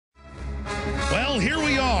Well, here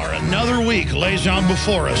we are. Another week lays out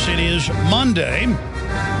before us. It is Monday,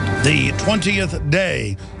 the 20th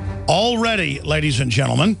day already, ladies and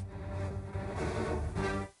gentlemen,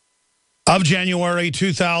 of January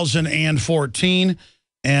 2014.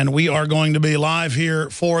 And we are going to be live here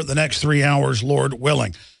for the next 3 hours, Lord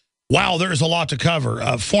willing. Wow, there is a lot to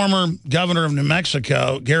cover. Former governor of New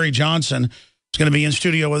Mexico, Gary Johnson, is going to be in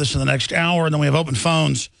studio with us in the next hour. And then we have open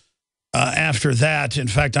phones after that. In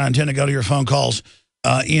fact, I intend to go to your phone calls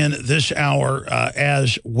in this hour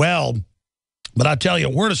as well. But I tell you,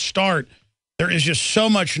 where to start? There is just so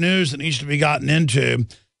much news that needs to be gotten into,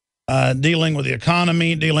 dealing with the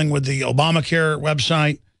economy, dealing with the Obamacare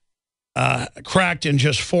website, cracked in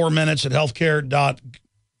just 4 minutes at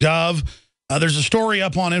healthcare.gov. There's a story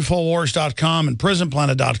up on Infowars.com and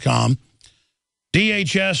PrisonPlanet.com.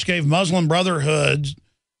 DHS gave Muslim Brotherhood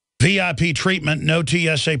VIP treatment, no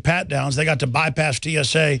TSA pat-downs. They got to bypass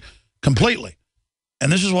TSA completely.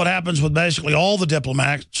 And this is what happens with basically all the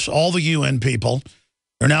diplomats, all the UN people.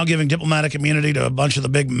 They're now giving diplomatic immunity to a bunch of the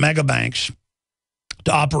big mega banks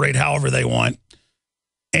to operate however they want.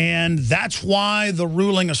 And that's why the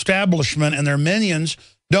ruling establishment and their minions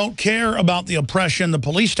don't care about the oppression, the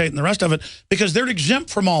police state, and the rest of it, because they're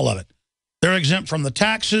exempt from all of it. They're exempt from the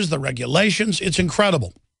taxes, the regulations. It's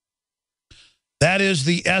incredible. That is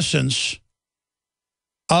the essence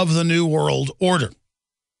of the New World Order.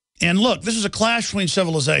 And look, this is a clash between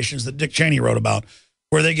civilizations that Dick Cheney wrote about,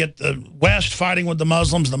 where they get the West fighting with the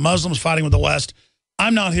Muslims fighting with the West.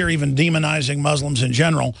 I'm not here even demonizing Muslims in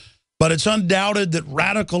general, but it's undoubted that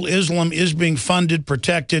radical Islam is being funded,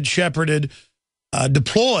 protected, shepherded,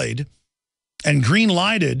 deployed, and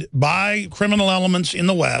green-lighted by criminal elements in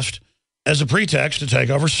the West as a pretext to take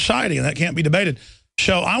over society, and that can't be debated.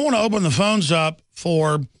 So I want to open the phones up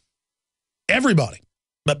for everybody,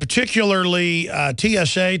 but particularly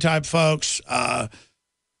TSA-type folks,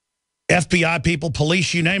 FBI people,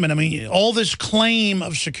 police, you name it. I mean, all this claim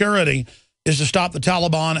of security is to stop the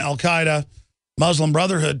Taliban, Al-Qaeda, Muslim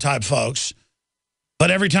Brotherhood-type folks. But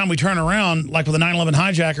every time we turn around, like with the 9/11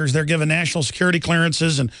 hijackers, they're given national security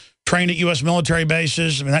clearances and trained at U.S. military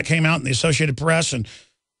bases. I mean, that came out in the Associated Press, and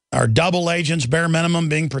our double agents, bare minimum,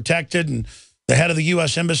 being protected, and the head of the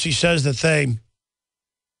U.S. Embassy says that they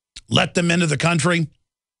let them into the country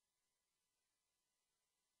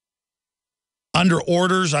under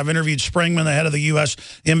orders. I've interviewed Springman, the head of the U.S.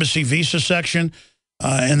 Embassy visa section.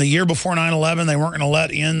 In the year before 9/11, they weren't going to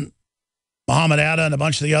let in Mohammed Atta and a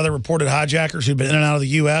bunch of the other reported hijackers who'd been in and out of the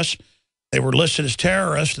U.S. They were listed as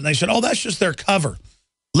terrorists, and they said, oh, that's just their cover.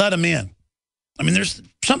 Let them in. I mean, there's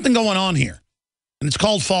something going on here, and it's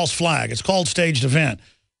called false flag. It's called staged event.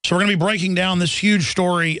 So we're going to be breaking down this huge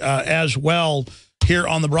story as well here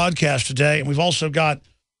on the broadcast today. And we've also got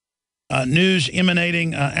news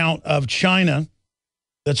emanating out of China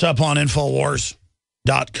that's up on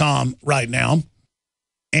Infowars.com right now.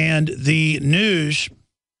 And the news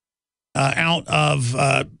out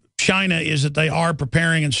of China is that they are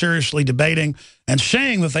preparing and seriously debating and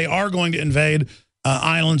saying that they are going to invade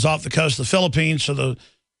islands off the coast of the Philippines. So the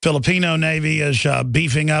Filipino Navy is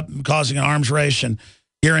beefing up, causing an arms race, and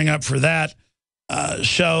gearing up for that.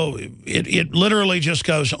 So it literally just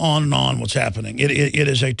goes on and on what's happening. It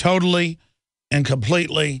is a totally and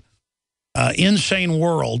completely insane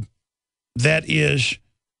world that is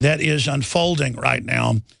unfolding right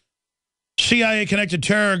now. CIA-connected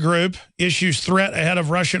terror group issues threat ahead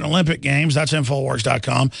of Russian Olympic Games. That's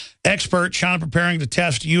Infowars.com. Expert, China preparing to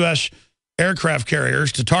test U.S. aircraft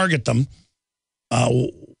carriers to target them.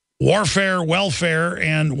 Warfare, welfare,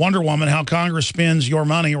 and Wonder Woman, how Congress spends your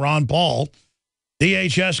money, Ron Paul.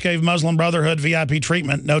 DHS gave Muslim Brotherhood VIP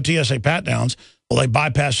treatment, no TSA pat-downs. Well, they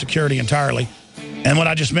bypass security entirely. And what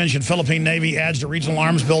I just mentioned, Philippine Navy adds to regional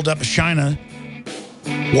arms buildup as China.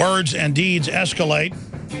 Words and deeds escalate.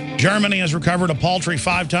 Germany has recovered a paltry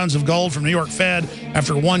 5 tons of gold from New York Fed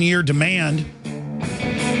after 1 year demand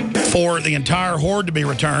for the entire hoard to be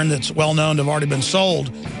returned that's well known to have already been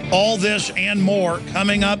sold. All this and more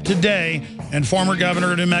coming up today, and former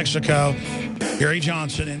governor of New Mexico, Gary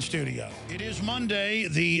Johnson, in studio. It is Monday,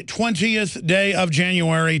 the 20th day of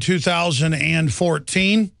January,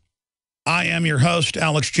 2014. I am your host,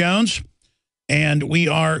 Alex Jones, and we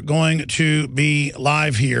are going to be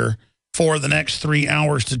live here for the next 3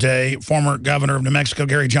 hours today. Former governor of New Mexico,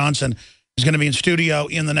 Gary Johnson, is going to be in studio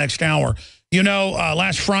in the next hour. You know,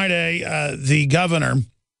 last Friday, the governor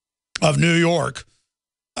of New York,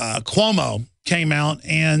 Cuomo, came out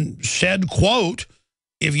and said, quote,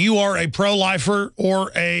 if you are a pro-lifer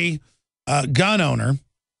or a gun owner,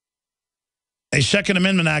 a Second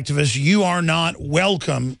Amendment activist, you are not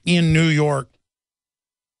welcome in New York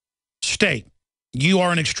State. You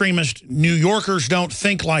are an extremist. New Yorkers don't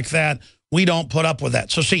think like that. We don't put up with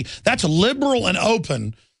that. So see, that's liberal and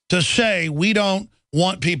open to say we don't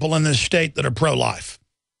want people in this state that are pro-life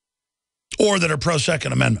or that are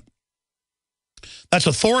pro-Second Amendment. That's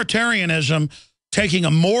authoritarianism taking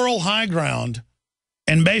a moral high ground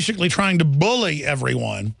and basically trying to bully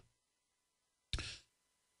everyone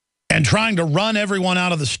and trying to run everyone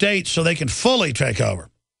out of the state so they can fully take over.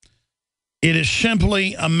 It is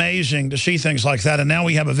simply amazing to see things like that. And now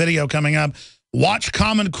we have a video coming up. Watch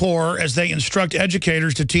Common Core as they instruct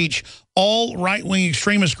educators to teach all right-wing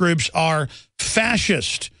extremist groups are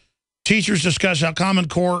fascist. Teachers discuss how Common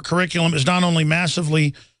Core curriculum is not only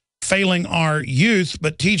massively failing our youth,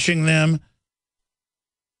 but teaching them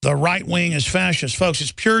the right wing is fascist. Folks,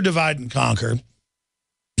 it's pure divide and conquer.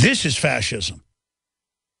 This is fascism.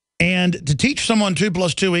 And to teach someone 2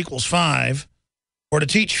 + 2 = 5, or to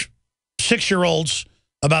teach 6-year-olds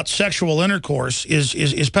about sexual intercourse is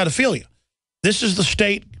pedophilia. This is the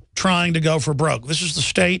state trying to go for broke. This is the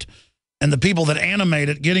state and the people that animate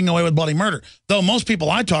it getting away with bloody murder. Though most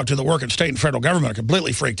people I talk to that work in state and federal government are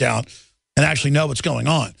completely freaked out and actually know what's going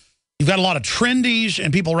on. You've got a lot of trendies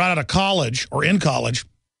and people right out of college or in college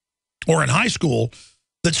or in high school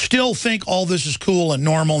that still think all this is cool and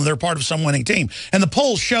normal and they're part of some winning team. And the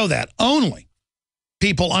polls show that only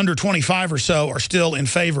people under 25 or so are still in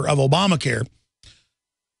favor of Obamacare.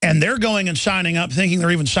 And they're going and signing up, thinking they're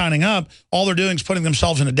even signing up. All they're doing is putting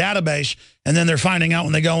themselves in a database, and then they're finding out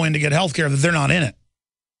when they go in to get health care that they're not in it.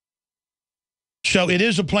 So it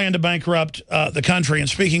is a plan to bankrupt the country. And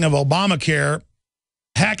speaking of Obamacare,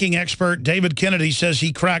 hacking expert David Kennedy says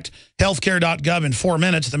he cracked healthcare.gov in 4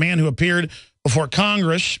 minutes. The man who appeared before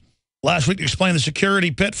Congress last week to explain the security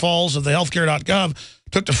pitfalls of the healthcare.gov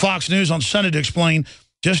took to Fox News on Sunday to explain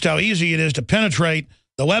just how easy it is to penetrate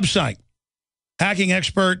the website. Hacking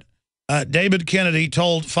expert David Kennedy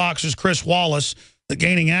told Fox's Chris Wallace that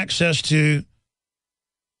gaining access to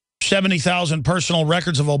 70,000 personal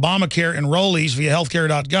records of Obamacare enrollees via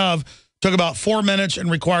healthcare.gov took about 4 minutes and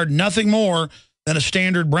required nothing more than a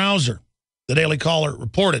standard browser, the Daily Caller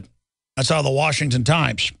reported. That's out of the Washington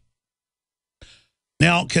Times.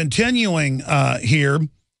 Now, continuing here,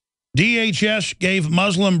 DHS gave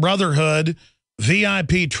Muslim Brotherhood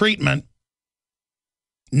VIP treatment.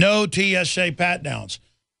 No TSA pat-downs.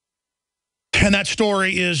 And that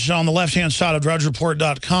story is on the left-hand side of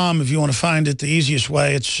drudgereport.com. If you want to find it the easiest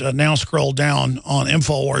way, it's now scroll down on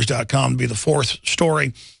Infowars.com to be the 4th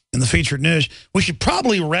story in the featured news. We should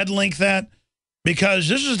probably red link that because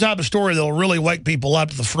this is the type of story that will really wake people up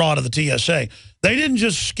to the fraud of the TSA. They didn't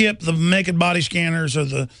just skip the naked body scanners or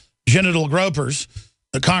the genital gropers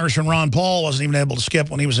that Congressman Ron Paul wasn't even able to skip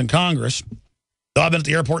when he was in Congress. Though I've been at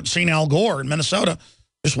the airport and seen Al Gore in Minnesota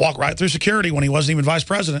just walk right through security when he wasn't even vice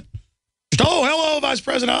president. Just, oh, hello, vice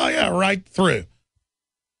president. Oh, yeah, right through.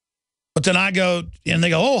 But then I go, and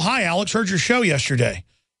they go, oh, hi, Alex, heard your show yesterday.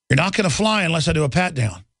 You're not going to fly unless I do a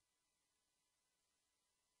pat-down.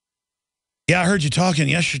 Yeah, I heard you talking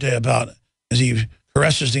yesterday about it as he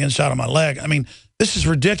caresses the inside of my leg. I mean, this is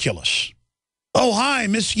ridiculous. Oh, hi,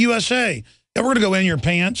 Miss USA. Yeah, we're going to go in your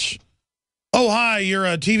pants. Oh, hi, you're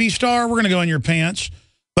a TV star. We're going to go in your pants.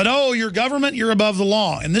 But, oh, your government, you're above the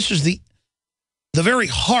law. And this is the very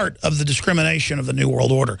heart of the discrimination of the New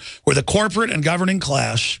World Order, where the corporate and governing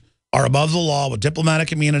class are above the law with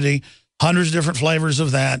diplomatic immunity, hundreds of different flavors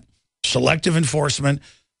of that, selective enforcement,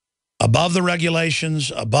 above the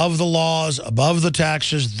regulations, above the laws, above the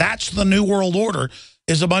taxes. That's the New World Order,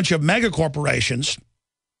 is a bunch of mega corporations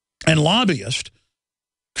and lobbyists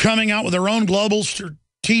coming out with their own global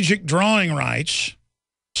strategic drawing rights,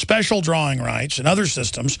 special drawing rights, and other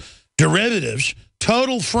systems, derivatives,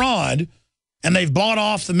 total fraud, and they've bought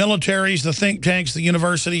off the militaries, the think tanks, the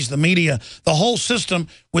universities, the media, the whole system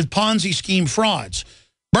with Ponzi scheme frauds.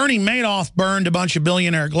 Bernie Madoff burned a bunch of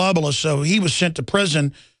billionaire globalists, so he was sent to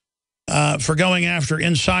prison for going after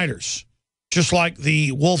insiders, just like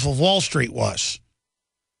the Wolf of Wall Street was.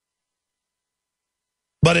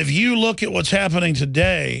 But if you look at what's happening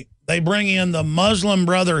today, they bring in the Muslim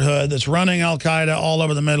Brotherhood that's running al-Qaeda all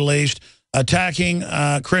over the Middle East, attacking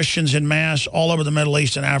Christians en masse all over the Middle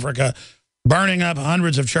East and Africa, burning up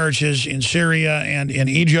hundreds of churches in Syria and in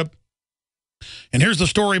Egypt. And here's the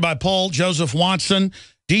story by Paul Joseph Watson.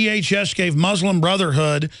 DHS gave Muslim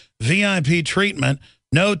Brotherhood VIP treatment,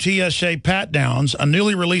 no TSA pat-downs. A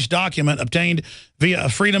newly released document obtained via a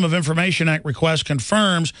Freedom of Information Act request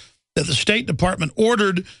confirms that the State Department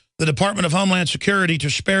ordered the Department of Homeland Security to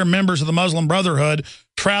spare members of the Muslim Brotherhood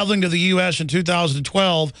traveling to the U.S. in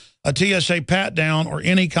 2012 a TSA pat-down or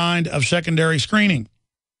any kind of secondary screening.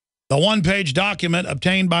 The one-page document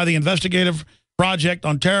obtained by the investigative Project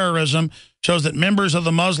on Terrorism shows that members of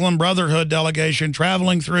the Muslim Brotherhood delegation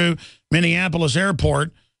traveling through Minneapolis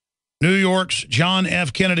Airport, New York's John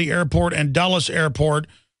F. Kennedy Airport, and Dulles Airport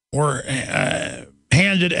were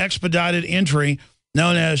handed expedited entry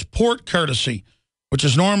known as port courtesy, which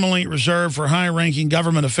is normally reserved for high-ranking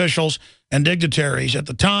government officials and dignitaries. At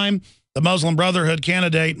the time, the Muslim Brotherhood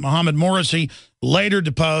candidate, Mohammed Morsi, later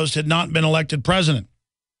deposed, had not been elected president.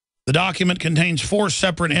 The document contains 4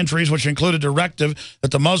 separate entries, which include a directive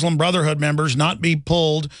that the Muslim Brotherhood members not be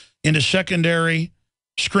pulled into secondary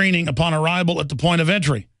screening upon arrival at the point of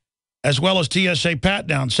entry, as well as TSA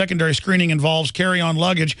pat-down. Secondary screening involves carry-on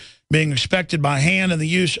luggage being inspected by hand and the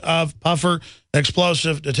use of puffer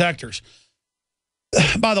explosive detectors.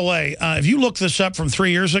 By the way, if you look this up from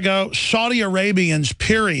 3 years ago, Saudi Arabians,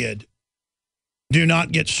 period, do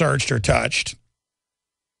not get searched or touched.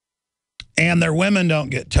 And their women don't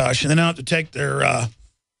get touched, and they don't have to take their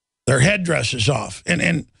headdresses off.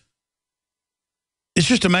 And it's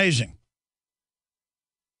just amazing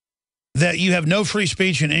that you have no free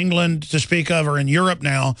speech in England to speak of or in Europe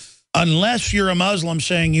now, unless you're a Muslim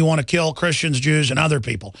saying you want to kill Christians, Jews, and other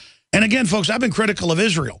people. And again, folks, I've been critical of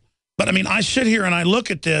Israel. But, I mean, I sit here and I look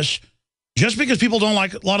at this just because people don't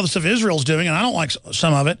like a lot of the stuff Israel's doing, and I don't like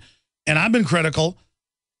some of it, and I've been critical.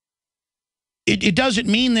 It doesn't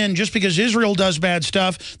mean then just because Israel does bad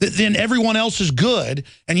stuff that then everyone else is good,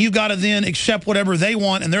 and you've got to then accept whatever they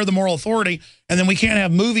want, and they're the moral authority, and then we can't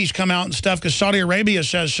have movies come out and stuff because Saudi Arabia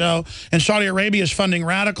says so, and Saudi Arabia is funding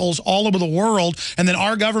radicals all over the world, and then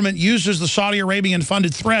our government uses the Saudi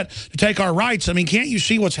Arabian-funded threat to take our rights. I mean, can't you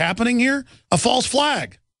see what's happening here? A false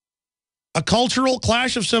flag. A cultural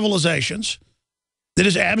clash of civilizations that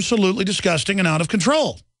is absolutely disgusting and out of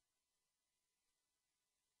control.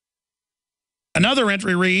 Another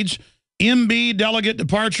entry reads, MB delegate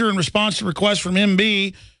departure in response to requests from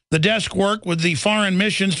MB. The desk worked with the foreign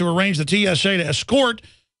missions to arrange the TSA to escort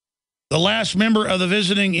the last member of the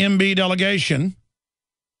visiting MB delegation,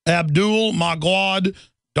 Abdul Magwad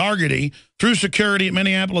Dargadi, through security at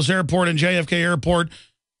Minneapolis Airport and JFK Airport,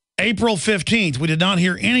 April 15th. We did not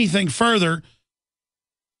hear anything further,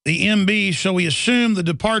 the MB, so we assume the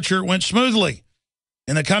departure went smoothly.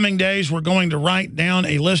 In the coming days, we're going to write down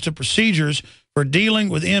a list of procedures for dealing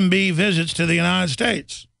with MB visits to the United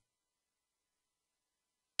States.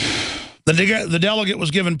 The delegate was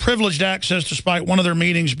given privileged access despite one of their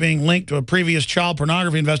meetings being linked to a previous child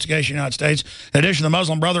pornography investigation in the United States. In addition, the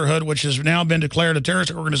Muslim Brotherhood, which has now been declared a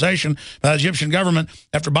terrorist organization by the Egyptian government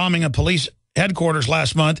after bombing a police headquarters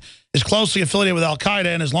last month, is closely affiliated with al-Qaeda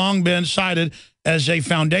and has long been cited as a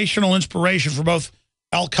foundational inspiration for both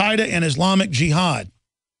al-Qaeda and Islamic Jihad.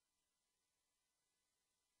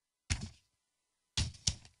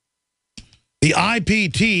 The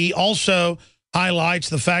IPT also highlights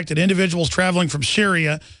the fact that individuals traveling from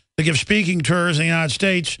Syria to give speaking tours in the United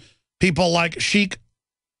States, people like Sheikh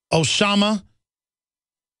Osama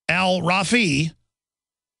al-Rafi,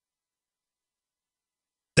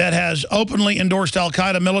 that has openly endorsed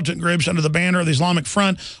al-Qaeda militant groups under the banner of the Islamic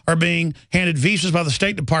Front, are being handed visas by the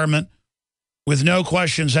State Department with no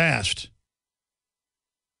questions asked.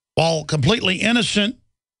 While completely innocent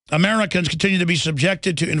Americans continue to be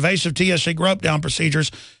subjected to invasive TSA grope-down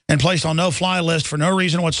procedures and placed on no-fly list for no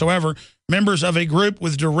reason whatsoever, members of a group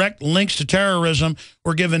with direct links to terrorism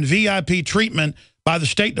were given VIP treatment by the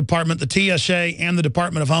State Department, the TSA, and the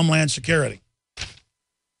Department of Homeland Security.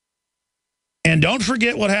 And don't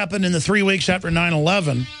forget what happened in the 3 weeks after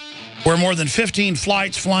 9/11, where more than 15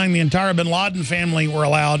 flights flying the entire bin Laden family were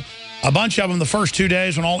allowed, a bunch of them the first 2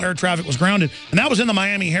 days when all air traffic was grounded. And that was in the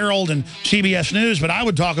Miami Herald and CBS News, but I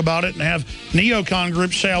would talk about it and have neocon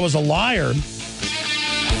groups say I was a liar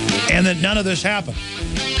and that none of this happened.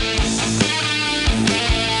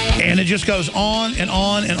 And it just goes on and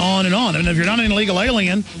on and on and on. And if you're not an illegal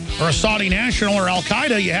alien or a Saudi national or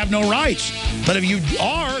al-Qaeda, you have no rights. But if you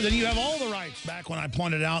are, then you have all the rights. Back when I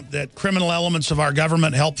pointed out that criminal elements of our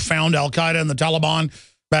government helped found al-Qaeda and the Taliban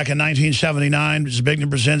back in 1979, Zbigniew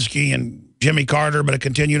Brzezinski and Jimmy Carter, but it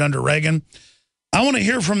continued under Reagan. I want to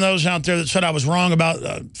hear from those out there that said I was wrong about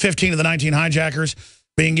 15 of the 19 hijackers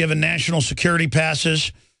being given national security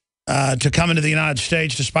passes to come into the United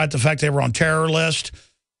States, despite the fact they were on terror list.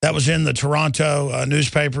 That was in the Toronto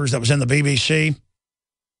newspapers. That was in the BBC.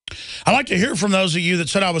 I'd like to hear from those of you that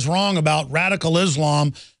said I was wrong about radical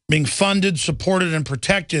Islam being funded, supported, and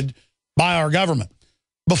protected by our government.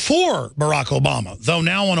 Before Barack Obama, though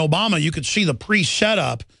now on Obama, you could see the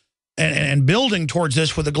pre-setup and building towards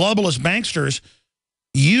this with the globalist banksters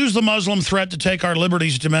use the Muslim threat to take our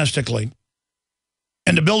liberties domestically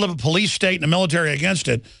and to build up a police state and a military against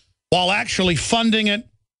it while actually funding it,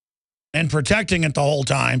 and protecting it the whole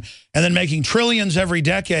time, and then making trillions every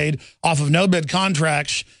decade off of no-bid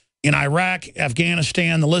contracts in Iraq,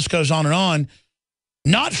 Afghanistan, the list goes on,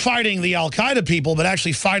 not fighting the al-Qaeda people, but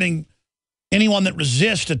actually fighting anyone that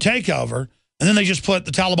resists a takeover, and then they just put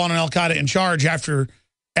the Taliban and al-Qaeda in charge after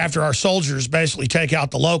our soldiers basically take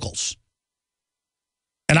out the locals.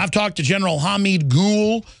 And I've talked to General Hamid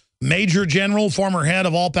Gul, Major General, former head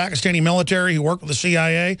of all Pakistani military who worked with the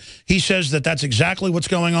CIA. He says that that's exactly what's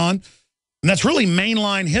going on. And that's really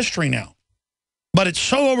mainline history now. But it's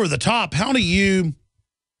so over the top. How do you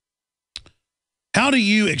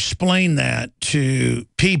explain that to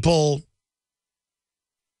people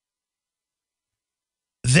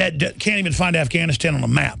that can't even find Afghanistan on a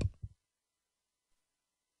map?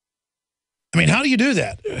 I mean, how do you do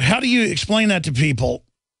that? How do you explain that to people?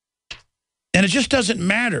 And it just doesn't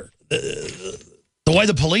matter. The way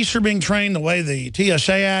the police are being trained, the way the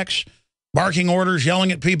TSA acts, barking orders,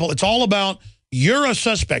 yelling at people, it's all about you're a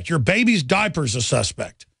suspect. Your baby's diaper's a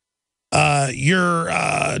suspect. Your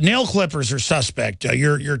nail clippers are suspect.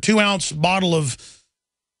 Your 2-ounce bottle of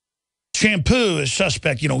shampoo is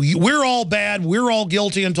suspect. You know, we're all bad. We're all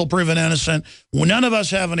guilty until proven innocent. None of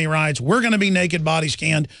us have any rights. We're going to be naked, body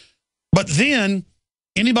scanned. But then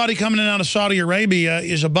anybody coming in out of Saudi Arabia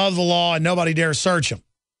is above the law and nobody dares search them.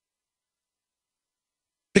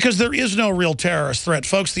 Because there is no real terrorist threat.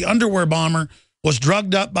 Folks, the underwear bomber was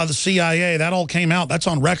drugged up by the CIA. That all came out. That's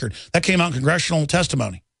on record. That came out in congressional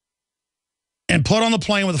testimony. And put on the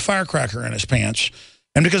plane with a firecracker in his pants.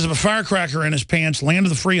 And because of a firecracker in his pants, land of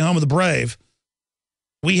the free, home of the brave,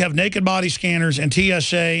 we have naked body scanners and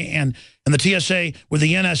TSA, and the TSA with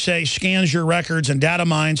the NSA scans your records and data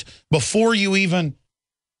mines before you even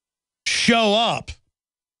show up,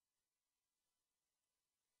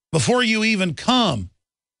 before you even come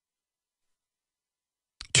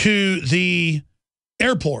to the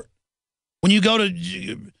airport. When you go to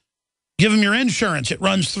give them your insurance, it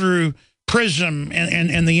runs through PRISM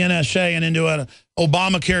and the NSA and into an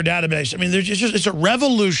Obamacare database. I mean, it's a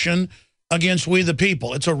revolution against we the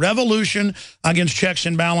people. It's a revolution against checks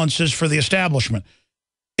and balances for the establishment.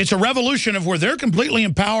 It's a revolution of where they're completely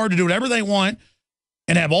empowered to do whatever they want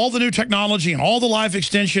and have all the new technology and all the life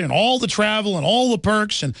extension and all the travel and all the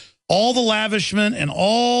perks and all the lavishment and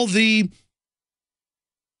all the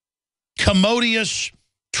commodious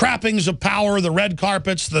trappings of power, the red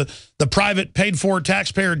carpets, the private paid-for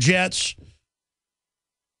taxpayer jets,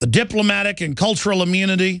 the diplomatic and cultural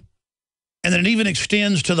immunity, and then it even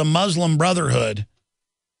extends to the Muslim Brotherhood.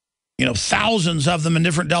 You know, thousands of them in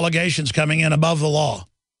different delegations coming in above the law.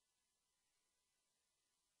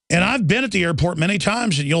 And I've been at the airport many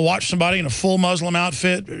times, and you'll watch somebody in a full Muslim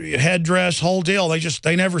outfit, headdress, whole deal.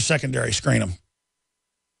 They never secondary screen them.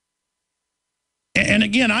 And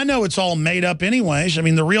again, I know it's all made up anyways. I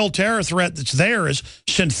mean, the real terror threat that's there is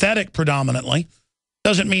synthetic predominantly.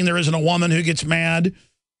 Doesn't mean there isn't a woman who gets mad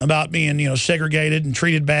about being, you know, segregated and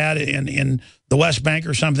treated bad in the West Bank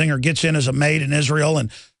or something, or gets in as a maid in Israel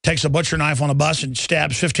and takes a butcher knife on a bus and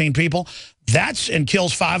stabs 15 people. And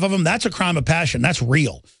kills 5 of them. That's a crime of passion. That's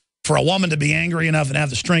real. For a woman to be angry enough and have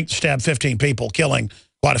the strength to stab 15 people, killing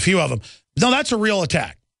quite a few of them. No, that's a real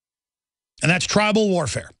attack. And that's tribal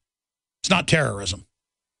warfare. It's not terrorism.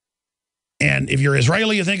 And if you're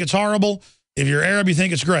Israeli, you think it's horrible. If you're Arab, you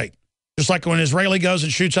think it's great. Just like when an Israeli goes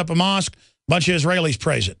and shoots up a mosque, a bunch of Israelis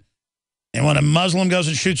praise it. And when a Muslim goes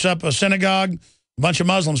and shoots up a synagogue, a bunch of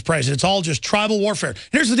Muslims praise it. It's all just tribal warfare.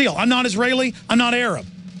 Here's the deal. I'm not Israeli. I'm not Arab.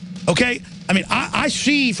 Okay? I mean, I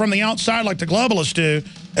see from the outside, like the globalists do,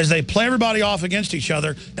 as they play everybody off against each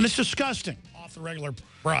other, and it's disgusting off the regular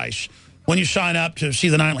price. When you sign up to see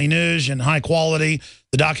the nightly news and high quality,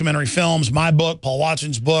 the documentary films, my book, Paul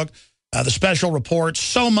Watson's book, the special reports,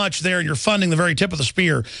 so much there, and you're funding the very tip of the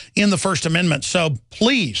spear in the First Amendment. So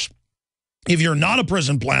please, if you're not a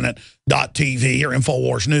PrisonPlanet.tv or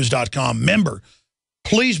InfoWarsNews.com member,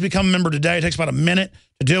 please become a member today. It takes about a minute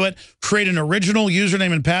to do it. Create an original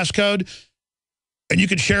username and passcode, and you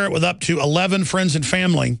can share it with up to 11 friends and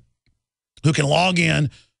family who can log in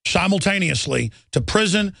simultaneously to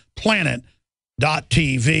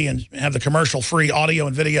PrisonPlanet.tv and have the commercial-free audio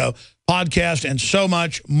and video podcast and so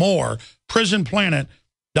much more.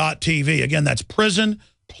 PrisonPlanet.tv. Again, that's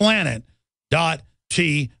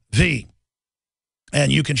PrisonPlanet.tv.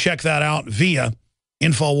 And you can check that out via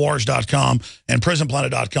Infowars.com and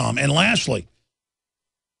PrisonPlanet.com. And lastly,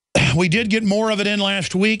 we did get more of it in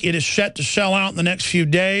last week. It is set to sell out in the next few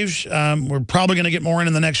days. We're probably going to get more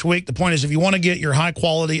in the next week. The point is, if you want to get your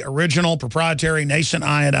high-quality, original, proprietary, nascent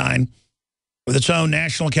iodine with its own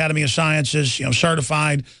National Academy of Sciences,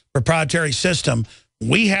 certified proprietary system,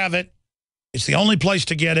 we have it. It's the only place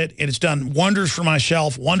to get it. It's done wonders for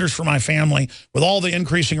myself, wonders for my family. With all the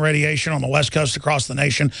increasing radiation on the West Coast across the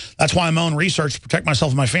nation, that's why I'm on research to protect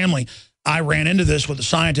myself and my family. I ran into this with the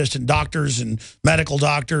scientists and doctors and medical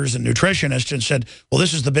doctors and nutritionists and said, well,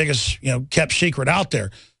 this is the biggest, kept secret out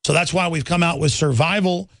there. So that's why we've come out with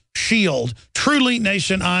Survival Shield, truly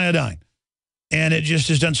nascent iodine. And it just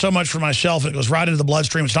has done so much for myself. It goes right into the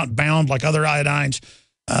bloodstream. It's not bound like other iodines.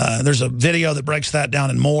 There's a video that breaks that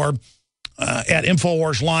down and more at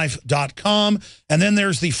InfoWarsLife.com. And then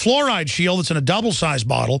there's the Fluoride Shield. It's in a double-sized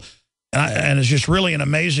bottle. And it's just really an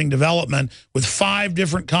amazing development with 5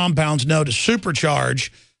 different compounds known to supercharge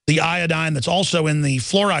the iodine that's also in the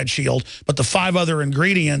Fluoride Shield, but the 5 other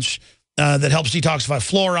ingredients that helps detoxify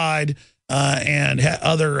fluoride and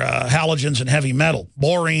other halogens and heavy metal,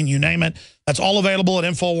 borine, you name it. That's all available at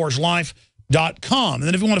InfoWarsLife.com. And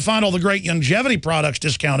then if you want to find all the great longevity products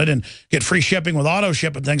discounted and get free shipping with auto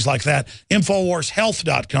ship and things like that,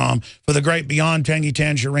 InfoWarsHealth.com for the great Beyond Tangy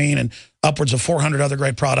Tangerine and upwards of 400 other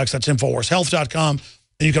great products. That's InfoWarsHealth.com.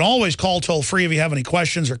 And you can always call toll-free if you have any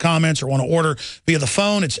questions or comments or want to order via the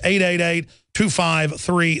phone. It's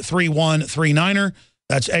 888-253-3139.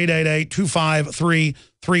 That's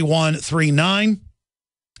 888-253-3139.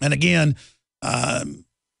 And again, also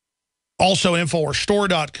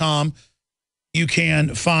InfoWarsStore.com. You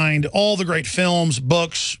can find all the great films,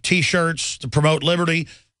 books, T-shirts to promote liberty,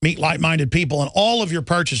 meet like-minded people, and all of your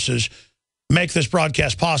purchases make this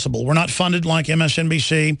broadcast possible. We're not funded like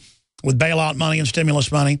MSNBC with bailout money and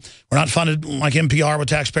stimulus money. We're not funded like NPR with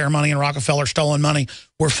taxpayer money and Rockefeller stolen money.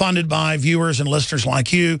 We're funded by viewers and listeners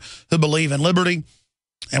like you who believe in liberty.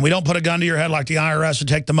 And we don't put a gun to your head like the IRS and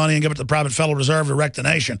take the money and give it to the private Federal Reserve to wreck the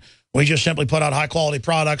nation. We just simply put out high-quality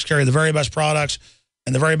products, carry the very best products,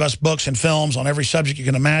 and the very best books and films on every subject you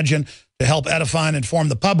can imagine to help edify and inform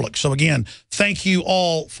the public. So again, thank you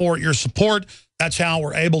all for your support. That's how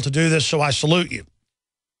we're able to do this, so I salute you.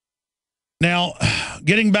 Now,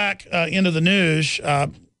 getting back into the news,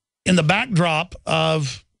 in the backdrop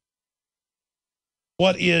of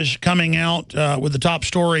what is coming out with the top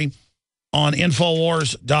story on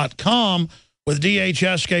Infowars.com, with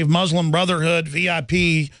DHS gave Muslim Brotherhood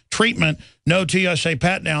VIP treatment, no TSA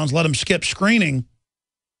pat-downs, let them skip screening,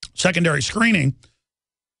 secondary screening.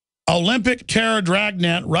 Olympic terror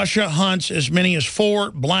dragnet, Russia hunts as many as 4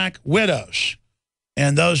 black widows.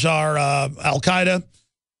 And those are Al-Qaeda,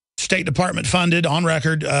 State Department funded, on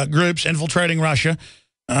record, groups infiltrating Russia.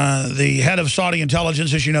 The head of Saudi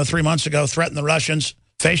intelligence, as you know, 3 months ago, threatened the Russians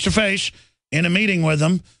face-to-face in a meeting with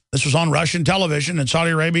them. This was on Russian television, and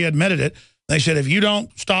Saudi Arabia admitted it. They said, if you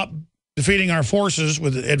don't stop defeating our forces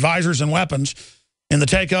with advisors and weapons in the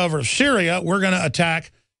takeover of Syria, we're going to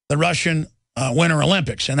attack the Russian Winter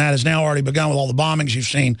Olympics. And that has now already begun with all the bombings you've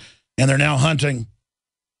seen, and they're now hunting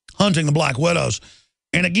the black widows.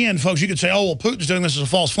 And again, folks, you could say, oh, well, Putin's doing this as a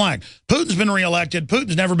false flag. Putin's been reelected.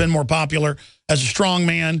 Putin's never been more popular as a strong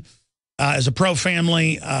man, as a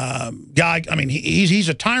pro-family guy. I mean, he's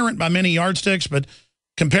a tyrant by many yardsticks, but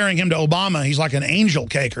comparing him to Obama, he's like an angel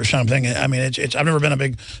cake or something. I mean, I've never been a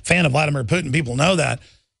big fan of Vladimir Putin. People know that.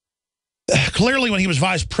 Clearly, when he was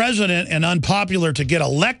vice president and unpopular to get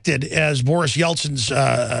elected as Boris Yeltsin's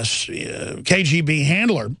KGB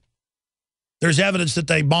handler, there's evidence that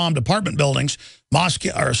they bombed apartment buildings.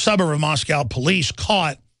 Moscow, or a suburb of Moscow, police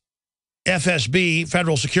caught FSB,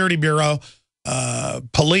 Federal Security Bureau,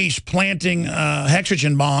 police planting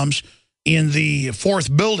hexogen bombs in the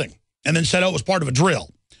 4th building and then said, oh, it was part of a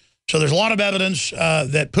drill. So there's a lot of evidence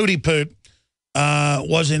that Pooty Poot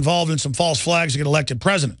was involved in some false flags to get elected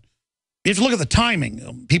president. If you look at the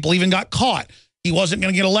timing, people even got caught. He wasn't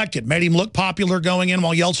going to get elected. Made him look popular going in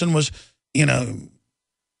while Yeltsin was,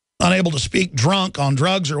 unable to speak, drunk on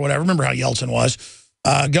drugs or whatever. Remember how Yeltsin was.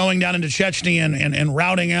 Going down into Chechnya and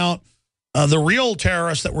routing out the real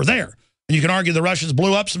terrorists that were there. And you can argue the Russians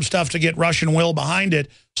blew up some stuff to get Russian will behind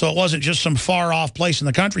it, so it wasn't just some far-off place in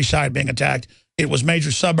the countryside being attacked. It was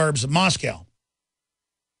major suburbs of Moscow.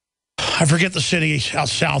 I forget the city out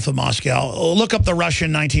south of Moscow. Look up the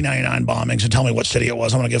Russian 1999 bombings and tell me what city it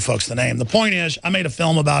was. I'm going to give folks the name. The point is, I made a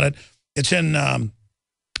film about it. It's in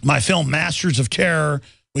my film, Masters of Terror.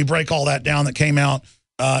 We break all that down that came out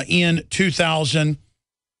in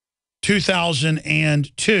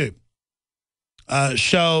 2002.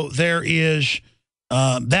 So there is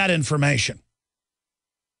that information.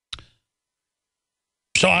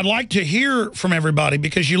 So I'd like to hear from everybody,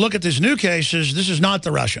 because you look at these new cases, this is not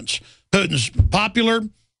the Russians. Putin's popular.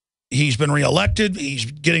 He's been reelected. He's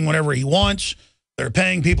getting whatever he wants. They're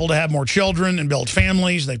paying people to have more children and build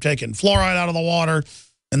families. They've taken fluoride out of the water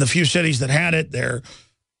in the few cities that had it. They're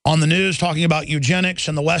on the news talking about eugenics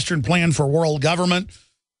and the Western plan for world government.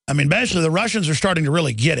 I mean, basically, the Russians are starting to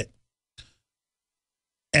really get it.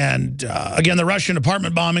 And again, the Russian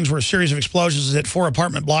apartment bombings were a series of explosions at 4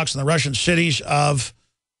 apartment blocks in the Russian cities of,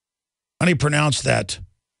 how do you pronounce that?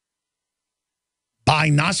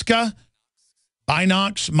 Binox,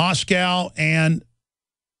 Moscow, and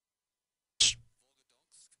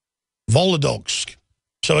Volodymyr.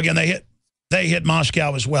 So again, they hit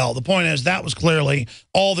Moscow as well. The point is that was clearly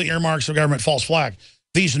all the earmarks of government false flag.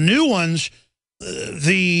 These new ones,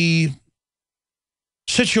 the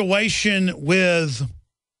situation with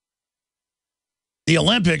the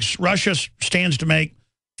Olympics, Russia stands to make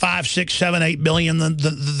 5, 6, 7, 8 billion.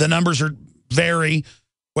 The numbers vary,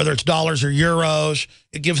 whether it's dollars or euros.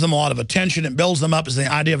 It gives them a lot of attention. It builds them up as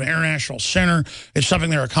the idea of an international center. It's something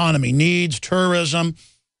their economy needs, tourism.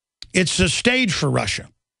 It's a stage for Russia.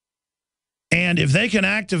 And if they can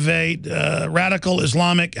activate radical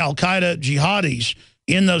Islamic al-Qaeda jihadis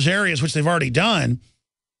in those areas, which they've already done,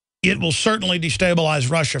 it will certainly destabilize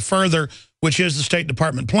Russia further, which is the State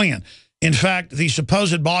Department plan. In fact, the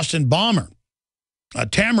supposed Boston bomber,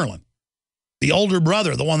 Tamerlan, the older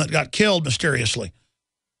brother, the one that got killed mysteriously,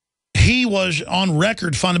 he was on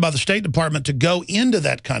record funded by the State Department to go into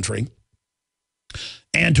that country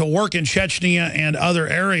and to work in Chechnya and other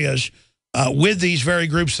areas with these very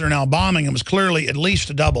groups that are now bombing, and was clearly at least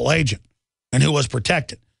a double agent and who was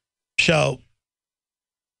protected. So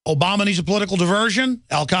Obama needs a political diversion,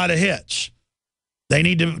 al-Qaeda hits. They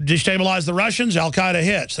need to destabilize the Russians, al-Qaeda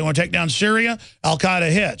hits. They want to take down Syria, al-Qaeda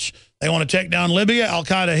hits. They want to take down Libya,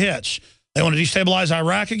 al-Qaeda hits. They want to destabilize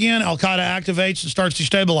Iraq again, al-Qaeda activates and starts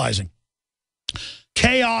destabilizing.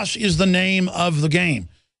 Chaos is the name of the game.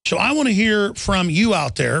 So I want to hear from you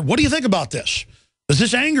out there. What do you think about this? Does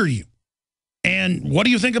this anger you? And what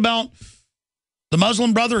do you think about the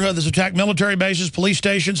Muslim Brotherhood that's attacked military bases, police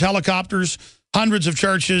stations, helicopters, hundreds of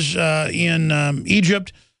churches in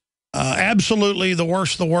Egypt? Absolutely the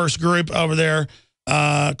worst group over there,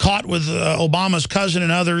 caught with Obama's cousin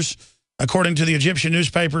and others, according to the Egyptian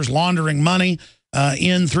newspapers, laundering money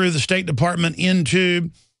in through the State Department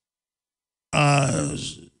into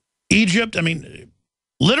Egypt. I mean,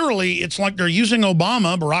 literally, it's like they're using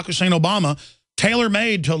Obama, Barack Hussein Obama,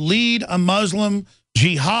 tailor-made to lead a Muslim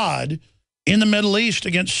jihad in the Middle East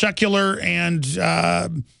against secular and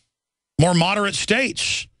more moderate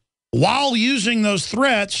states, while using those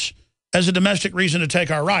threats as a domestic reason to take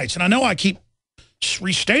our rights. And I know I keep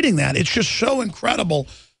restating that. It's just so incredible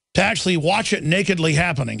to actually watch it nakedly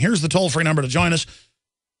happening. Here's the toll-free number to join us.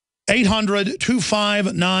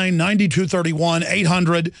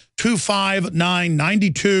 800-259-9231,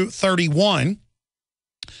 800-259-9231.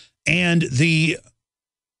 And the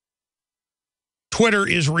Twitter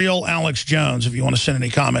is Real Alex Jones if you want to send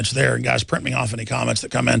any comments there. And guys, print me off any comments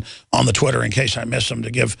that come in on the Twitter in case I miss them,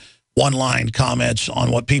 to give one-line comments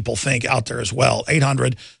on what people think out there as well.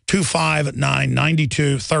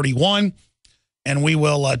 800-259-9231. And we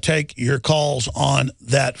will take your calls on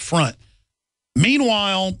that front.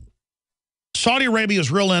 Meanwhile, Saudi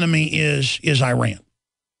Arabia's real enemy is Iran.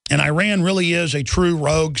 And Iran really is a true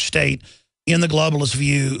rogue state in the globalist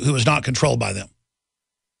view who is not controlled by them.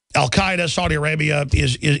 Al-Qaeda, Saudi Arabia,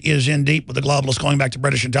 is in deep with the globalists, going back to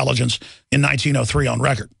British intelligence in 1903 on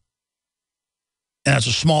record. And that's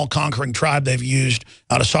a small conquering tribe they've used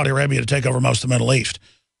out of Saudi Arabia to take over most of the Middle East.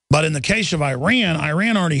 But in the case of Iran,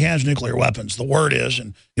 Iran already has nuclear weapons. The word is,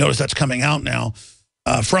 and you notice that's coming out now,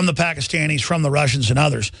 from the Pakistanis, from the Russians and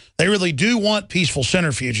others. They really do want peaceful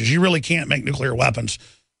centrifuges. You really can't make nuclear weapons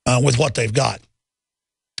with what they've got.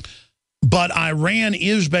 But Iran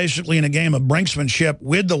is basically in a game of brinksmanship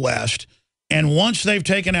with the West. And once they've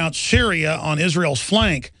taken out Syria on Israel's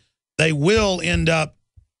flank, they will end up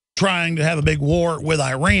trying to have a big war with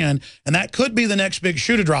Iran. And that could be the next big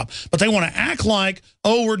shoe to drop. But they want to act like,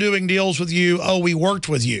 oh, we're doing deals with you. Oh, we worked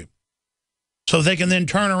with you. So they can then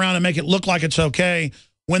turn around and make it look like it's okay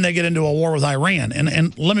when they get into a war with Iran.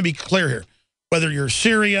 And let me be clear here. Whether you're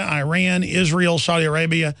Syria, Iran, Israel, Saudi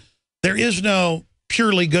Arabia, there is no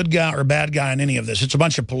purely good guy or bad guy in any of this. It's a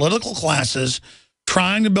bunch of political classes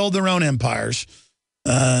trying to build their own empires.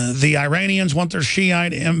 The Iranians want their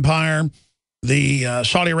Shiite empire. The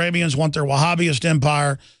Saudi Arabians want their Wahhabist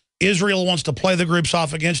empire. Israel wants to play the groups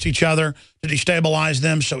off against each other to destabilize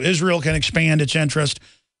them so Israel can expand its interest.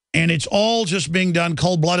 And it's all just being done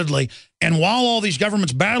cold-bloodedly. And while all these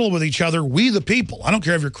governments battle with each other, we the people, I don't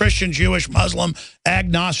care if you're Christian, Jewish, Muslim,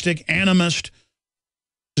 agnostic, animist,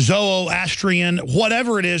 Zoroastrian,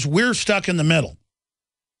 whatever it is, we're stuck in the middle.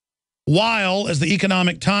 While, as the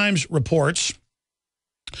Economic Times reports,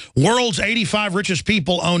 World's 85 richest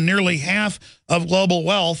people own nearly half of global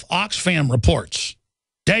wealth, Oxfam reports.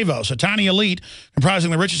 Davos, a tiny elite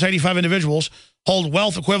comprising the richest 85 individuals, hold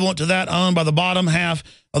wealth equivalent to that owned by the bottom half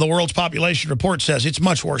of the world's population, report says. It's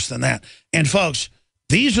much worse than that. And folks,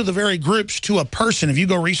 these are the very groups to a person. If you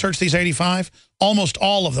go research these 85, almost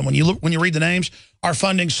all of them, when you read the names, are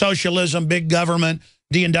funding socialism, big government,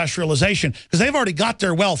 deindustrialization, because they've already got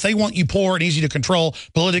their wealth. They want you poor and easy to control,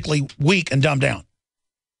 politically weak and dumbed down.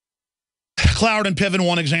 Cloward and Piven,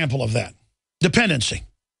 one example of that. Dependency.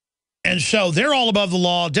 And so they're all above the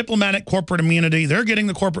law, diplomatic corporate immunity. They're getting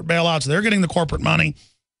the corporate bailouts. They're getting the corporate money.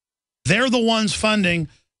 They're the ones funding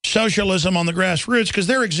socialism on the grassroots because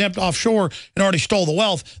they're exempt offshore and already stole the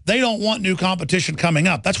wealth. They don't want new competition coming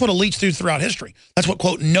up. That's what elites do throughout history. That's what,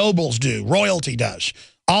 quote, nobles do, royalty does.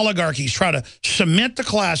 Oligarchies try to cement the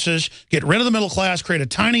classes, get rid of the middle class, create a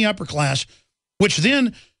tiny upper class, which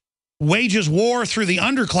then wages war through the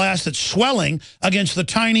underclass that's swelling against the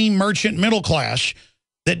tiny merchant middle class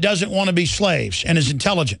that doesn't want to be slaves and is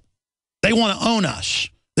intelligent. They want to own us.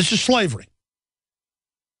 This is slavery.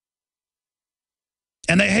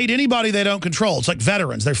 And they hate anybody they don't control. It's like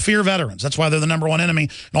veterans. They fear veterans. That's why they're the #1 enemy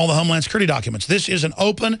in all the Homeland Security documents. This is an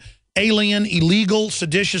open, alien, illegal,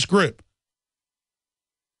 seditious group.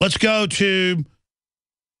 Let's go to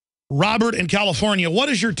Robert in California. What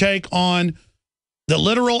is your take on the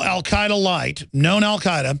literal al-Qaeda light, known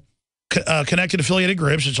al-Qaeda, connected affiliated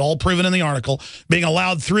groups, it's all proven in the article, being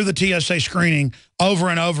allowed through the TSA screening over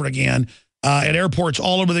and over again at airports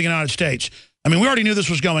all over the United States? I mean, we already knew this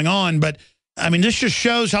was going on, but, I mean, this just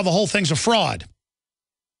shows how the whole thing's a fraud.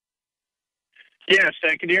 Yes,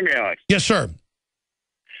 can you hear me, Alex? Yes, sir.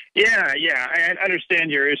 Yeah, I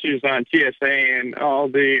understand your issues on TSA and all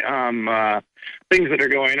the things that are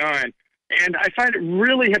going on. And I find it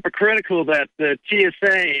really hypocritical that the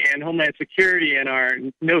TSA and Homeland Security and our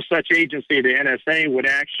no such agency, the NSA, would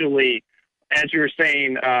actually, as you were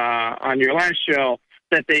saying on your last show,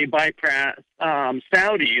 that they bypass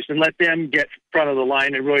Saudis and let them get front of the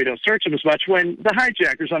line and really don't search them as much when the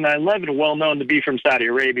hijackers on 9/11 are well known to be from Saudi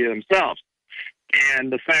Arabia themselves.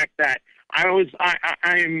 And the fact that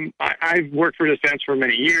I've worked for defense for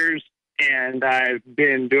many years, and I've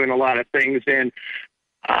been doing a lot of things, and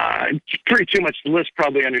pretty too much to list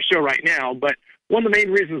probably on your show right now, but one of the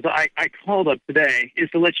main reasons I called up today is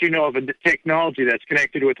to let you know of a technology that's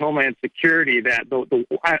connected with Homeland Security that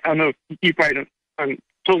I don't know if you probably don't, I'm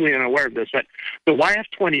totally unaware of this, but the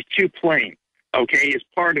YF-22 plane, okay, is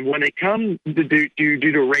part of when they come to do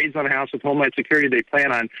the raids on a house with Homeland Security they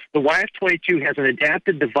plan on. The YF-22 has an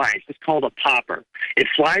adapted device. It's called a popper. It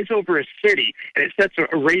flies over a city, and it sets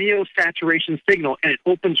a radio saturation signal, and it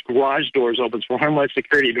opens garage doors, opens for Homeland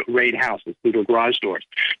Security to raid houses through the garage doors.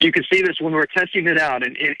 You can see this when we're testing it out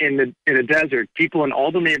in the desert. People in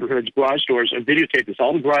all the neighborhoods, garage doors, videotape this.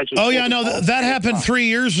 All the garages. Oh, yeah, no, that happened 3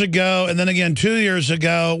 years ago, and then again 2 years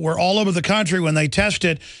ago, where all over the country, when they test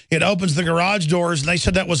it, it opens the garage doors, and they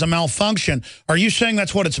said that was a malfunction. Are you saying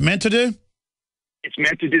that's what it's meant to do? It's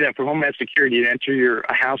meant to do that for Homeland Security, to enter your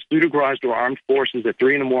house through the garage door, armed forces at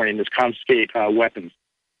 3 in the morning, to confiscate weapons.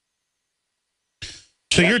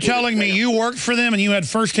 So you're telling me you worked for them and you had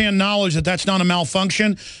firsthand knowledge that that's not a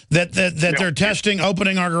malfunction, that they're testing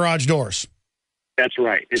opening our garage doors? That's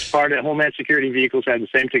right. It's part of Homeland Security vehicles have the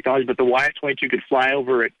same technology, but the YF-22 could fly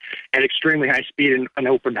over it at extremely high speed and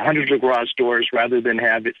open hundreds of garage doors rather than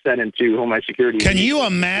have it set into Homeland Security. Can you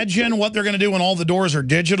imagine what they're going to do when all the doors are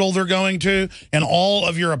digital they're going to and all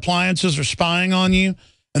of your appliances are spying on you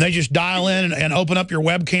and they just dial in and open up your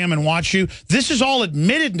webcam and watch you? This is all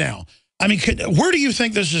admitted now. I mean, where do you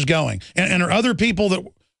think this is going? And are other people that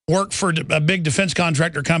work for big defense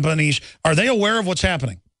contractor companies, are they aware of what's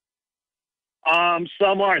happening?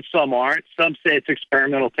 Some are and some aren't. Some say it's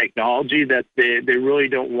experimental technology that they really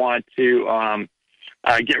don't want to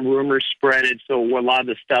get rumors spreaded. So a lot of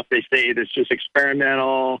the stuff they say is just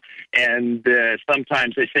experimental, and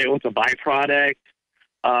sometimes they say, oh, it's a byproduct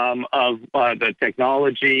of the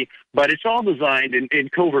technology. But it's all designed in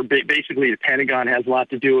covert. Basically, the Pentagon has a lot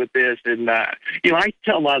to do with this. And, I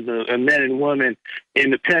tell a lot of the men and women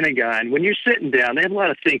in the Pentagon, when you're sitting down, they have a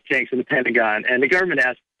lot of think tanks in the Pentagon, and the government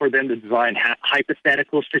asks for them to design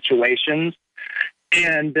hypothetical situations.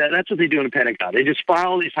 And that's what they do in the Pentagon. They just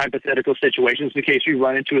file these hypothetical situations in case you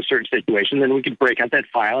run into a certain situation, then we can break out that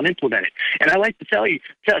file and implement it. And I like to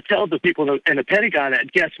tell the people in the Pentagon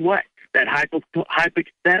that, guess what? That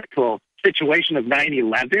hypothetical situation of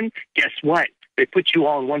 9/11, guess what? They put you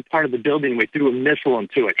all in one part of the building. We threw a missile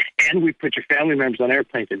into it. And we put your family members on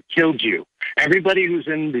airplanes and killed you. Everybody who's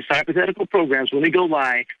in these hypothetical programs, when they go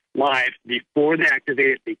lie, lives before they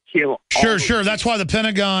activate it. They kill. Sure. That's why the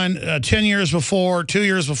Pentagon, 10 years before, 2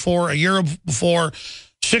 years before, a year before,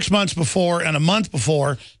 6 months before, and a month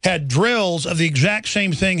before, had drills of the exact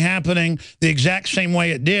same thing happening the exact same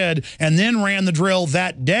way it did, and then ran the drill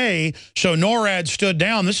that day. So NORAD stood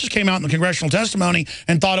down. This just came out in the congressional testimony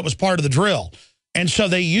and thought it was part of the drill. And so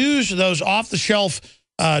they used those off-the-shelf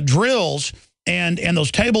drills and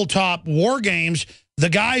those tabletop war games. The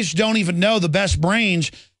guys don't even know, the best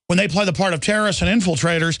brains, when they play the part of terrorists and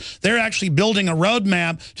infiltrators, they're actually building a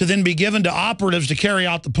roadmap to then be given to operatives to carry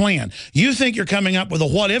out the plan. You think you're coming up with a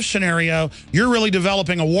what-if scenario. You're really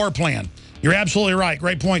developing a war plan. You're absolutely right.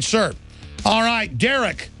 Great point, sir. All right,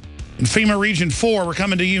 Derek in FEMA Region 4, we're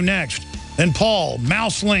coming to you next. Then Paul,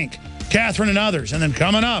 Mouse Link, Catherine, and others. And then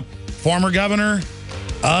coming up, former governor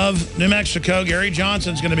of New Mexico, Gary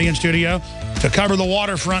Johnson's going to be in studio to cover the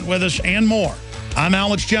waterfront with us and more. I'm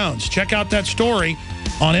Alex Jones. Check out that story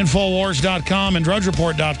on Infowars.com and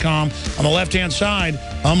DrudgeReport.com. On the left-hand side,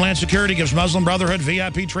 Homeland Security gives Muslim Brotherhood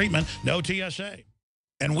VIP treatment, no TSA.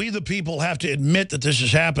 And we, the people, have to admit that this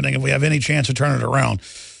is happening if we have any chance of turning it around.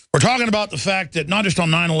 We're talking about the fact that not just on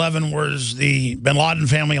 9/11 was the bin Laden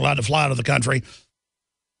family allowed to fly out of the country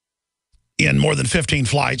in more than 15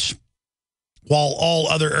 flights, while all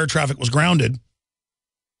other air traffic was grounded.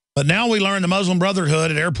 But now we learn the Muslim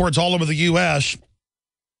Brotherhood at airports all over the U.S.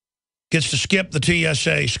 gets to skip the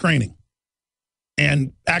TSA screening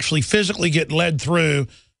and actually physically get led through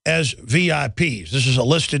as VIPs. This is a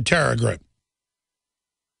listed terror group.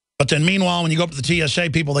 But then meanwhile, when you go up to the TSA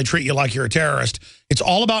people, they treat you like you're a terrorist. It's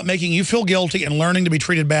all about making you feel guilty and learning to be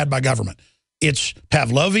treated bad by government. It's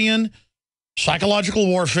Pavlovian, psychological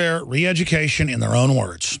warfare, re-education in their own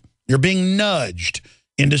words. You're being nudged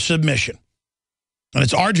into submission. And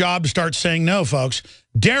it's our job to start saying no, folks.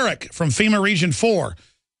 Derek from FEMA Region 4.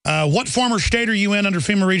 What former state are you in under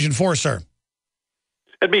FEMA Region 4, sir?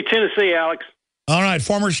 That'd be Tennessee, Alex. All right,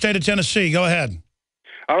 former state of Tennessee. Go ahead.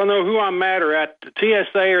 I don't know who I'm madder at, the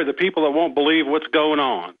TSA or the people that won't believe what's going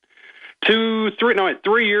on. 3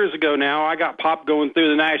 years ago now, I got popped going through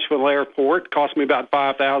the Nashville airport. It cost me about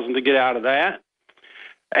 $5,000 to get out of that.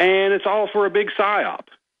 And it's all for a big psyop.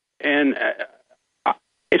 And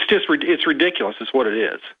it's ridiculous is what it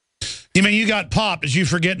is. You mean you got popped? Did you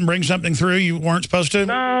forget and bring something through you weren't supposed to?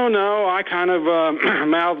 No. I kind of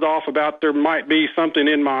mouthed off about there might be something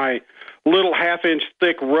in my little half-inch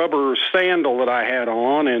thick rubber sandal that I had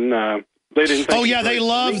on, and they didn't think... Oh, yeah, they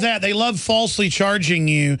love that. They love falsely charging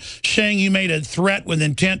you, saying you made a threat with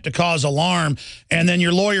intent to cause alarm, and then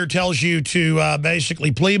your lawyer tells you to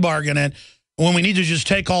basically plea bargain it, when we need to just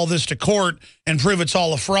take all this to court and prove it's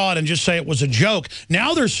all a fraud and just say it was a joke.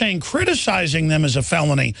 Now they're saying criticizing them is a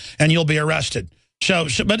felony and you'll be arrested.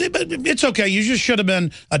 But it's okay. You just should have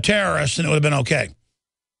been a terrorist and it would have been okay.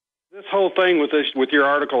 This whole thing with your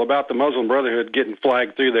article about the Muslim Brotherhood getting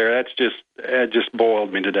flagged through there, it just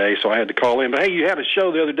boiled me today, so I had to call in. But, hey, you had a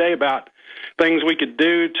show the other day about things we could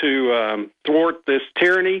do to thwart this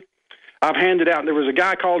tyranny. I've handed out, there was a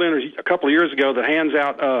guy called in a couple of years ago that hands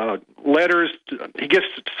out letters. He gets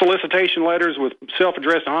solicitation letters with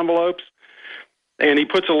self-addressed envelopes, and he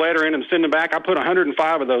puts a letter in and sends them back. I put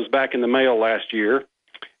 105 of those back in the mail last year,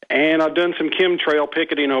 and I've done some chemtrail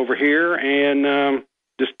picketing over here and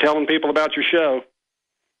just telling people about your show.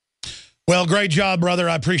 Well, great job, brother.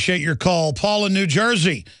 I appreciate your call. Paul in New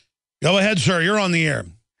Jersey. Go ahead, sir. You're on the air.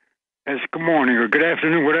 Yes, good morning or good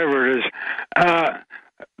afternoon, whatever it is.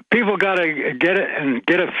 People got to get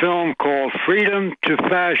a film called Freedom to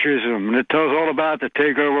Fascism, and it tells all about the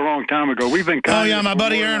takeover a long time ago. We've been... Oh, yeah, my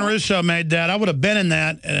buddy Aaron Russo made that. I would have been in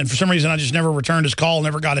that, and for some reason I just never returned his call,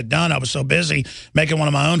 never got it done. I was so busy making one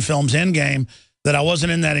of my own films, Endgame, that I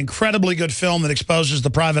wasn't in that incredibly good film that exposes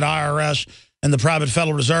the private IRS and the private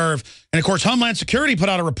Federal Reserve. And, of course, Homeland Security put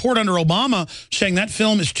out a report under Obama saying that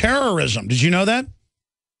film is terrorism. Did you know that?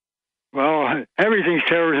 Well, everything's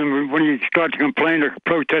terrorism when you start to complain or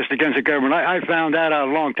protest against the government. I found that out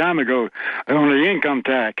a long time ago on the income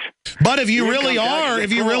tax. But if you really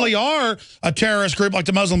are a terrorist group like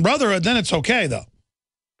the Muslim Brotherhood, then it's okay, though.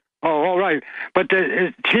 Oh, all right. But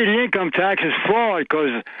the income tax is flawed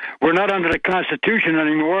because we're not under the Constitution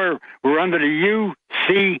anymore. We're under the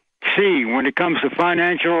UCC when it comes to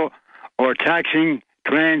financial or taxing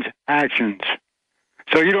transactions.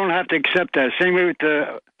 So you don't have to accept that. Same way with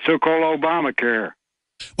the so-called Obamacare.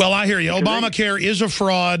 Well, I hear you. Obamacare is a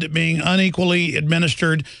fraud being unequally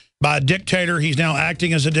administered by a dictator. He's now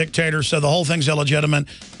acting as a dictator, so the whole thing's illegitimate,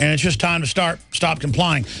 and it's just time to stop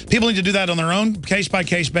complying. People need to do that on their own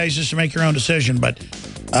case-by-case basis to make your own decision, but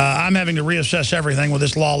I'm having to reassess everything with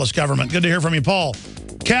this lawless government. Good to hear from you, Paul.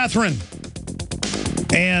 Catherine.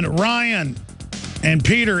 And Ryan and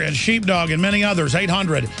Peter and Sheepdog and many others,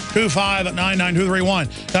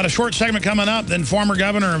 800-259-9231. Got a short segment coming up. Then former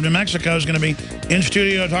governor of New Mexico is going to be in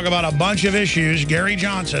studio to talk about a bunch of issues. Gary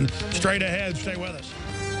Johnson, straight ahead. Stay with us.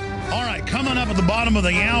 All right, coming up at the bottom of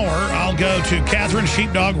the hour, I'll go to Catherine,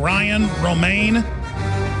 Sheepdog, Ryan, Romaine,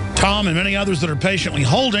 Tom, and many others that are patiently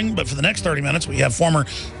holding. But for the next 30 minutes, we have former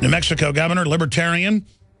New Mexico governor, Libertarian,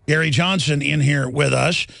 Gary Johnson in here with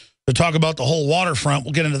us to talk about the whole waterfront.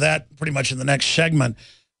 We'll get into that pretty much in the next segment.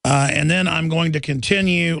 And then I'm going to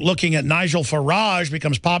continue looking at Nigel Farage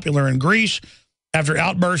becomes popular in Greece after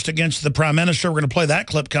outburst against the prime minister. We're going to play that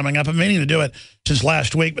clip coming up. I've been meaning to do it since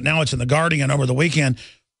last week, but now it's in The Guardian over the weekend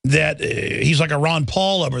that he's like a Ron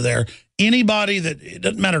Paul over there. Anybody that, it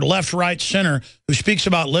doesn't matter, left, right, center, who speaks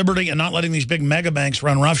about liberty and not letting these big mega banks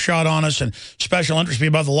run roughshod on us and special interest be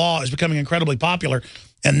above the law is becoming incredibly popular.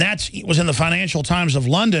 And that was in the Financial Times of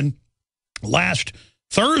London last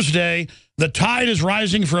Thursday. The tide is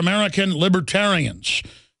rising for American libertarians.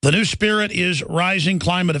 The new spirit is rising.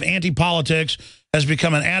 Climate of anti-politics has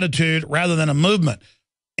become an attitude rather than a movement.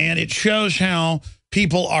 And it shows how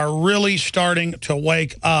people are really starting to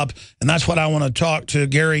wake up. And that's what I want to talk to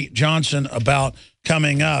Gary Johnson about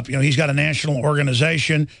coming up. You know, he's got a national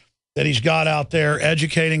organization that he's got out there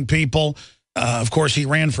educating people. Of course, he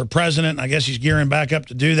ran for president. And I guess he's gearing back up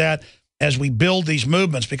to do that as we build these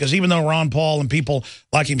movements. Because even though Ron Paul and people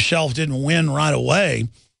like himself didn't win right away,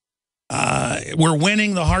 we're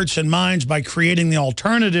winning the hearts and minds by creating the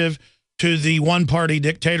alternative to the one-party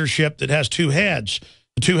dictatorship that has two heads.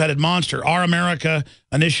 The two-headed monster,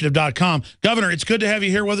 OurAmericaInitiative.com. Governor, it's good to have you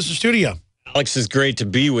here with us in the studio. Alex, it's great to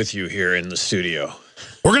be with you here in the studio.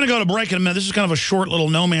 We're going to go to break in a minute. This is kind of a short little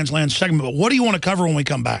no man's land segment, but what do you want to cover when we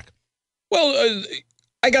come back? Well,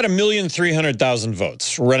 I got 1,300,000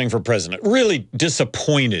 votes running for president. Really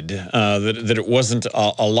disappointed that it wasn't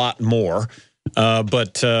a lot more.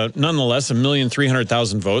 But nonetheless,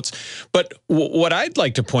 1,300,000 votes. But what I'd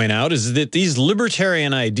like to point out is that these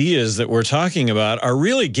libertarian ideas that we're talking about are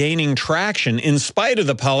really gaining traction in spite of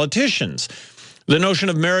the politicians. The notion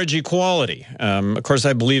of marriage equality. Of course,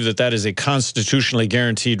 I believe that that is a constitutionally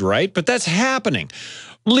guaranteed right, but that's happening.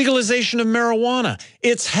 Legalization of marijuana.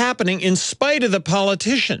 It's happening in spite of the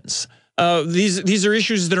politicians. These are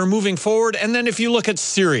issues that are moving forward. And then if you look at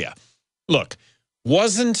Syria, look,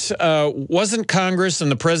 wasn't Congress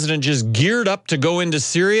and the president just geared up to go into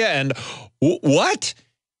Syria? And what?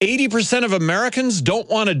 80% of Americans don't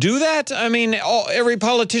want to do that? I mean, every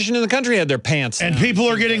politician in the country had their pants down. And people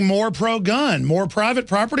are getting more pro-gun, more private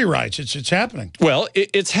property rights. It's happening. Well,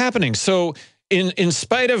 it's happening. So in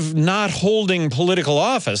spite of not holding political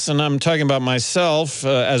office, and I'm talking about myself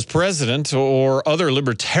as president or other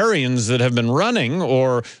libertarians that have been running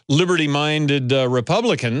or liberty-minded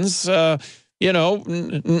Republicans, you know,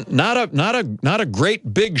 not a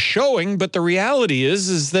great big showing, but the reality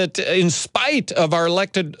is that in spite of our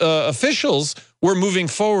elected officials, we're moving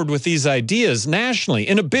forward with these ideas nationally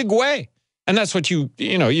in a big way. And that's what you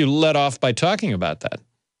let off by talking about that.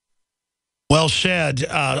 Well said.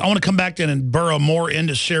 I want to come back then and burrow more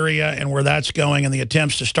into Syria and where that's going and the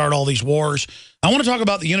attempts to start all these wars. I want to talk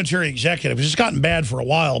about the unitary executive, because it's gotten bad for a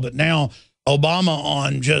while, but now Obama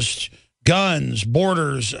on just guns,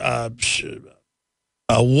 borders, war,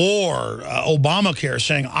 Obamacare,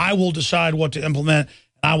 saying, I will decide what to implement,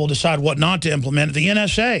 and I will decide what not to implement. The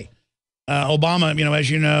NSA, Obama, you know, as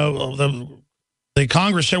you know, the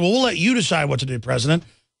Congress said, well, we'll let you decide what to do, President.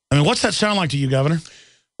 I mean, what's that sound like to you, Governor?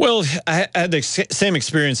 Well, I had the same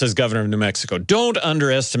experience as governor of New Mexico. Don't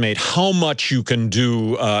underestimate how much you can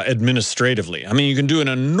do administratively. I mean, you can do an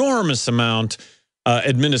enormous amount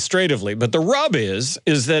administratively. But the rub is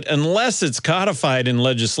that unless it's codified in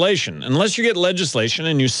legislation, unless you get legislation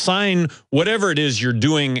and you sign whatever it is you're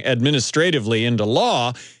doing administratively into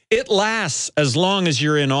law, it lasts as long as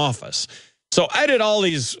you're in office. So I did all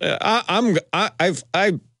these.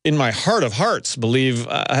 I in my heart of hearts believe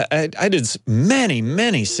I did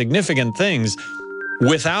many significant things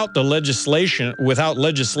without the legislation,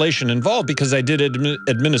 involved, because I did it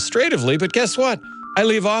administratively. But guess what? I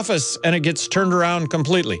leave office and it gets turned around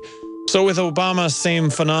completely. So with Obama, same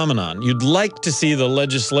phenomenon. You'd like to see the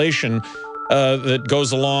legislation that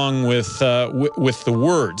goes along with the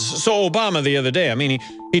words. So Obama the other day, I mean,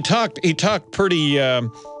 he talked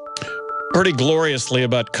pretty gloriously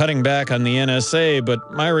about cutting back on the NSA,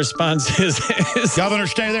 but my response is Governor,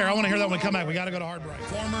 stay there. I want to hear that when we come back. We got to go to hard break.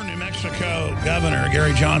 Former New Mexico Governor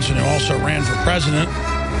Gary Johnson, who also ran for president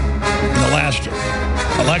in the last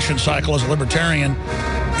election cycle as a libertarian,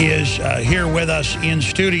 is here with us in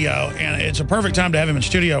studio, and it's a perfect time to have him in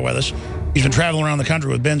studio with us. He's been traveling around the country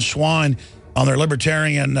with Ben Swan on their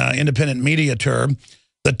libertarian independent media tour.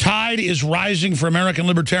 The tide is rising for American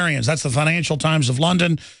libertarians. That's the Financial Times of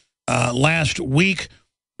London last week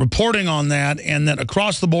reporting on that, and that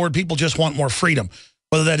across the board, people just want more freedom.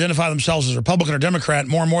 Whether they identify themselves as Republican or Democrat,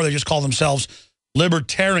 more and more they just call themselves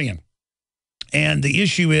libertarian. And the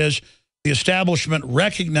issue is the establishment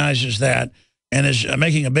recognizes that and is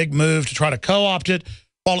making a big move to try to co-opt it,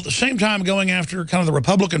 while at the same time going after kind of the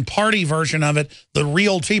Republican Party version of it, the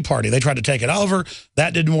real Tea Party. They tried to take it over.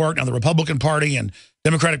 That didn't work. Now the Republican Party and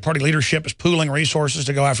Democratic Party leadership is pooling resources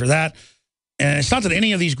to go after that. And it's not that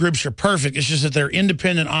any of these groups are perfect. It's just that they're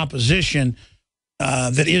independent opposition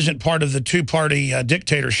that isn't part of the two-party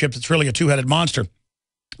dictatorship that's really a two-headed monster.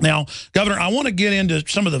 Now, Governor, I want to get into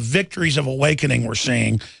some of the victories of awakening we're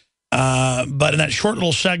seeing. But in that short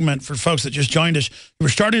little segment for folks that just joined us, we were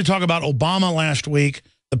starting to talk about Obama last week,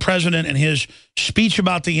 the president and his speech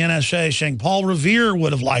about the NSA, saying Paul Revere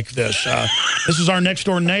would have liked this. This is our next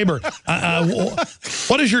door neighbor.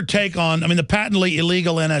 What is your take on, the patently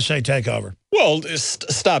illegal NSA takeover? Well,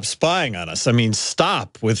 stop spying on us. I mean,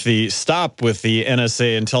 stop with the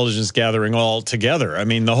NSA intelligence gathering altogether. I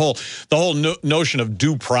mean, the whole notion of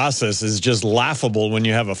due process is just laughable when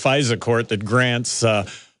you have a FISA court that grants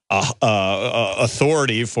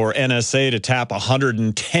authority for NSA to tap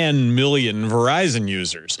 110 million Verizon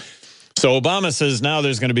users. So Obama says now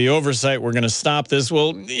there's going to be oversight. We're going to stop this.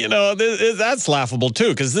 Well, that's laughable, too,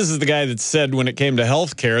 because this is the guy that said when it came to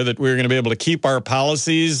health care that we were going to be able to keep our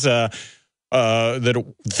policies, that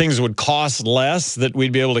things would cost less, that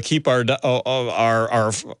we'd be able to keep our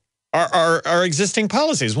existing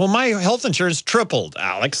policies. Well, my health insurance tripled,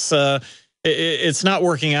 Alex. It's not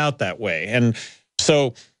working out that way. And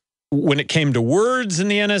so when it came to words in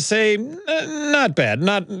the NSA, not bad.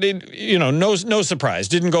 No surprise.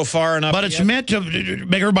 Didn't go far enough. But it's meant to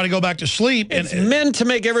make everybody go back to sleep. It's meant to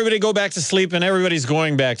make everybody go back to sleep, and everybody's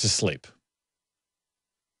going back to sleep.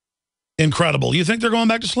 Incredible. You think they're going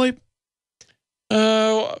back to sleep?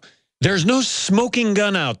 There's no smoking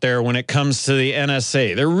gun out there when it comes to the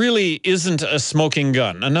NSA. There really isn't a smoking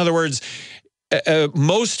gun. In other words,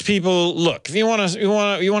 most people, look, if you want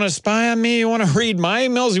to spy on me, you want to read my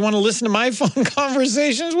emails, you want to listen to my phone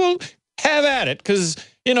conversations, well, have at it, because,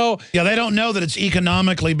 Yeah, they don't know that it's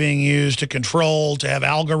economically being used to control, to have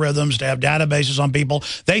algorithms, to have databases on people.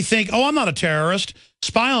 They think, oh, I'm not a terrorist,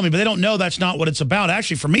 spy on me, but they don't know that's not what it's about.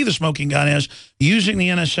 Actually, for me, the smoking gun is using the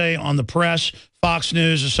NSA on the press, Fox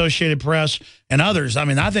News, Associated Press, and others.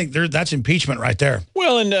 I think that's impeachment right there.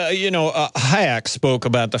 Well, and, Hayek spoke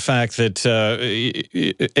about the fact that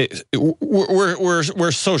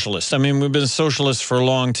we're socialists. We've been socialists for a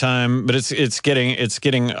long time, but it's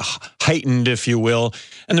getting heightened, if you will.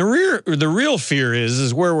 And the real fear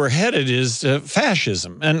is where we're headed is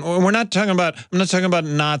fascism. And I'm not talking about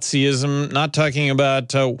Nazism, not talking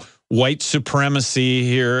about white supremacy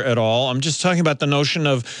here at all. I'm just talking about the notion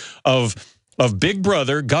of Big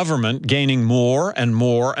Brother government gaining more and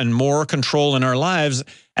more and more control in our lives,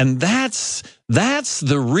 and that's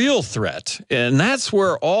the real threat, and that's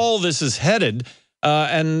where all this is headed.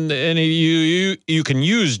 And you can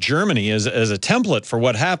use Germany as a template for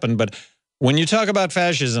what happened, but when you talk about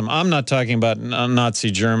fascism, I'm not talking about Nazi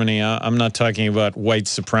Germany. I'm not talking about white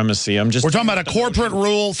supremacy. We're talking about a corporate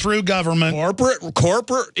rule through government.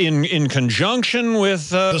 Corporate in conjunction with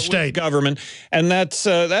the state, with government, and that's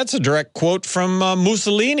a direct quote from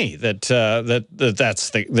Mussolini that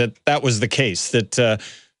was the case, that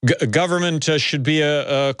government should be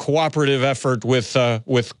a cooperative effort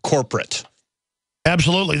with corporate.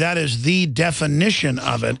 Absolutely, that is the definition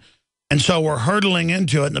of it. And so we're hurtling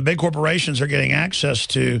into it, and the big corporations are getting access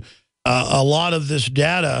to a lot of this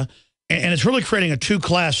data, and it's really creating a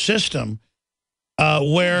two-class system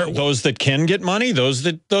where those that can get money, those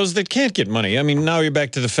that can't get money. Now you're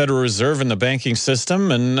back to the Federal Reserve and the banking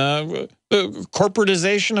system and the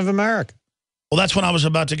corporatization of America. Well, that's what I was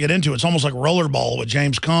about to get into. It's almost like rollerball with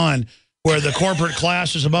James Caan, where the corporate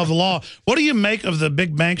class is above the law. What do you make of the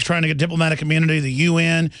big banks trying to get diplomatic immunity, the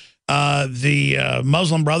UN? The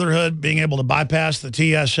Muslim Brotherhood being able to bypass the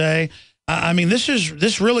TSA.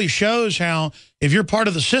 This really shows how if you're part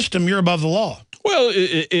of the system, you're above the law. Well,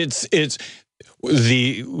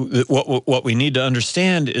 what we need to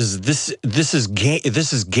understand is this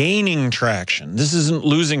is gaining traction. This isn't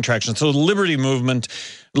losing traction. So the liberty movement,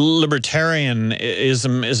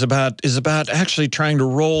 libertarianism is about actually trying to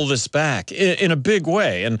roll this back in a big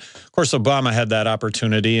way. And of course, Obama had that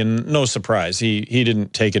opportunity, and no surprise, he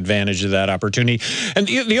didn't take advantage of that opportunity. And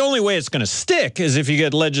the only way it's going to stick is if you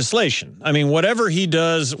get legislation. Whatever he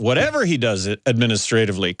does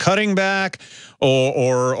administratively, cutting back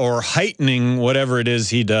or heightening whatever it is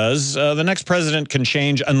he does. The next president can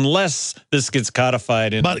change unless this gets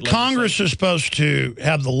codified. But Congress is supposed to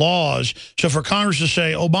have the laws. So for Congress to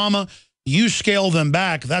say, Obama, you scale them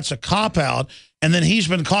back, that's a cop-out. And then he's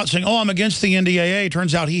been caught saying, oh, I'm against the NDAA.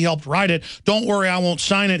 Turns out he helped write it. Don't worry, I won't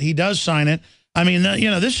sign it. He does sign it. I mean, you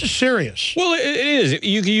know, this is serious. Well, it is.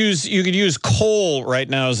 You could use coal right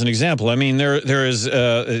now as an example. I mean, there is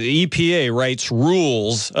the EPA writes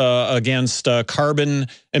rules against carbon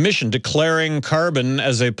emission, declaring carbon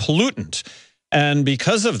as a pollutant. And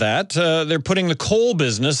because of that, they're putting the coal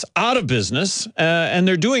business out of business, and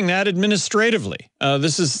they're doing that administratively.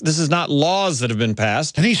 This is not laws that have been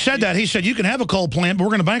passed. And he said that. He said, you can have a coal plant, but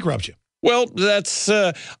we're going to bankrupt you. Well, that's...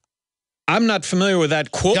 I'm not familiar with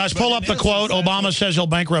that quote. Guys, pull up the quote. Obama says he'll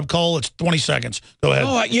bankrupt coal. It's 20 seconds. Go ahead.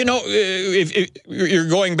 Oh, you know, if you're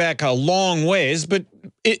going back a long ways, but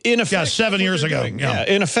in effect... Yeah, 7 years ago. Yeah,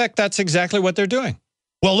 in effect, that's exactly what they're doing.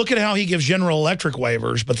 Well, look at how he gives General Electric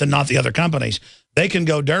waivers, but then not the other companies. They can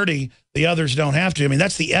go dirty. The others don't have to. I mean,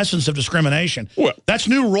 that's the essence of discrimination. Well, that's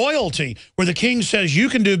new royalty, where the king says you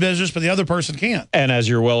can do business, but the other person can't. And as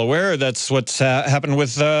you're well aware, that's what's happened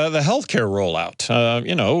with the healthcare rollout.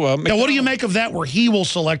 Now, what do you make of that, where he will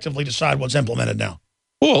selectively decide what's implemented now?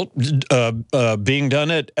 Well, being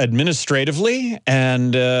done administratively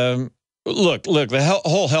and... Look, the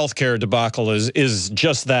whole healthcare debacle is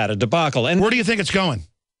just that, a debacle. And where do you think it's going?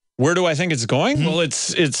 Where do I think it's going? Mm-hmm. Well,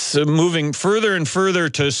 it's moving further and further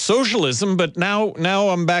to socialism, but now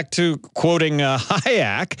I'm back to quoting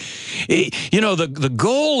Hayek. You know, the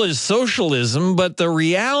goal is socialism, but the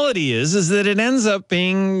reality is that it ends up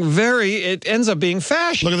being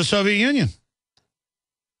fascist. Look at the Soviet Union.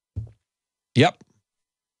 Yep.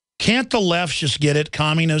 Can't the left just get it?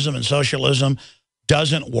 Communism and socialism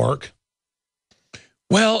doesn't work.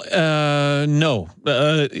 Well, no.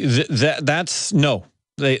 That's no.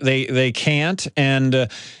 They can't. And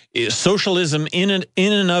socialism in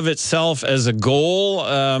and of itself as a goal,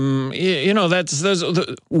 you know, there's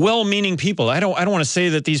well-meaning people. I don't want to say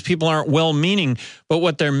that these people aren't well-meaning, but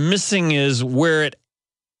what they're missing is where it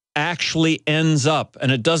actually ends up,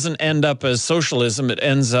 and it doesn't end up as socialism. It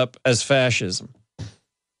ends up as fascism.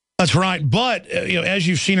 That's right. But you know, as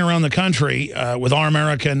you've seen around the country with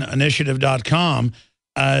OurAmericanInitiative.com,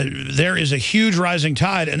 there is a huge rising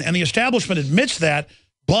tide, and the establishment admits that.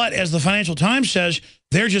 But as the Financial Times says,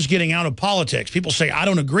 they're just getting out of politics. People say, I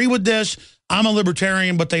don't agree with this. I'm a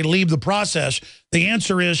libertarian, but they leave the process. The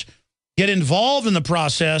answer is get involved in the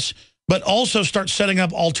process, but also start setting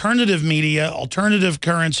up alternative media, alternative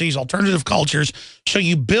currencies, alternative cultures. So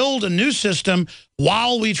you build a new system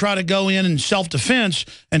while we try to go in self-defense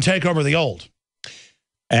and take over the old.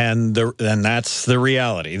 And that's the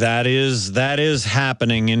reality. That is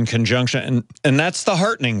happening in conjunction. And that's the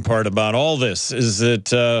heartening part about all this is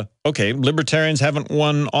that, okay, libertarians haven't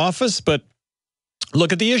won office, but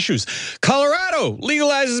look at the issues. Colorado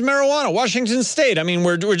legalizes marijuana. Washington State. I mean,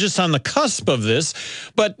 we're just on the cusp of this.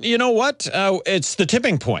 But you know what? It's the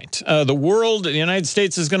tipping point. The world, the United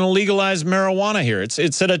States, is going to legalize marijuana here.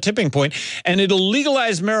 It's at a tipping point, and it'll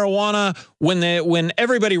legalize marijuana when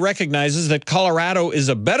everybody recognizes that Colorado is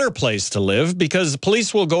a better place to live, because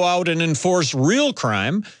police will go out and enforce real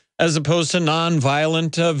crime as opposed to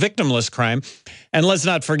non-violent, victimless crime. And let's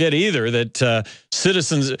not forget either that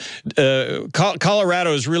citizens,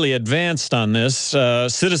 Colorado is really advanced on this.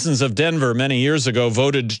 Citizens of Denver many years ago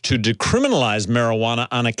voted to decriminalize marijuana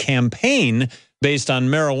on a campaign based on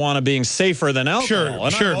marijuana being safer than alcohol.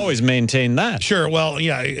 And I've always maintained that. Sure. Well,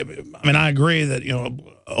 yeah. I mean, I agree that, you know,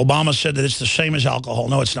 Obama said that it's the same as alcohol.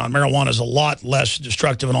 No, it's not. Marijuana is a lot less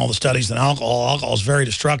destructive in all the studies than alcohol. Alcohol is very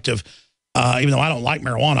destructive. Even though I don't like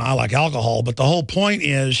marijuana, I like alcohol. But the whole point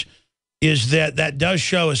is that does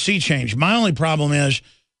show a sea change. My only problem is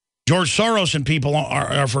George Soros and people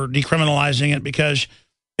are for decriminalizing it because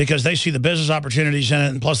they see the business opportunities in it,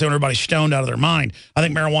 and plus they want everybody stoned out of their mind. I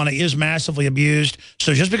think marijuana is massively abused.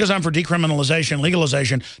 So just because I'm for decriminalization,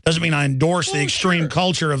 legalization, doesn't mean I endorse the extreme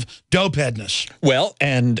culture of dopeheadness. Well,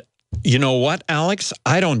 and you know what, Alex?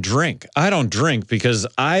 I don't drink. I don't drink because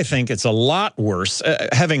I think it's a lot worse.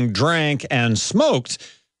 Having drank and smoked,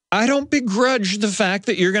 I don't begrudge the fact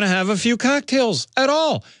that you're going to have a few cocktails at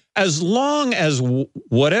all, as long as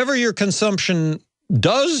whatever your consumption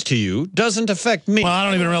does to you doesn't affect me. Well, I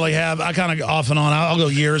don't even really have. I kind of off and on. I'll go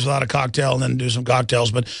years without a cocktail and then do some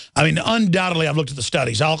cocktails. But, I mean, undoubtedly, I've looked at the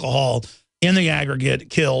studies. Alcohol, in the aggregate,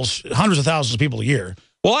 kills hundreds of thousands of people a year.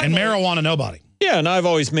 Well, and marijuana, nobody. Yeah, and I've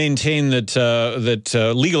always maintained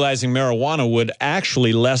that legalizing marijuana would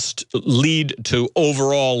actually lead to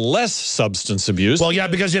overall less substance abuse. Well, yeah,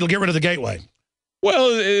 because it'll get rid of the gateway.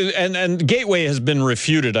 Well, and Gateway has been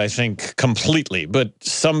refuted, I think, completely. But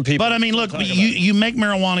some people. But I mean, look, you make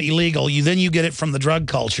marijuana illegal. Then you get it from the drug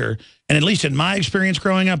culture. And at least in my experience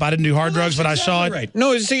growing up, I didn't do hard drugs, but I saw it. Right.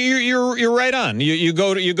 No, see, you're right on. You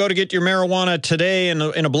go to get your marijuana today in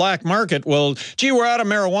a black market. Well, gee, we're out of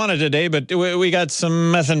marijuana today, but we got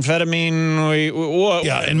some methamphetamine.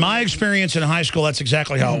 Yeah, in my experience in high school, that's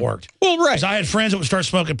exactly how it worked. Well, right. Because I had friends that would start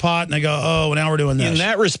smoking pot, and they go, "Oh, now we're doing this." In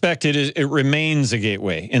that respect, it remains a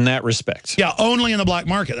gateway. In that respect. Yeah, only in the black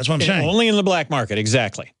market. That's what I'm saying. Only in the black market,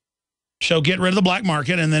 exactly. So get rid of the black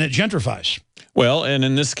market, and then it gentrifies. Well, and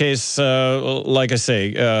in this case, like I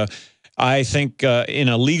say, I think in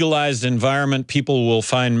a legalized environment, people will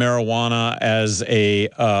find marijuana as a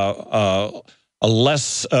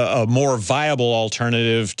more viable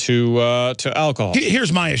alternative to alcohol.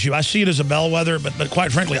 Here's my issue. I see it as a bellwether, but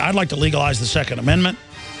quite frankly, I'd like to legalize the Second Amendment.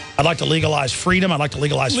 I'd like to legalize freedom. I'd like to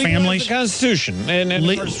legalize families. The Constitution, and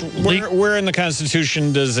of course, where in the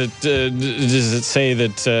Constitution does it say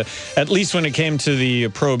that at least when it came to the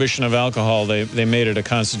prohibition of alcohol, they made it a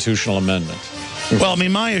constitutional amendment? Well, I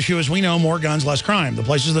mean, my issue is we know more guns, less crime. The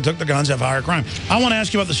places that took the guns have higher crime. I want to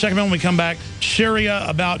ask you about the Second Amendment when we come back. Syria,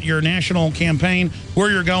 about your national campaign,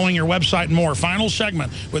 where you're going, your website, and more. Final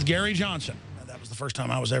segment with Gary Johnson. That was the first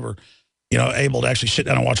time I was ever able to actually sit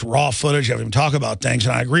down and watch raw footage, have him talk about things,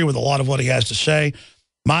 and I agree with a lot of what he has to say.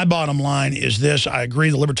 My bottom line is this. I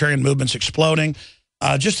agree the libertarian movement's exploding.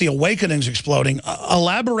 Just the awakening's exploding.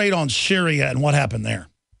 Elaborate on Syria and what happened there.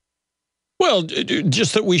 Well,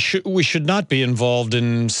 just that we should not be involved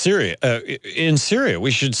in Syria.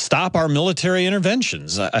 We should stop our military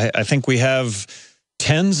interventions. I think we have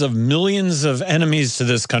tens of millions of enemies to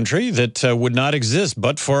this country that would not exist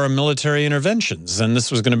but for our military interventions. And this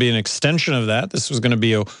was going to be an extension of that. This was going to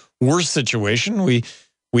be a worse situation. We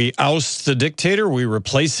oust the dictator, we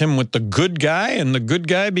replace him with the good guy, and the good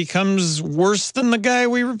guy becomes worse than the guy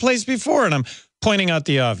we replaced before. And I'm pointing out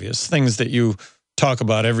the obvious things that you talk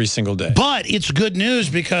about every single day. But it's good news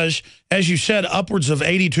because, as you said, upwards of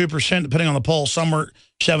 82%, depending on the poll, some were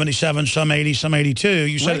 77, some 80, some 82.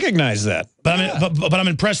 You said recognize that. But I mean, but I'm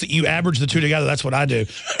impressed that you average the two together. That's what I do.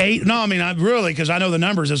 Really, because I know the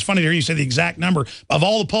numbers. It's funny to hear you say the exact number. Of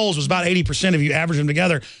all the polls, it was about 80% of you average them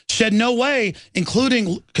together. Said no way,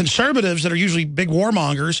 including conservatives that are usually big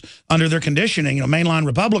warmongers under their conditioning, mainline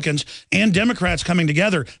Republicans and Democrats coming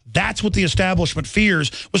together. That's what the establishment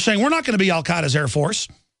fears, was saying we're not going to be Al-Qaeda's Air Force.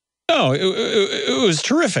 No, it was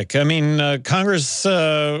terrific. I mean, Congress,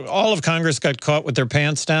 all of Congress got caught with their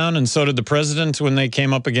pants down, and so did the president when they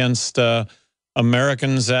came up against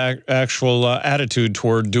Americans' actual attitude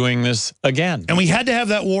toward doing this again. And we had to have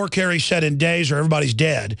that war, Kerry said, in days or everybody's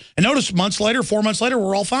dead. And notice months later, 4 months later,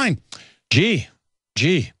 we're all fine. Gee.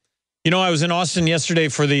 I was in Austin yesterday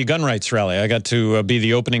for the gun rights rally. I got to be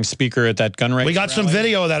the opening speaker at that gun rights rally. We got some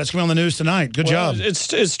video of that. It's going to be on the news tonight. Good job.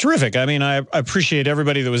 It's terrific. I mean, I appreciate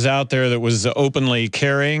everybody that was out there that was openly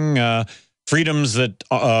carrying. Freedoms that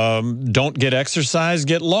don't get exercised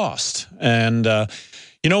get lost. And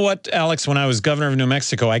you know what, Alex? When I was governor of New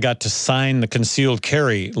Mexico, I got to sign the concealed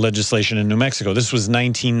carry legislation in New Mexico. This was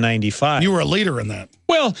 1995. You were a leader in that.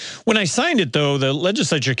 Well, when I signed it, though, the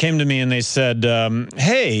legislature came to me and they said,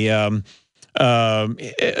 hey, the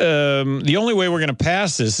only way we're going to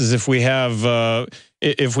pass this is if we have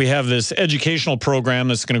this educational program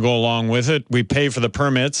that's going to go along with it. We pay for the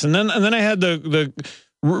permits. And then I had the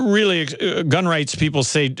really gun rights people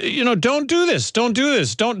say, don't do this. Don't do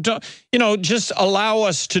this. Don't just allow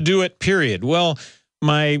us to do it, period. Well,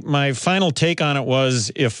 my final take on it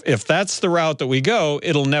was if that's the route that we go,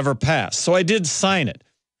 it'll never pass. So I did sign it.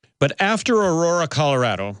 But after Aurora,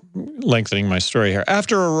 Colorado, lengthening my story here,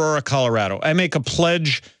 after Aurora, Colorado, I make a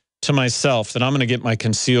pledge to myself that I'm going to get my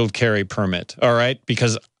concealed carry permit, all right?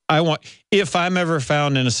 Because if I'm ever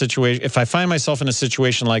found in a situation, if I find myself in a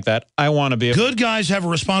situation like that, I want to be able. Good guys have a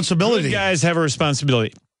responsibility. Good guys have a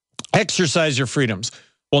responsibility. Exercise your freedoms.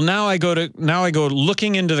 Well, now I go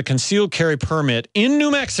looking into the concealed carry permit in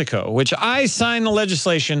New Mexico, which I signed the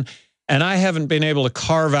legislation, and I haven't been able to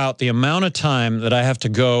carve out the amount of time that I have to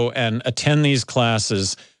go and attend these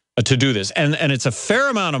classes to do this. And it's a fair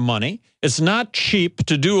amount of money. It's not cheap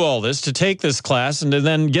to do all this, to take this class and to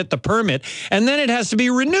then get the permit. And then it has to be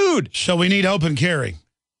renewed. So we need open carry.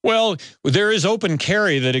 Well, there is open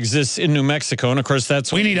carry that exists in New Mexico. And, of course,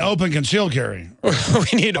 that's... We need open concealed carry.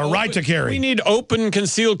 We need a right to carry. We need open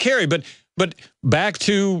concealed carry. But back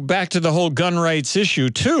to the whole gun rights issue,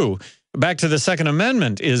 too. back to the Second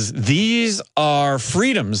Amendment, is these are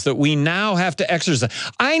freedoms that we now have to exercise.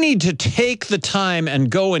 I need to take the time and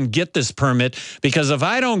go and get this permit, because if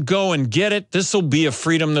I don't go and get it, this will be a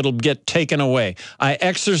freedom that'll get taken away. I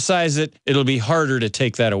exercise it, it'll be harder to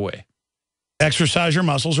take that away. Exercise your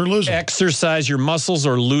muscles or lose them. Exercise your muscles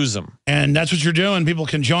or lose them. And that's what you're doing. People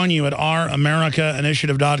can join you at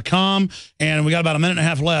ouramericainitiative.com. And we got about a minute and a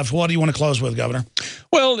half left. What do you want to close with, Governor?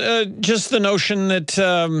 Well, just the notion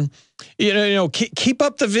that, keep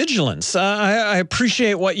up the vigilance. I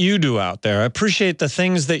appreciate what you do out there. I appreciate the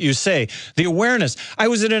things that you say, the awareness. I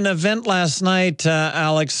was at an event last night,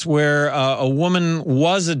 Alex, where a woman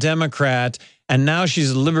was a Democrat, and now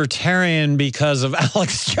she's a libertarian because of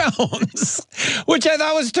Alex Jones, which I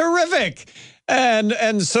thought was terrific.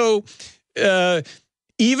 And so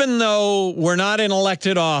even though we're not in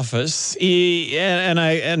elected office,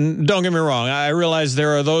 and don't get me wrong, I realize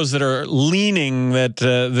there are those that are leaning that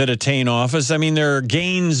attain office. I mean, there are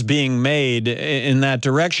gains being made in that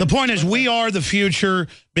direction. The point is, we are the future.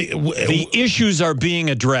 The issues are being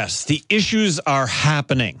addressed. The issues are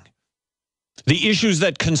happening. The issues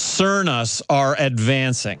that concern us are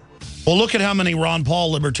advancing. Well, look at how many Ron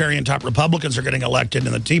Paul libertarian-type Republicans are getting elected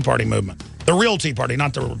in the Tea Party movement. The real Tea Party,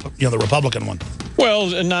 not the Republican one. Well,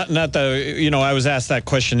 not the, I was asked that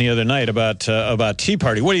question the other night about Tea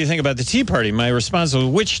Party. What do you think about the Tea Party? My response was,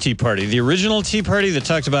 which Tea Party? The original Tea Party that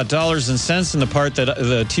talked about dollars and cents, and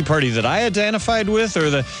the Tea Party that I identified with,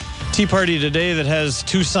 or the Tea Party today that has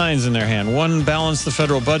two signs in their hand? One, balance the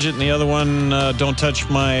federal budget, and the other one, don't touch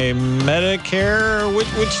my Medicare.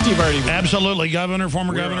 Which Tea Party? Absolutely, Governor,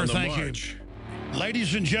 former Governor, thank you.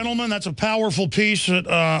 Ladies and gentlemen, that's a powerful piece that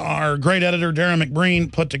our great editor, Darren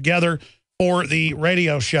McBreen, put together for the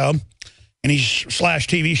radio show. And he's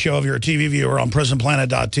 /TV show if you're a TV viewer on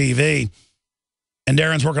prisonplanet.tv. And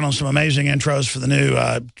Darren's working on some amazing intros for the new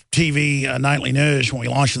TV nightly news when we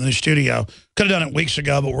launched the new studio. Could have done it weeks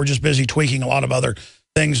ago, but we're just busy tweaking a lot of other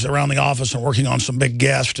things around the office and working on some big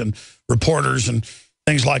guests and reporters and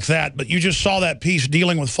things like that. But you just saw that piece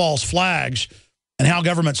dealing with false flags and how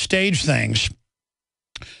government staged things.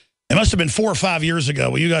 It must have been 4 or 5 years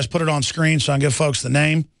ago. Will you guys put it on screen so I can give folks the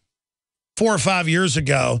name? 4 or 5 years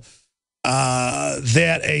ago,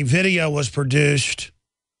 that a video was produced,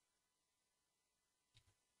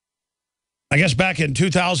 I guess back in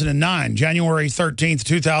 2009, January 13th,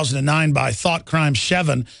 2009, by Thought Crime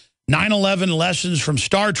 7, 9/11 Lessons from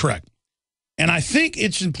Star Trek. And I think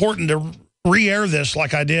it's important to re-air this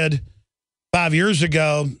like I did 5 years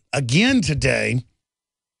ago, again today,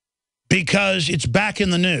 because it's back in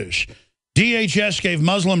the news. DHS gave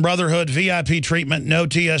Muslim Brotherhood VIP treatment, no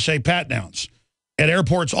TSA pat-downs at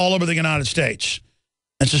airports all over the United States.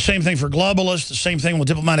 It's the same thing for globalists, the same thing with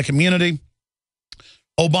diplomatic immunity.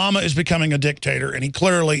 Obama is becoming a dictator, and he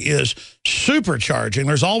clearly is supercharging.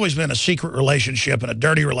 There's always been a secret relationship and a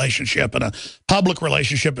dirty relationship and a public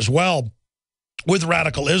relationship as well with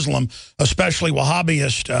radical Islam, especially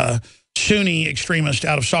Wahhabist, Sunni extremists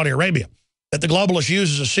out of Saudi Arabia, that the globalists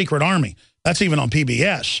use as a secret army. That's even on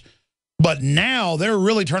PBS. But now they're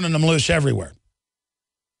really turning them loose everywhere.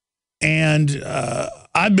 And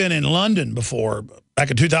I've been in London before,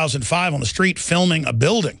 back in 2005, on the street filming a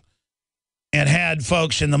building, and had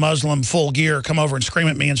folks in the Muslim full gear come over and scream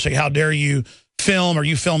at me and say, how dare you film? Are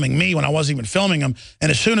you filming me? When I wasn't even filming them.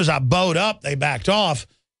 And as soon as I bowed up, they backed off.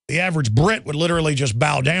 The average Brit would literally just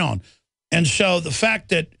bow down. And so the fact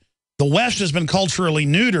that the West has been culturally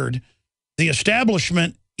neutered, the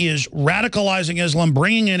establishment is radicalizing Islam,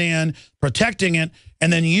 bringing it in, protecting it,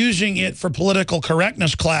 and then using it for political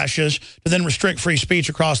correctness clashes to then restrict free speech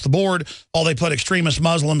across the board while they put extremist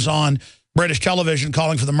Muslims on British television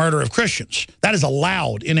calling for the murder of Christians. That is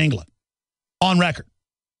allowed in England, on record.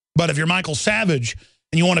 But if you're Michael Savage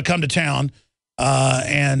and you want to come to town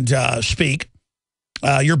and speak,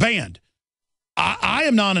 you're banned. I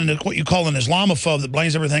am not what you call an Islamophobe that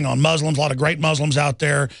blames everything on Muslims. A lot of great Muslims out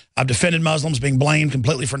there. I've defended Muslims being blamed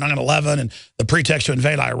completely for 9/11 and the pretext to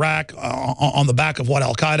invade Iraq on the back of what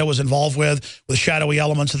al-Qaeda was involved with shadowy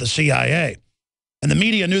elements of the CIA. And the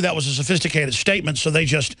media knew that was a sophisticated statement, so they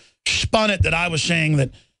just spun it that I was saying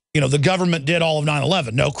that, the government did all of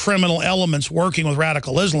 9/11. No, criminal elements working with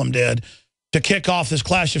radical Islam did to kick off this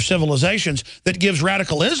clash of civilizations that gives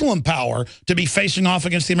radical Islam power to be facing off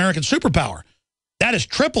against the American superpower. That has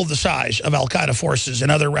tripled the size of al-Qaeda forces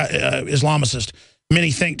and other Islamicists.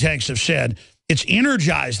 Many think tanks have said it's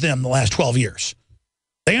energized them the last 12 years.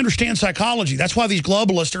 They understand psychology. That's why these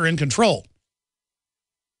globalists are in control.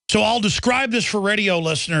 So I'll describe this for radio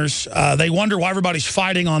listeners. They wonder why everybody's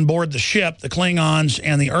fighting on board the ship, the Klingons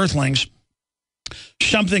and the Earthlings.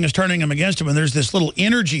 something is turning them against them, and there's this little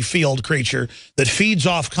energy field creature that feeds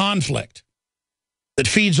off conflict, that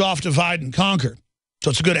feeds off divide and conquer. So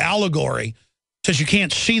it's a good allegory. Since you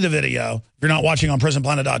can't see the video, if you're not watching on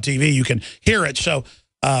PrisonPlanet.tv, you can hear it. So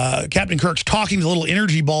Captain Kirk's talking to the little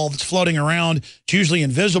energy ball that's floating around. It's usually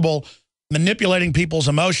invisible, manipulating people's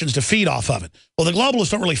emotions to feed off of it. Well, the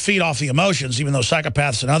globalists don't really feed off the emotions, even though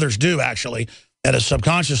psychopaths and others do, actually, at a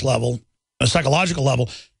subconscious level, a psychological level.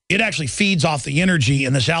 It actually feeds off the energy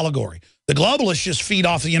in this allegory. The globalists just feed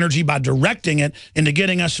off the energy by directing it into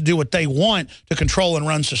getting us to do what they want to control and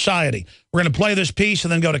run society. We're going to play this piece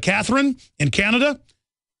and then go to Catherine in Canada,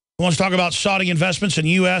 who wants to talk about Saudi investments in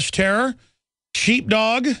U.S. terror.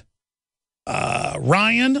 Sheepdog,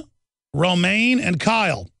 Ryan, Romaine, and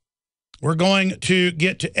Kyle. We're going to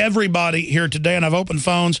get to everybody here today, and I've opened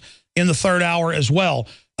phones in the third hour as well.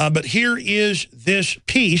 But here is this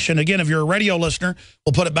piece, and again, if you're a radio listener,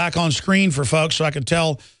 we'll put it back on screen for folks so I can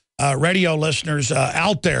tell radio listeners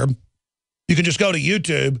out there. You can just go to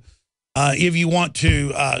YouTube if you want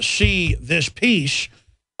to see this piece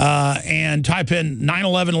and type in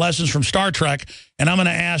 9/11 lessons from Star Trek, and I'm going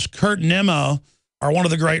to ask Kurt Nimmo, or one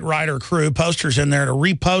of the great writer crew posters in there, to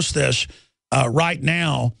repost this right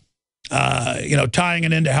now, tying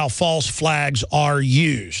it into how false flags are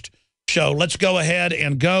used. So let's go ahead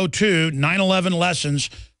and go to 9/11 lessons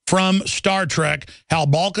from Star Trek, how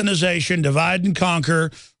balkanization, divide and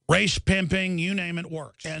conquer, race pimping, you name it,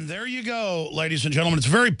 works. And there you go, ladies and gentlemen. It's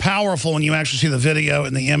very powerful when you actually see the video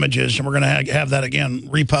and the images, and we're going to have that again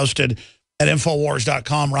reposted at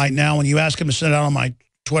Infowars.com right now. When you ask him to send it out on my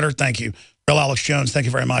Twitter, thank you. Real Alex Jones, thank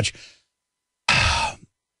you very much.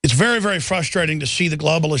 It's very, very frustrating to see the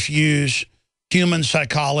globalists use human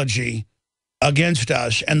psychology against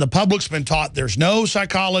us, and the public's been taught there's no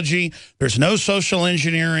psychology, there's no social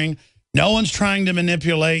engineering, no one's trying to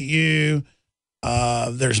manipulate you,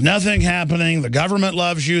 there's nothing happening, the government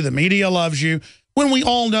loves you, the media loves you, when we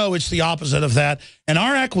all know it's the opposite of that. And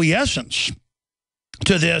our acquiescence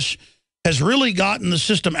to this has really gotten the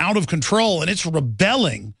system out of control, and it's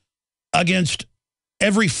rebelling against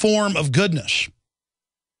every form of goodness.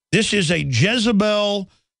 This is a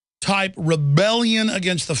Jezebel-type rebellion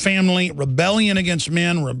against the family, rebellion against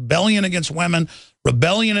men, rebellion against women,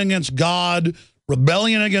 rebellion against God,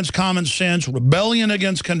 rebellion against common sense, rebellion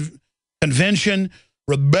against convention,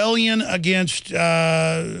 rebellion against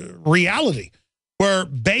reality, where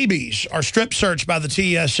babies are strip searched by the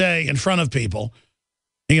TSA in front of people.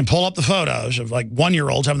 You can pull up the photos of like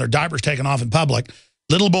 1-year-olds having their diapers taken off in public.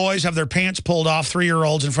 Little boys have their pants pulled off,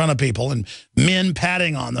 3-year-olds in front of people, and men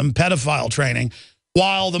patting on them, pedophile training,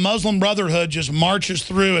 while the Muslim Brotherhood just marches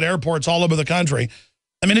through at airports all over the country.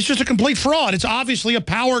 I mean, it's just a complete fraud. It's obviously a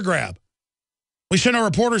power grab. We send our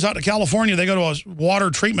reporters out to California. They go to a water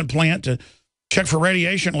treatment plant to check for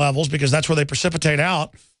radiation levels because that's where they precipitate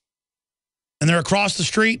out. And they're across the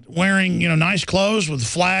street wearing, nice clothes with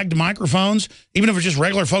flagged microphones, even if it's just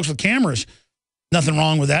regular folks with cameras. Nothing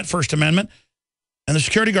wrong with that, First Amendment. And the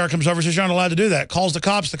security guard comes over and says, you're not allowed to do that. Calls the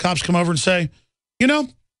cops. The cops come over and say,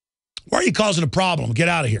 why are you causing a problem? Get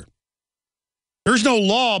out of here. There's no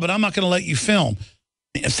law, but I'm not going to let you film.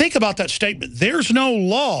 Think about that statement. There's no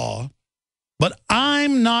law, but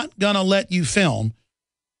I'm not going to let you film,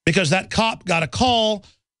 because that cop got a call,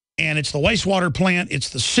 and it's the wastewater plant, it's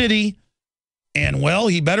the city, and, well,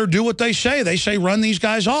 he better do what they say. They say run these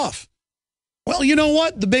guys off. Well, you know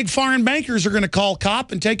what? The big foreign bankers are going to call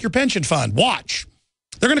cop and take your pension fund. Watch.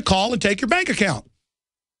 They're going to call and take your bank account.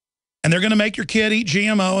 And they're going to make your kid eat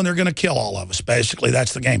GMO, and they're going to kill all of us, basically.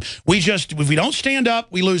 That's the game. If we don't stand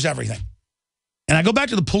up, we lose everything. And I go back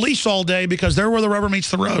to the police all day because they're where the rubber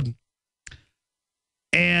meets the road.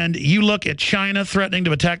 And you look at China threatening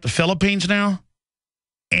to attack the Philippines now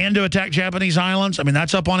and to attack Japanese islands. I mean,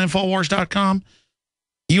 that's up on Infowars.com.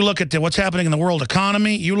 You look at what's happening in the world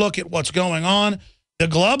economy. You look at what's going on. The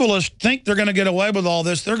globalists think they're going to get away with all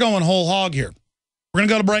this. They're going whole hog here. We're going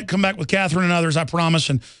to go to break, come back with Catherine and others, I promise,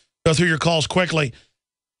 and go through your calls quickly.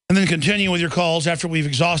 And then continue with your calls after we've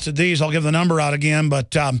exhausted these. I'll give the number out again.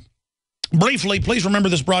 But briefly, please remember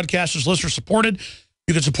this broadcast is listener-supported.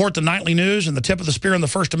 You can support the nightly news and the tip of the spear on the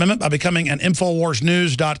First Amendment by becoming an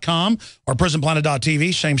InfoWarsNews.com or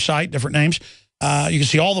PrisonPlanet.tv, same site, different names. You can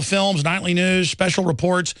see all the films, nightly news, special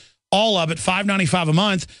reports, all of it, $5.95 a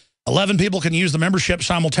month. 11 people can use the membership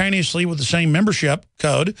simultaneously with the same membership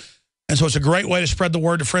code. And so it's a great way to spread the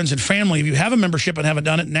word to friends and family. If you have a membership and haven't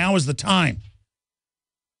done it, now is the time.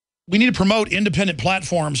 We need to promote independent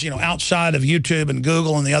platforms, outside of YouTube and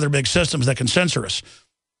Google and the other big systems that can censor us.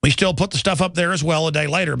 We still put the stuff up there as well a day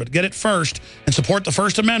later, but get it first and support the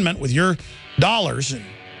First Amendment with your dollars. And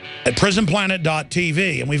at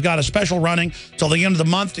prisonplanet.tv. And we've got a special running till the end of the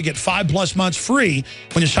month to get 5+ months free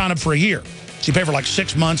when you sign up for a year. So you pay for like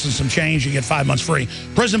 6 months and some change, you get 5 months free.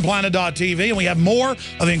 Prisonplanet.tv, and we have more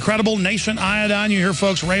of the incredible nascent iodine you hear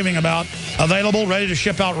folks raving about available, ready to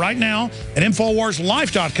ship out right now at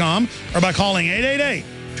InfoWarsLife.com or by calling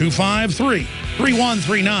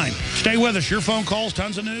 888-253-3139. Stay with us. Your phone calls,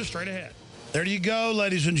 tons of news straight ahead. There you go,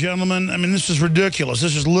 ladies and gentlemen. I mean, this is ridiculous.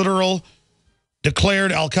 This is literal,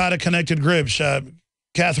 declared al-Qaeda-connected groups.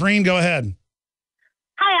 Catherine, go ahead.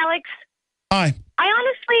 Hi, Alex. Hi. I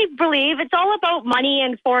honestly believe it's all about money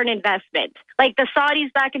and foreign investment. Like the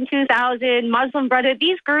Saudis back in 2000, Muslim Brotherhood,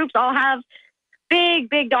 these groups all have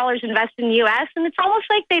big dollars invested in the U.S., and it's almost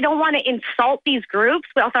like they don't want to insult these groups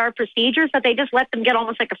with our procedures, but they just let them get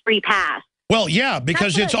almost like a free pass. Well, yeah,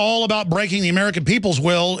 because it's all about breaking the American people's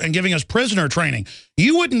will and giving us prisoner training.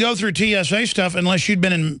 You wouldn't go through TSA stuff unless you'd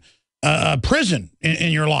been in prison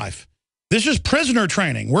in your life. This is prisoner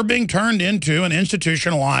training. We're being turned into an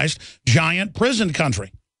institutionalized giant prison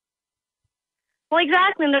country. Well,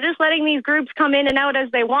 exactly. And they're just letting these groups come in and out as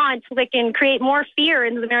they want so they can create more fear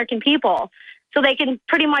in the American people. So they can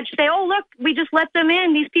pretty much say, oh, look, we just let them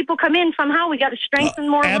in. These people come in somehow. We got to strengthen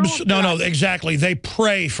more rules. No, exactly. They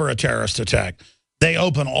pray for a terrorist attack. They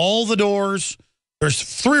open all the doors. There's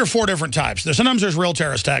 3 or 4 different types. Sometimes there's real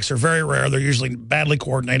terrorist attacks. They're very rare. They're usually badly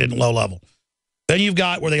coordinated and low level. Then you've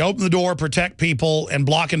got where they open the door, protect people, and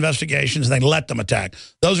block investigations, and they let them attack.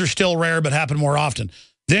 Those are still rare, but happen more often.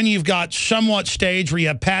 Then you've got somewhat staged where you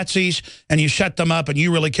have patsies, and you set them up, and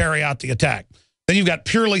you really carry out the attack. Then you've got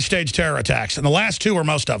purely staged terror attacks, and the last 2 are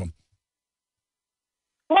most of them.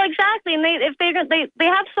 Well, exactly, and they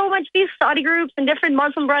have so much, these Saudi groups and different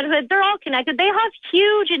Muslim Brotherhood, they're all connected. They have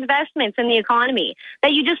huge investments in the economy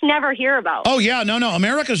that you just never hear about. Oh, yeah, no.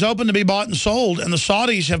 America's open to be bought and sold, and the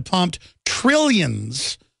Saudis have pumped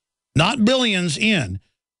trillions, not billions, in.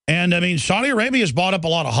 And, I mean, Saudi Arabia has bought up a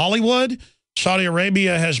lot of Hollywood. Saudi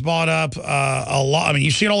Arabia has bought up a lot. I mean,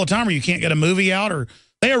 you see it all the time where you can't get a movie out, or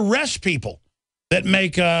they arrest people that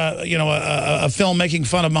make, a film making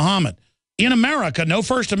fun of Muhammad. In America, no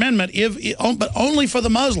First Amendment, but only for the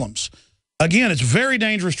Muslims. Again, it's a very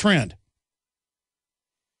dangerous trend.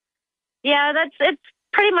 Yeah, it's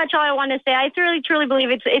pretty much all I want to say. I truly believe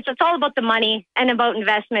it's all about the money and about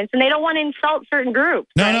investments, and they don't want to insult certain groups.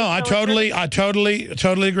 No, right? no, I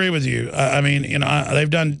totally agree with you. I mean, they've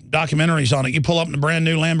done documentaries on it. You pull up in a brand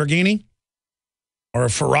new Lamborghini or a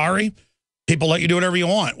Ferrari, people let you do whatever you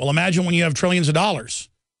want. Well, imagine when you have trillions of dollars.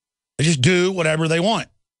 They just do whatever they want.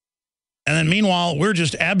 And then meanwhile, we're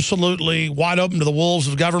just absolutely wide open to the wolves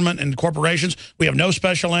of government and corporations. We have no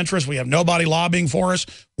special interests. We have nobody lobbying for us.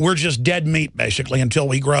 We're just dead meat, basically, until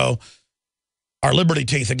we grow our liberty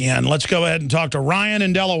teeth again. Let's go ahead and talk to Ryan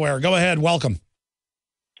in Delaware. Go ahead. Welcome.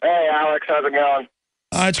 Hey, Alex. How's it going?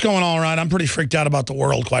 It's going all right. I'm pretty freaked out about the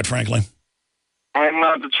world, quite frankly. I'm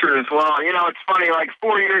not the truth. Well, it's funny. Like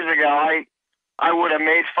 4 years ago, I would have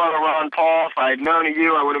made fun of Ron Paul. If I had known of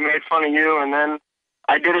you, I would have made fun of you, and then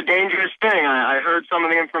I did a dangerous thing. I heard some of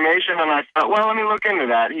the information, and I thought, well, let me look into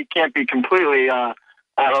that. He can't be completely out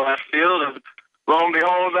of left field. And lo and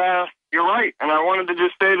behold, you're right. And I wanted to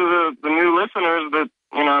just say to the new listeners that,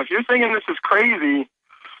 if you're thinking this is crazy,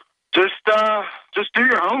 just do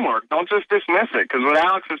your homework. Don't just dismiss it, because what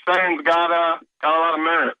Alex is saying's got a lot of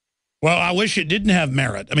merit. Well, I wish it didn't have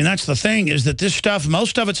merit. I mean, that's the thing, is that this stuff,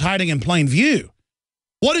 most of it's hiding in plain view.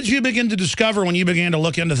 What did you begin to discover when you began to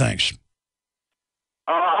look into things?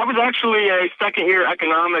 I was actually a second-year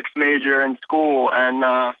economics major in school, and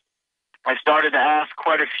I started to ask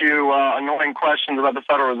quite a few annoying questions about the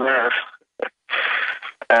Federal Reserve,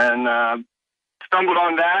 and stumbled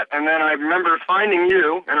on that. And then I remember finding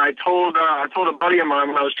you, and I told a buddy of mine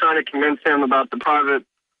when I was trying to convince him about the private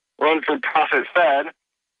run-for-profit Fed,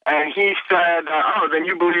 and he said, "Oh, then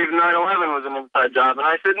you believe 9/11 was an inside job?" And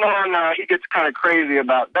I said, "No, he gets kind of crazy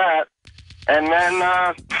about that." And then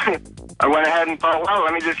I went ahead and thought, well,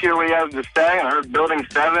 let me just hear what he has to say. And I heard Building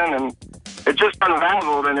 7, and it just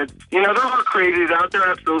unraveled. And it's, there are crazies out there,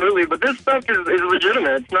 absolutely, but this stuff is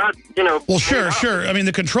legitimate. It's not, Well, sure. I mean,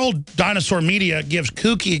 the controlled dinosaur media gives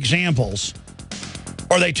kooky examples,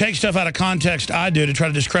 or they take stuff out of context I do to try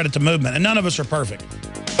to discredit the movement, and none of us are perfect.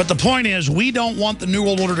 But the point is, we don't want the New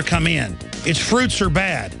World Order to come in. Its fruits are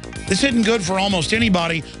bad. This isn't good for almost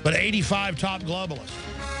anybody but 85 top globalists.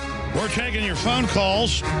 We're taking your phone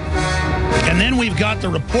calls, and then we've got the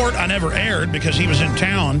report I never aired because he was in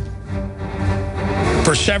town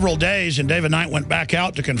for several days, and David Knight went back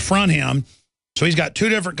out to confront him. So he's got 2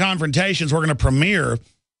 different confrontations we're going to premiere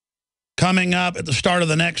coming up at the start of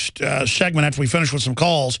the next segment after we finish with some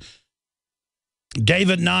calls.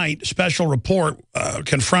 David Knight, special report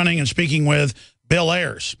confronting and speaking with Bill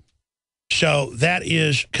Ayers. So that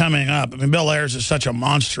is coming up. I mean, Bill Ayers is such a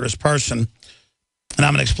monstrous person, and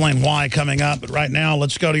I'm going to explain why coming up. But right now,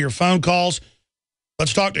 let's go to your phone calls.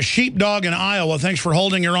 Let's talk to Sheepdog in Iowa. Thanks for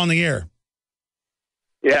holding. You're on the air.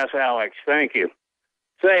 Yes, Alex, thank you.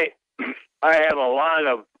 Say, I have a lot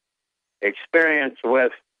of experience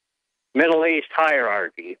with Middle East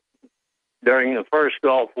hierarchy during the first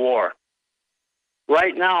Gulf War.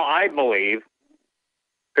 Right now, I believe,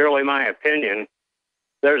 purely my opinion,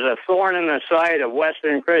 there's a thorn in the side of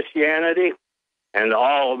Western Christianity and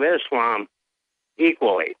all of Islam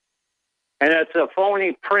equally. And it's a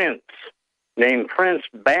phony prince named Prince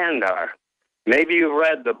Bandar. Maybe you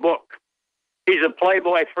read the book. He's a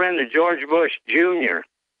playboy friend of George Bush Jr.,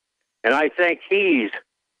 and I think he's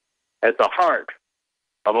at the heart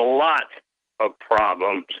of a lot of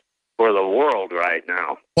problems for the world right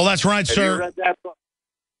now. Well, that's right, Have sir. you read that book?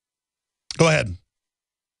 Go ahead.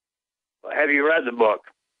 Have you read the book?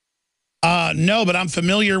 No, but I'm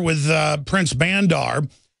familiar with Prince Bandar,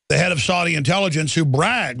 the head of Saudi intelligence, who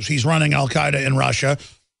brags he's running al-Qaeda in Russia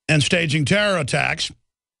and staging terror attacks,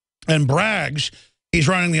 and brags he's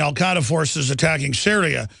running the al-Qaeda forces attacking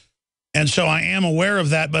Syria. And so I am aware of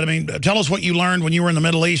that. But, I mean, tell us what you learned when you were in the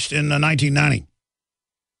Middle East in 1990.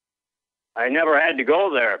 I never had to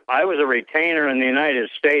go there. I was a retainer in the United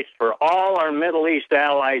States for all our Middle East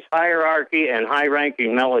allies, hierarchy, and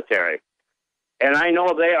high-ranking military. And I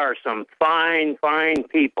know they are some fine, fine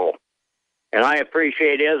people. And I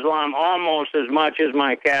appreciate Islam almost as much as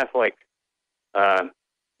my Catholic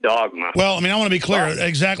dogma. Well, I mean, I want to be clear.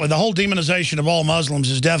 Exactly. The whole demonization of all Muslims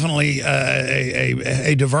is definitely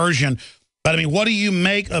a diversion. But, I mean, what do you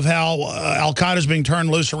make of how al-Qaeda is being turned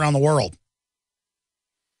loose around the world?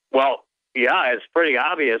 Well, yeah, it's pretty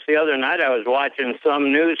obvious. The other night I was watching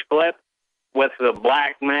some news clip with the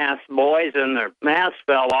black mask boys, and their masks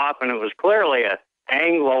fell off, and it was clearly an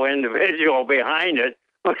Anglo individual behind it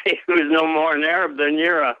who's no more an Arab than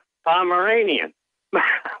you're a Pomeranian.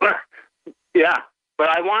 Yeah, but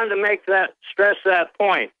I wanted to stress that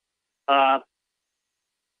point.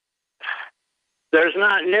 There's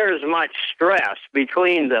not near as much stress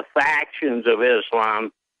between the factions of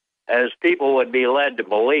Islam as people would be led to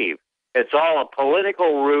believe. It's all a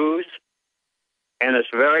political ruse, and it's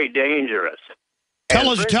very dangerous. Tell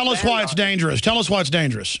us why it's dangerous. Tell us why it's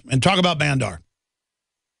dangerous, and talk about Bandar.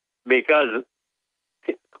 Because,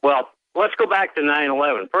 well, let's go back to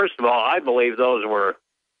 9/11. First of all, I believe those were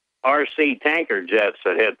RC tanker jets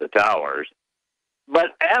that hit the towers.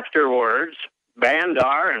 But afterwards,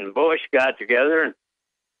 Bandar and Bush got together and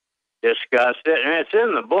discussed it, and it's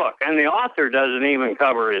in the book, and the author doesn't even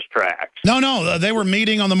cover his tracks. No, they were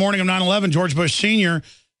meeting on the morning of 9/11, George Bush Sr.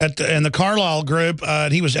 In the Carlyle Group,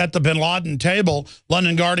 and he was at the bin Laden table,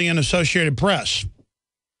 London Guardian, Associated Press.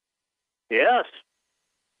 Yes.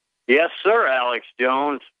 Yes, sir, Alex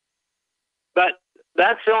Jones. But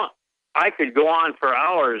that's all. I could go on for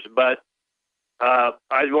hours, but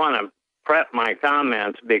I'd want to prep my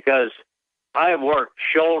comments because I've worked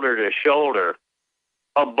shoulder to shoulder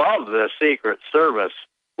above the Secret Service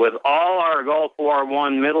with all our Gulf War I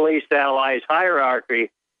Middle East allies hierarchy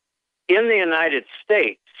in the United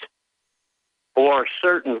States for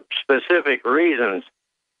certain specific reasons,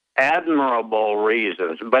 admirable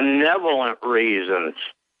reasons, benevolent reasons,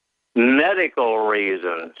 medical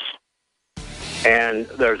reasons. And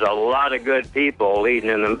there's a lot of good people leading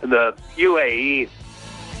in the UAE.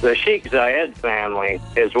 The Sheikh Zayed family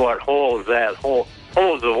is what holds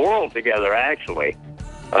the world together, actually.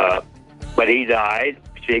 But he died,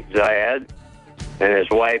 Sheikh Zayed, and his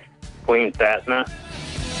wife, Queen Fatma.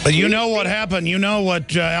 But you know what happened. You know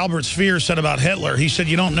what Albert Speer said about Hitler. He said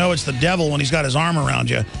you don't know it's the devil when he's got his arm around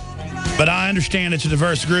you. But I understand it's a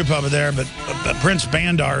diverse group over there, but Prince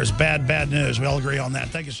Bandar is bad news. We all agree on that.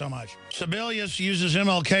 Thank you so much. Sebelius uses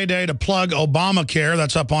MLK Day to plug Obamacare.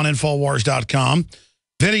 That's up on Infowars.com.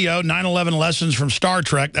 Video, 9/11 lessons from Star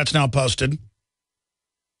Trek. That's now posted.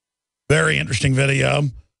 Very interesting video.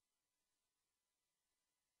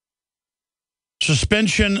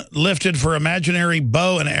 Suspension lifted for imaginary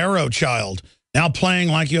bow and arrow child. Now playing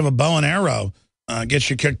like you have a bow and arrow gets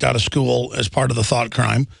you kicked out of school as part of the thought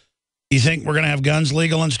crime. You think we're going to have guns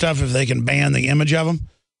legal and stuff if they can ban the image of them?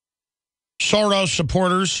 Soros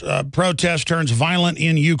supporters, protest turns violent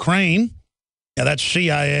in Ukraine. Yeah, that's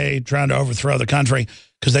CIA trying to overthrow the country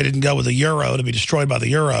because they didn't go with the euro to be destroyed by the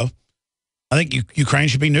euro. I think Ukraine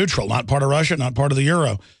should be neutral, not part of Russia, not part of the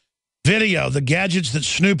euro. Video, the gadgets that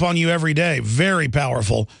snoop on you every day. Very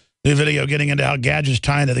powerful. New video getting into how gadgets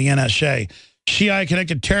tie into the NSA.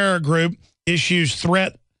 CIA-connected terror group issues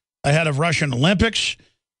threat ahead of Russian Olympics.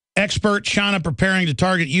 Expert China preparing to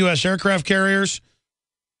target U.S. aircraft carriers.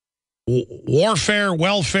 Warfare,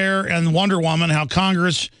 welfare, and Wonder Woman, how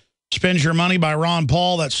Congress spends your money by Ron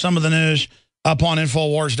Paul. That's some of the news up on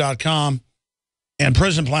Infowars.com and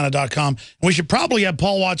PrisonPlanet.com. We should probably have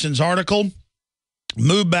Paul Watson's article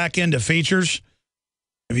move back into features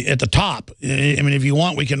at the top. I mean, if you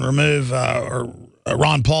want, we can remove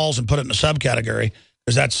Ron Paul's and put it in a subcategory,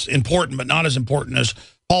 because that's important, but not as important as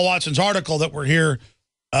Paul Watson's article that we're here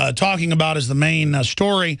talking about as the main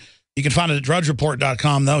story. You can find it at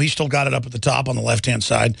DrudgeReport.com, though. He's still got it up at the top on the left-hand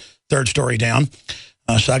side, third story down.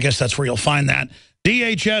 So I guess that's where you'll find that.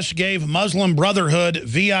 DHS gave Muslim Brotherhood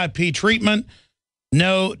VIP treatment,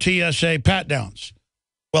 no TSA pat-downs.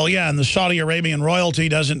 Well, yeah, and the Saudi Arabian royalty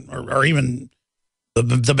doesn't, or even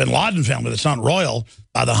the bin Laden family that's not royal,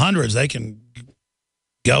 by the hundreds, they can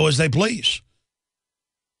go as they please.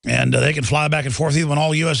 And they can fly back and forth even when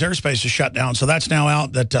all U.S. airspace is shut down. So that's now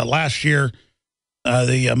out that last year,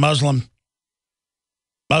 the Muslim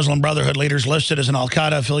Brotherhood leaders listed as an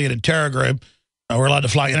al-Qaeda-affiliated terror group were allowed to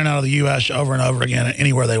fly in and out of the U.S. over and over again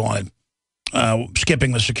anywhere they wanted,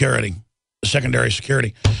 skipping the security, the secondary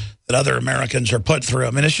security that other Americans are put through.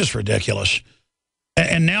 I mean, it's just ridiculous.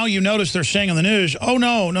 And now you notice they're saying on the news, oh,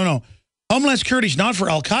 no. Homeland Security is not for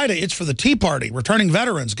al-Qaeda. It's for the Tea Party, returning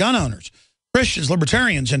veterans, gun owners, Christians,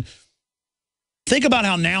 libertarians. And think about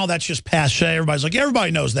how now that's just passé. Everybody's like,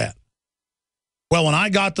 everybody knows that. Well, when I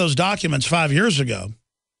got those documents 5 years ago,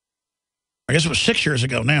 I guess it was 6 years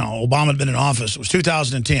ago now, Obama had been in office. It was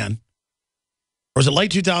 2010. Or was it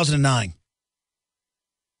late 2009?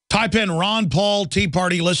 Type in Ron Paul, Tea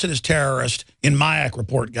Party listed as terrorist in MIAC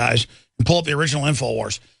report, guys, and pull up the original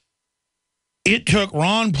InfoWars. It took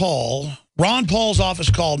Ron Paul. Ron Paul's office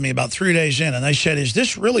called me about 3 days in, and they said, is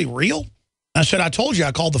this really real? And I said, I told you.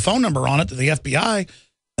 I called the phone number on it to the FBI,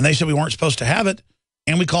 and they said we weren't supposed to have it.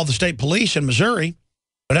 And we called the state police in Missouri,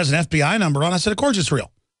 but it has an FBI number on it. I said, of course it's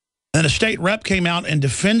real. And then a state rep came out and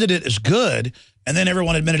defended it as good, and then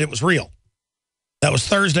everyone admitted it was real. That was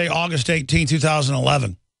Thursday, August 18,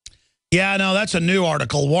 2011. Yeah, no, that's a new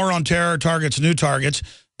article. War on Terror targets new targets.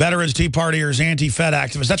 Veterans, Tea Partiers, anti-Fed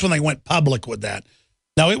activists. That's when they went public with that.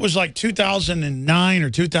 Now, it was like 2009 or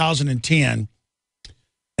 2010.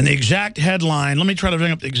 And the exact headline, let me try to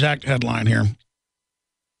bring up the exact headline here.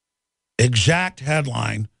 Exact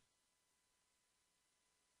headline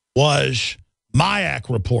was MIAC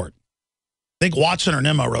report. I think Watson or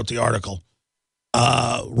Nemo wrote the article.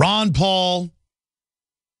 Ron Paul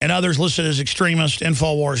and others listed as extremists,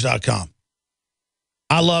 Infowars.com.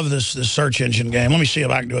 I love this search engine game. Let me see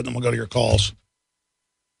if I can do it, then we'll go to your calls.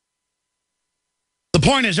 The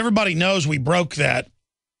point is, everybody knows we broke that.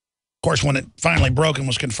 Of course, when it finally broke and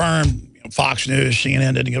was confirmed, Fox News,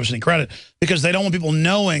 CNN didn't give us any credit because they don't want people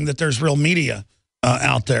knowing that there's real media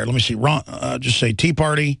out there. Let me see. Just say Tea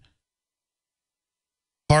Party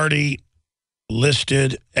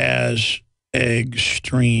listed as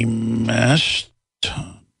extremist.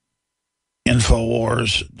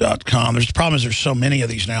 Infowars.com. The problem is there's so many of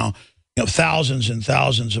these now. Thousands and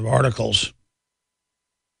thousands of articles.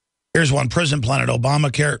 Here's one, Prison Planet,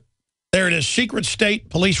 Obamacare. There it is, Secret State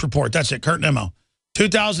Police Report. That's it, Kurt Nemo.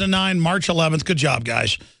 2009, March 11th. Good job,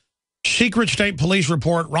 guys. Secret State Police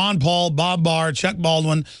Report, Ron Paul, Bob Barr, Chuck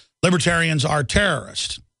Baldwin, libertarians are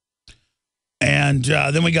terrorists. And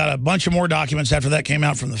then we got a bunch of more documents after that came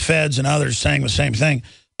out from the feds and others saying the same thing,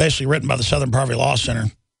 basically written by the Southern Poverty Law Center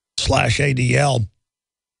 /ADL.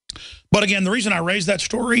 But again, the reason I raised that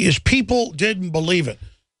story is people didn't believe it.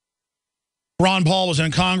 Ron Paul was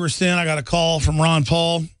in Congress then. I got a call from Ron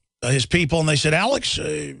Paul, his people, and they said, Alex,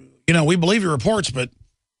 we believe your reports, but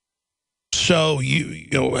so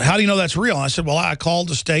how do you know that's real? And I said, well, I called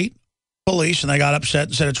the state police, and they got upset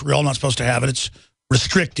and said it's real. I'm not supposed to have it. It's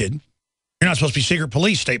restricted. You're not supposed to be secret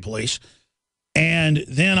police, state police. And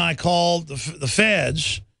then I called the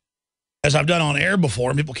feds, as I've done on air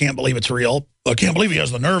before, and people can't believe it's real. I can't believe he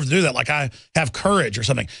has the nerve to do that, like I have courage or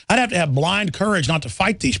something. I'd have to have blind courage not to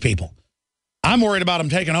fight these people. I'm worried about them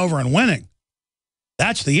taking over and winning.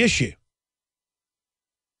 That's the issue.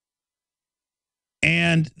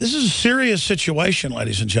 And this is a serious situation,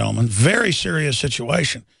 ladies and gentlemen, very serious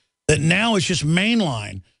situation that now is just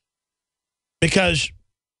mainline because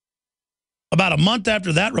about a month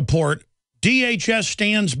after that report, DHS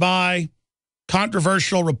stands by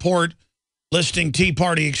controversial report listing Tea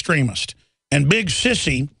Party extremist. And Big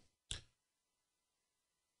Sissy,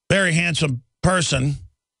 very handsome person,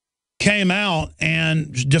 came out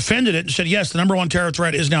and defended it and said, yes, the #1 terror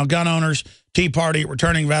threat is now gun owners, Tea Party,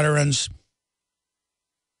 returning veterans,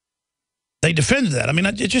 They defended that. I mean,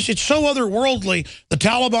 it's so otherworldly. The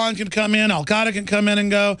Taliban can come in, Al-Qaeda can come in and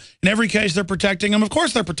go. In every case, they're protecting them. Of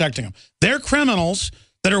course they're protecting them. They're criminals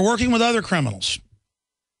that are working with other criminals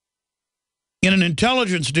in an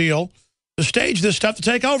intelligence deal to stage this stuff to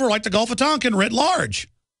take over, like the Gulf of Tonkin writ large.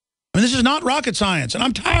 I mean, this is not rocket science, and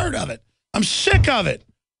I'm tired of it. I'm sick of it.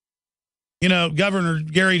 You know, Governor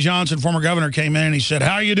Gary Johnson, former governor, came in and he said,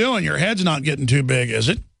 "How are you doing? Your head's not getting too big, is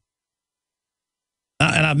it?"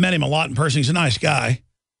 And I've met him a lot in person. He's a nice guy.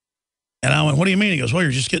 And I went, "What do you mean?" He goes, "Well,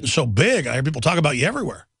 you're just getting so big. I hear people talk about you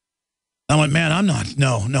everywhere." I went, "Man, I'm not.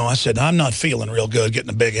 No. I said, I'm not feeling real good getting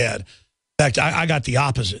a big head. In fact, I got the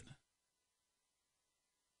opposite.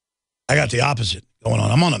 I got the opposite going on.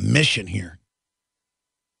 I'm on a mission here."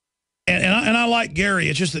 And I like Gary.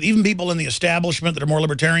 It's just that even people in the establishment that are more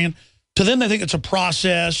libertarian, to them they think it's a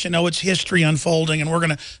process, you know, it's history unfolding, and we're going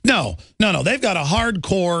to... No. They've got a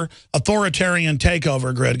hardcore authoritarian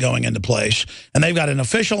takeover grid going into place, and they've got an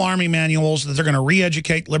official army manuals that they're going to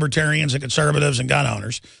re-educate libertarians and conservatives and gun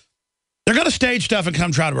owners. They're going to stage stuff and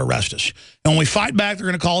come try to arrest us. And when we fight back, they're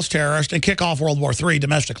going to call us terrorists and kick off World War III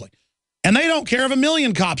domestically. And they don't care if 1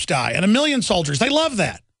 million cops die and 1 million soldiers. They love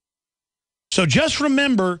that. So just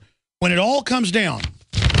remember, when it all comes down,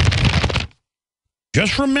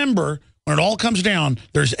 there's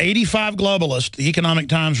 85 globalists, the Economic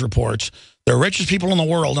Times reports, the richest people in the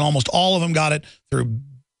world, and almost all of them got it through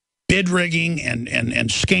bid rigging and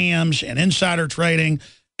scams and insider trading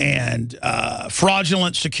and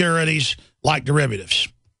fraudulent securities like derivatives.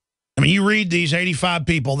 I mean, you read these 85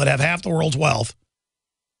 people that have half the world's wealth.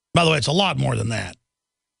 By the way, it's a lot more than that.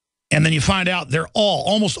 And then you find out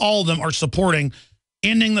almost all of them are supporting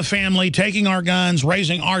ending the family, taking our guns,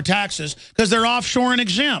 raising our taxes, because they're offshore and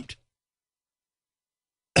exempt.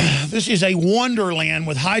 This is a wonderland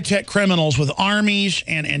with high-tech criminals, with armies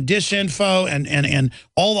and disinfo and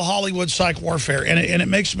all the Hollywood psych warfare. And it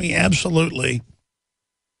makes me absolutely,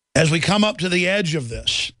 as we come up to the edge of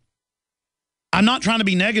this, I'm not trying to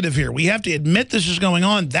be negative here. We have to admit this is going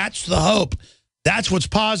on. That's the hope. That's what's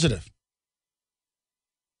positive.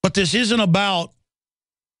 But this isn't about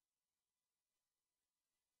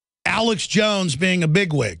Alex Jones being a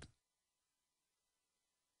bigwig.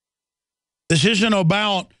 This isn't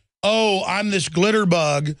about, oh, I'm this glitter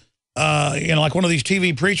bug, you know, like one of these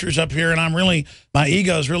TV preachers up here, and my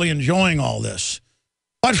ego is really enjoying all this.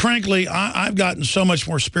 Quite frankly, I've gotten so much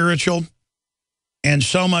more spiritual and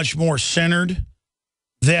so much more centered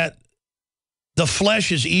that the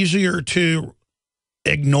flesh is easier to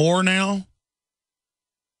ignore now.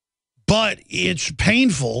 But it's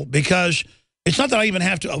painful because it's not that I even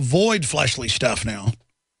have to avoid fleshly stuff now.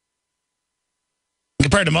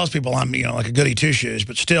 Compared to most people, I'm, you know, like a goody two-shoes,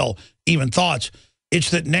 but still, even thoughts.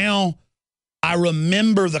 It's that now I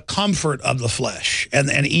remember the comfort of the flesh and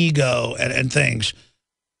ego and things.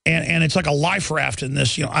 And it's like a life raft in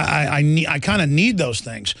this. You know, I kind of need those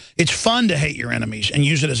things. It's fun to hate your enemies and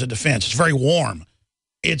use it as a defense. It's very warm.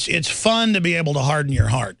 It's fun to be able to harden your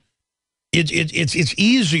heart. It's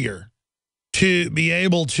easier to be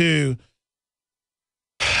able to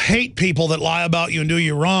hate people that lie about you and do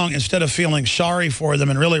you wrong instead of feeling sorry for them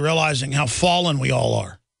and really realizing how fallen we all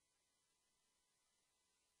are.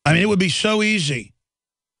 I mean, it would be so easy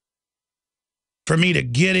for me to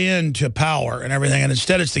get into power and everything, and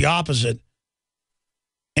instead it's the opposite.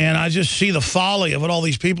 And I just see the folly of what all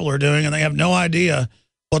these people are doing, and they have no idea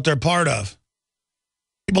what they're part of.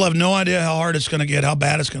 People have no idea how hard it's going to get, how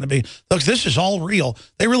bad it's going to be. Look, this is all real.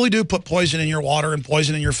 They really do put poison in your water and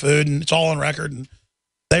poison in your food, and it's all on record. And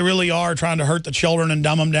they really are trying to hurt the children and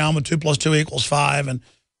dumb them down with 2 + 2 = 5. And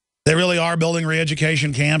they really are building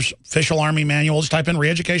re-education camps, official Army manuals. Type in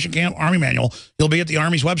re-education camp, Army manual. You'll be at the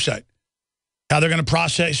Army's website. How they're going to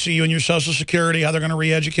process you and your Social Security, how they're going to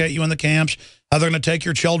re-educate you in the camps, how they're going to take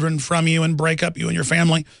your children from you and break up you and your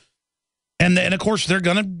family. And of course, they're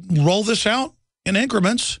going to roll this out in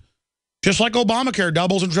increments, just like Obamacare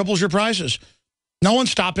doubles and triples your prices. No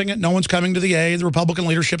one's stopping it. No one's coming to the aid. The Republican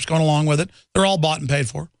leadership's going along with it. They're all bought and paid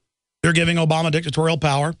for. They're giving Obama dictatorial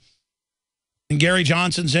power. And Gary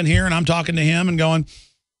Johnson's in here, and I'm talking to him and going,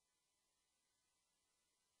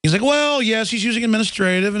 he's like, well, yes, he's using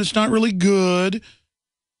administrative, and it's not really good.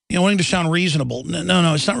 You know, wanting to sound reasonable.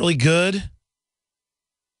 No, it's not really good.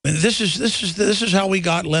 I mean, this is how we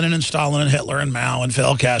got Lenin and Stalin and Hitler and Mao and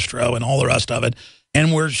Fidel Castro and all the rest of it.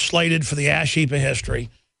 And we're slated for the ash heap of history.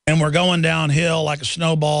 And we're going downhill like a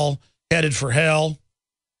snowball headed for hell.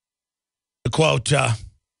 To quote the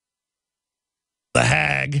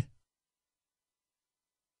Hag.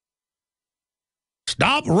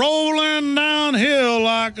 Stop rolling downhill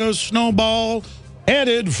like a snowball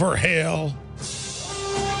headed for hell.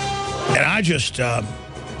 And I just, I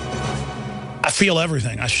feel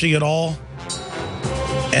everything. I see it all.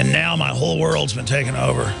 And now my whole world's been taken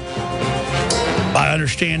over by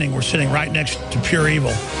understanding we're sitting right next to pure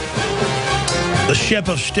evil. The ship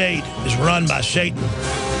of state is run by Satan.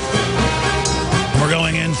 And we're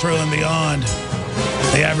going in, through, and beyond.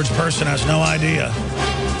 The average person has no idea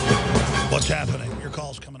what's happening. Your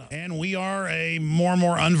call's coming up. And we are a more and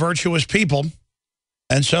more unvirtuous people.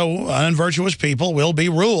 And so unvirtuous people will be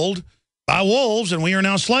ruled by wolves, and we are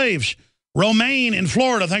now slaves. Romaine in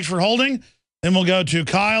Florida, thanks for holding. Then we'll go to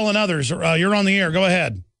Kyle and others. You're on the air. Go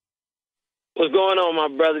ahead. What's going on, my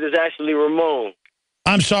brother? This is actually Ramon.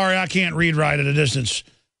 I'm sorry, I can't read right at a distance.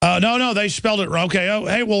 No, they spelled it wrong. Okay. Oh,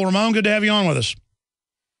 hey, well, Ramon, good to have you on with us.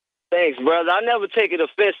 Thanks, brother. I never take it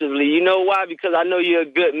offensively. You know why? Because I know you're a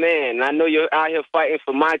good man. I know you're out here fighting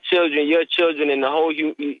for my children, your children, and the whole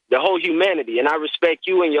humanity. And I respect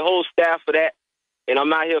you and your whole staff for that. And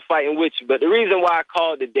I'm out here fighting with you. But the reason why I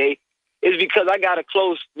called today is because I got a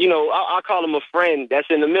close, I call him a friend that's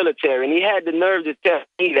in the military. And he had the nerve to tell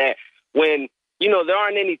me that when, there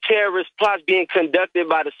aren't any terrorist plots being conducted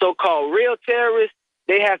by the so-called real terrorists,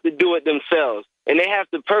 they have to do it themselves. And they have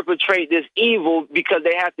to perpetrate this evil because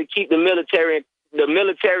they have to keep the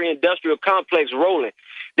military-industrial complex rolling.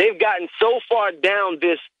 They've gotten so far down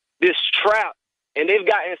this trap, and they've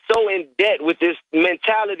gotten so in debt with this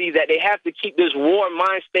mentality that they have to keep this war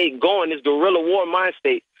mind state going, this guerrilla war mind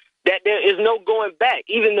state, that there is no going back.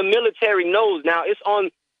 Even the military knows now. It's on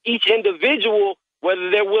each individual whether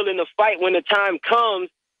they're willing to fight when the time comes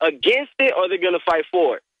against it or they're going to fight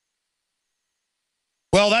for it.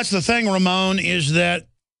 Well, that's the thing, Ramon, is that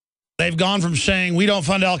they've gone from saying we don't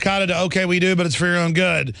fund al-Qaeda to, okay, we do, but it's for your own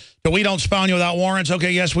good, to we don't spawn you without warrants,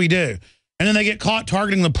 okay, yes, we do. And then they get caught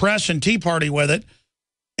targeting the press and Tea Party with it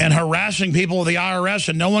and harassing people with the IRS,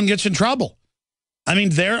 and no one gets in trouble. I mean,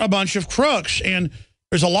 they're a bunch of crooks, and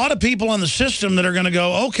there's a lot of people in the system that are going to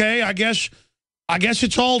go, okay, I guess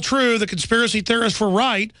it's all true. The conspiracy theorists were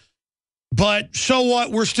right, but so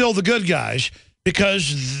what? We're still the good guys,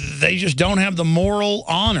 because they just don't have the moral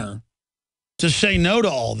honor to say no to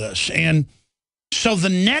all this. And so the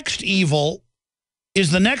next evil is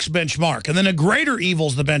the next benchmark, and then a greater evil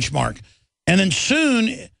is the benchmark. And then soon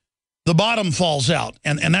the bottom falls out,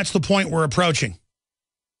 and that's the point we're approaching.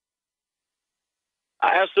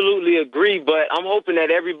 I absolutely agree, but I'm hoping that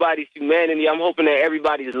everybody's humanity, I'm hoping that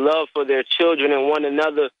everybody's love for their children and one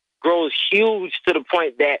another grows huge to the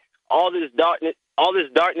point that all this darkness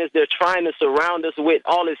they're trying to surround us with,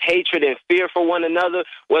 all this hatred and fear for one another,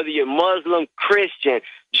 whether you're Muslim, Christian,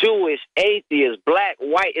 Jewish, atheist, black,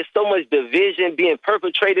 white, it's so much division being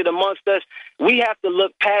perpetrated amongst us. We have to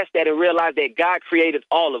look past that and realize that God created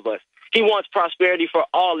all of us. He wants prosperity for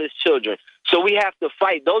all his children. So we have to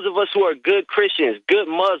fight. Those of us who are good Christians, good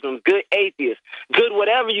Muslims, good atheists, good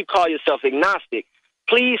whatever you call yourself, agnostic,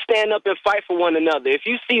 please stand up and fight for one another. If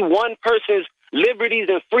you see one person's liberties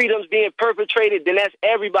and freedoms being perpetrated, then that's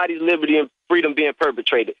everybody's liberty and freedom being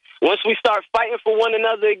perpetrated. Once we start fighting for one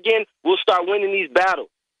another again, we'll start winning these battles.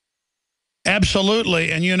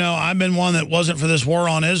 Absolutely. And, I've been one that wasn't for this war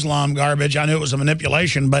on Islam garbage. I knew it was a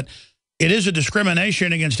manipulation, but it is a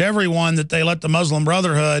discrimination against everyone that they let the Muslim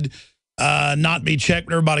Brotherhood not be checked,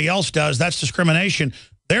 but everybody else does. That's discrimination.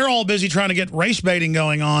 They're all busy trying to get race baiting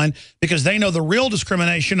going on because they know the real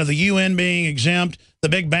discrimination of the UN being exempt, the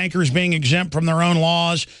big bankers being exempt from their own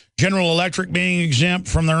laws, General Electric being exempt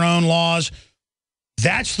from their own laws.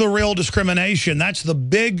 That's the real discrimination. That's the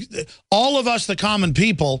big, all of us, the common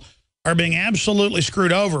people, are being absolutely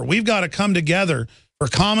screwed over. We've got to come together for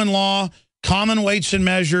common law, common weights and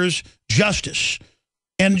measures, justice.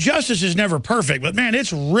 And justice is never perfect, but man,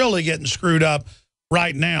 it's really getting screwed up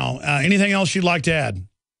right now. Anything else you'd like to add?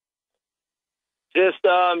 Just,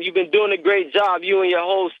 you've been doing a great job, you and your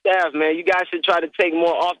whole staff, man. You guys should try to take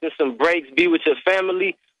more often some breaks, be with your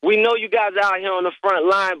family. We know you guys are out here on the front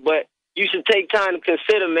line, but you should take time to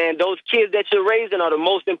consider, man, those kids that you're raising are the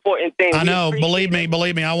most important thing. I know, believe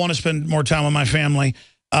me, I want to spend more time with my family.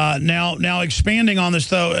 Now expanding on this,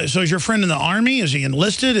 though, so is your friend in the Army? Is he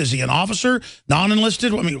enlisted? Is he an officer?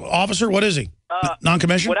 Non-enlisted? I mean, officer? What is he?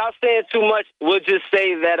 Non-commissioned? Without saying too much, we'll just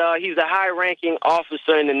say that he's a high-ranking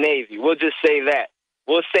officer in the Navy. We'll just say that.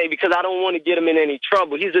 We'll say, because I don't want to get him in any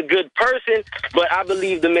trouble. He's a good person, but I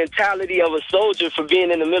believe the mentality of a soldier for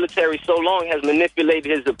being in the military so long has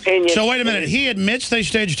manipulated his opinion. So wait a minute. He admits they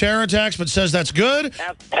staged terror attacks, but says that's good?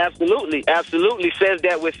 Absolutely. Absolutely. Says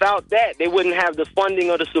that without that, they wouldn't have the funding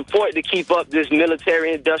or the support to keep up this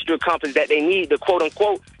military-industrial complex that they need to,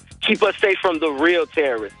 quote-unquote, keep us safe from the real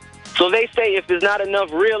terrorists. So they say if there's not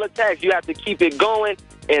enough real attacks, you have to keep it going,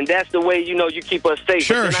 and that's the way, you know, you keep us safe.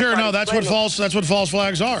 Sure. No, that's what false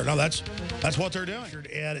flags are. No, that's what they're doing.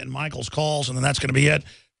 Ed and Michael's calls, and then that's going to be it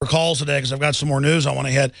for calls today because I've got some more news I want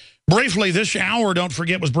to hit. Briefly, this hour, don't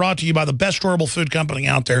forget, was brought to you by the best storable food company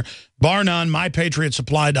out there, bar none,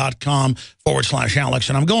 mypatriotsupply.com/Alex.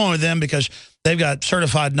 And I'm going with them because they've got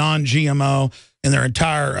certified non-GMO in their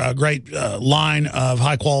entire great line of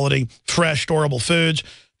high-quality, fresh, storable foods.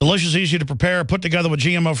 Delicious, easy to prepare, put together with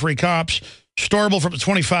GMO-free cups, storable for up to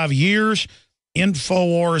 25 years.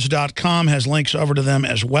 Infowars.com has links over to them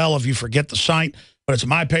as well if you forget the site, but it's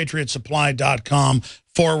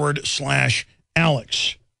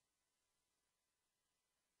mypatriotsupply.com/Alex.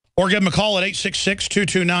 Or give them a call at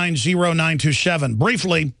 866-229-0927.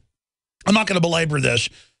 Briefly, I'm not going to belabor this.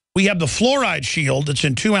 We have the fluoride shield that's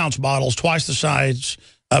in 2-ounce bottles, twice the size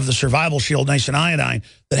of the survival shield nascent iodine,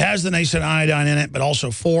 that has the nascent iodine in it, but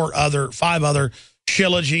also 5 other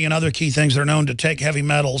Shilajit and other key things that are known to take heavy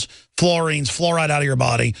metals, fluorines, fluoride out of your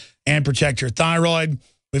body and protect your thyroid.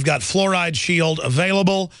 We've got Fluoride Shield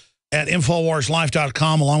available at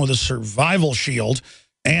InfoWarsLife.com along with a Survival Shield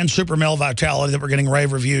and Super Male Vitality that we're getting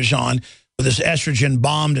rave reviews on with this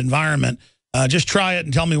estrogen-bombed environment. Just try it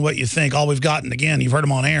and tell me what you think. All we've gotten, again, you've heard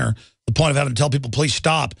them on air, the point of having to tell people, please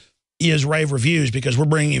stop, is rave reviews because we're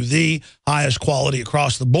bringing you the highest quality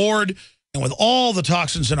across the board. And with all the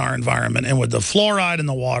toxins in our environment and with the fluoride in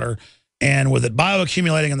the water and with it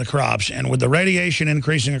bioaccumulating in the crops and with the radiation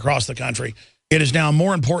increasing across the country, it is now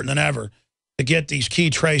more important than ever to get these key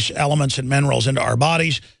trace elements and minerals into our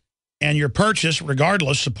bodies. And your purchase,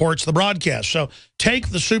 regardless, supports the broadcast. So take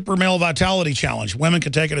the Super Male Vitality Challenge. Women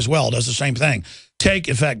can take it as well. It does the same thing. Take,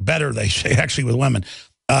 in fact, better, they say, actually, with women.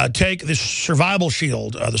 Take this Survival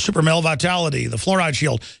Shield, the Super Male Vitality, the Fluoride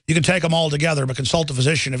Shield. You can take them all together, but consult a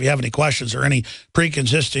physician if you have any questions or any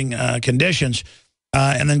pre-existing conditions.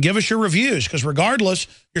 And then give us your reviews, because regardless,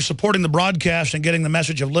 you're supporting the broadcast and getting the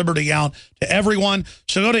message of liberty out to everyone.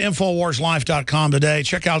 So go to InfoWarsLife.com today.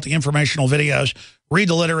 Check out the informational videos. Read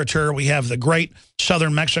the literature. We have the great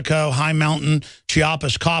Southern Mexico high mountain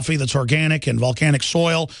Chiapas coffee that's organic and volcanic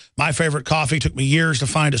soil. My favorite coffee. Took me years to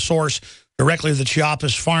find a source directly to the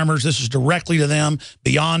Chiapas farmers. This is directly to them,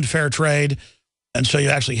 beyond fair trade. And so you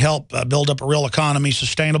actually help build up a real economy,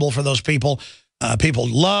 sustainable for those people. People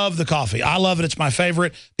love the coffee. I love it. It's my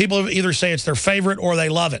favorite. People either say it's their favorite or they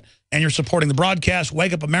love it. And you're supporting the broadcast.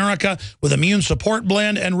 Wake Up America with Immune Support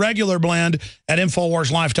Blend and regular blend at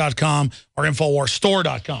InfoWarsLife.com or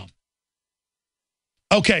InfoWarsStore.com.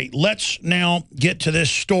 Okay, let's now get to this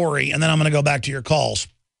story, and then I'm going to go back to your calls.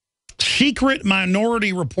 Secret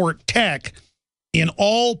Minority Report tech in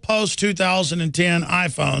all post-2010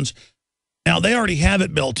 iPhones. Now, they already have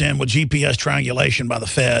it built in with GPS triangulation by the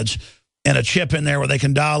feds, and a chip in there where they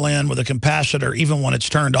can dial in with a capacitor even when it's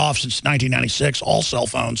turned off since 1996, all cell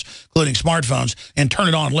phones, including smartphones, and turn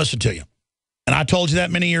it on and listen to you. And I told you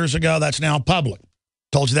that many years ago. That's now public.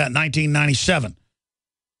 Told you that in 1997.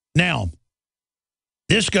 Now,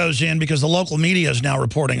 this goes in because the local media is now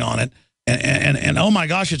reporting on it. And oh, my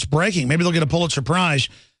gosh, it's breaking. Maybe they'll get a Pulitzer Prize.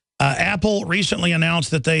 Apple recently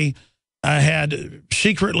announced that they had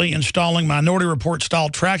secretly installing Minority Report-style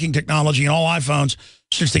tracking technology in all iPhones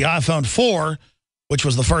since the iPhone 4, which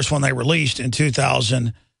was the first one they released in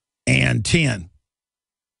 2010.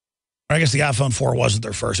 I guess the iPhone 4 wasn't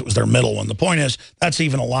their first. It was their middle one. The point is, that's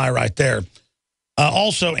even a lie right there.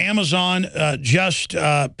 Also, Amazon just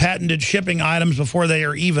patented shipping items before they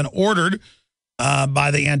are even ordered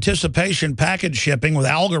by the anticipation package shipping with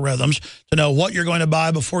algorithms to know what you're going to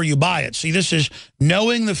buy before you buy it. See, this is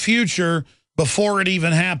knowing the future before it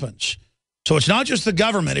even happens. So it's not just the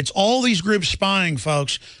government. It's all these groups spying,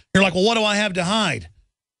 folks. You're like, well, what do I have to hide?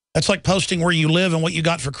 That's like posting where you live and what you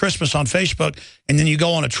got for Christmas on Facebook, and then you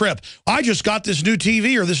go on a trip. I just got this new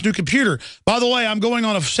TV or this new computer. By the way, I'm going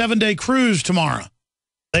on a 7-day cruise tomorrow.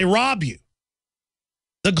 They rob you.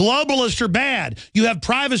 The globalists are bad. You have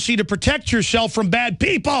privacy to protect yourself from bad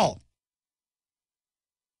people.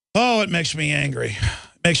 Oh, it makes me angry.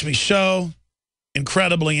 It makes me so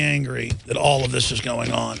incredibly angry that all of this is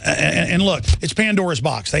going on. And look, it's Pandora's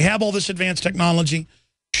box. They have all this advanced technology.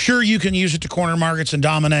 Sure, you can use it to corner markets and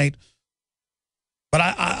dominate. But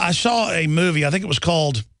I saw a movie, I think it was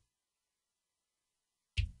called,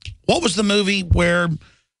 what was the movie where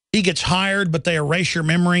he gets hired but they erase your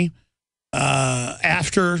memory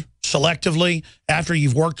selectively after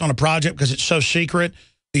you've worked on a project because it's so secret?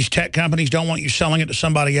 These tech companies don't want you selling it to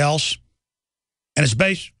somebody else. And it's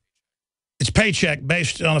Paycheck,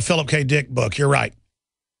 based on a Philip K. Dick book. You're right.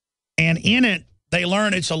 And in it, they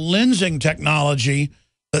learn it's a lensing technology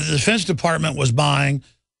that the Defense Department was buying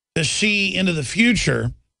to see into the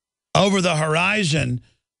future over the horizon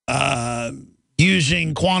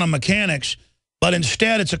using quantum mechanics, but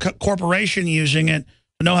instead it's a corporation using it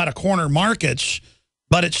to know how to corner markets,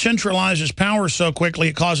 but it centralizes power so quickly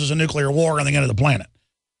it causes a nuclear war on the end of the planet.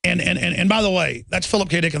 And by the way, that's Philip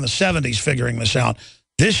K. Dick in the 70s figuring this out.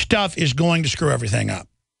 This stuff is going to screw everything up.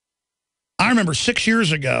 I remember 6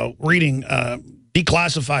 years ago reading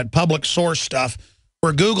declassified public source stuff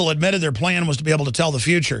where Google admitted their plan was to be able to tell the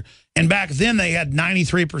future. And back then they had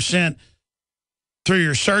 93% through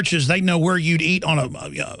your searches. They know where you'd eat on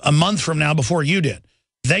a month from now before you did.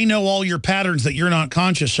 They know all your patterns that you're not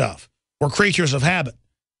conscious of. We're creatures of habit.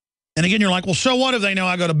 And again, you're like, well, so what if they know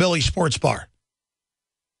I go to Billy's Sports Bar?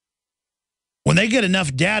 When they get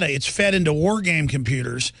enough data, it's fed into war game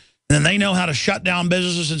computers, and then they know how to shut down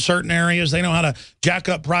businesses in certain areas. They know how to jack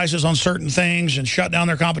up prices on certain things and shut down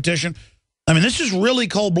their competition. I mean, this is really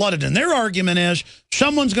cold-blooded, and their argument is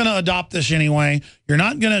someone's going to adopt this anyway. You're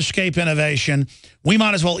not going to escape innovation. We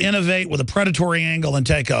might as well innovate with a predatory angle and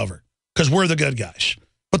take over because we're the good guys.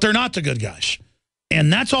 But they're not the good guys.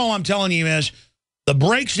 And that's all I'm telling you is the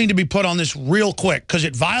brakes need to be put on this real quick because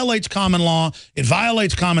it violates common law, it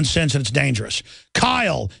violates common sense, and it's dangerous.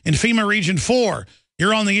 Kyle in FEMA Region 4,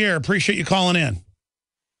 you're on the air. Appreciate you calling in.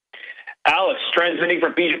 Alex, transmitting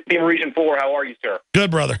from FEMA Region 4. How are you, sir? Good,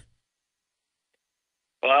 brother.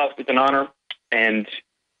 Well, Alex, it's an honor, and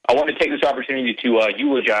I want to take this opportunity to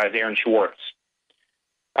eulogize Aaron Swartz.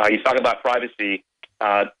 He's talking about privacy.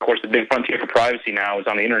 Of course, the big frontier for privacy now is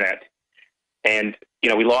on the internet. And, you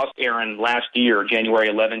know, we lost Aaron last year, January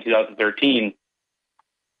 11, 2013.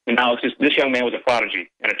 And Alex, this young man was a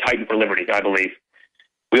prodigy and a titan for liberty, I believe.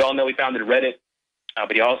 We all know he founded Reddit,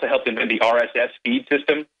 but he also helped invent the RSS feed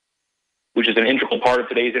system, which is an integral part of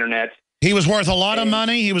today's internet. He was worth a lot of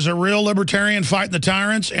money. He was a real libertarian fighting the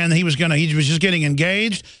tyrants, and he was just getting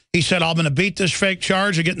engaged. He said, I'm going to beat this fake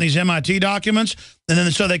charge of getting these MIT documents. And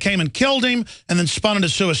then so they came and killed him and then spun into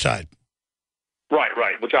suicide. Right,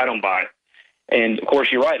 which I don't buy. And, of course,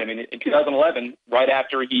 you're right. I mean, in 2011, right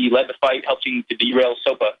after he led the fight helping to derail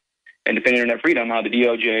SOPA and defend internet freedom, the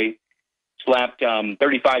DOJ slapped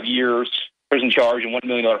 35 years prison charge and $1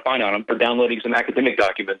 million fine on him for downloading some academic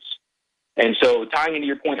documents. And so tying into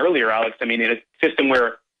your point earlier, Alex, I mean, in a system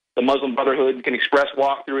where the Muslim Brotherhood can express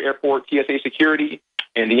walk through airport TSA security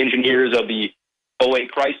and the engineers of the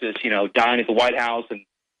 2008 crisis, you know, dine at the White House and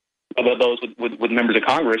other those with members of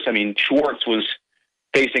Congress, I mean, Schwartz was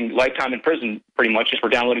facing lifetime in prison pretty much just for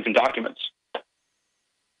downloading some documents.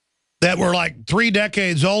 That were like 3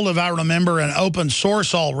 decades old, if I remember, and open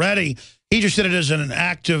source already. He just did it as an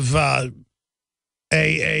act of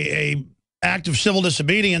act of civil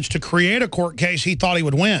disobedience to create a court case he thought he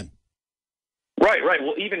would win. Right.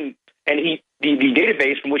 Well, the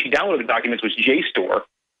database from which he downloaded the documents was JSTOR,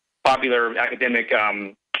 popular academic,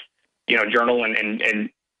 journal and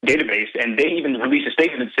database. And they even released a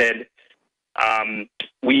statement that said,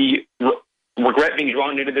 we regret being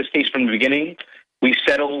drawn into this case from the beginning. We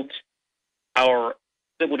settled our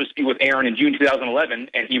civil dispute with Aaron in June 2011,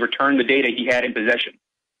 and he returned the data he had in possession.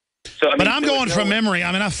 So, I mean, but I'm going from memory.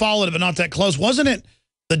 I mean, I followed it, but not that close. Wasn't it?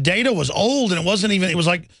 The data was old, and it wasn't even. It was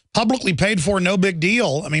like publicly paid for, no big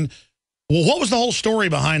deal. I mean, what was the whole story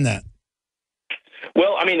behind that?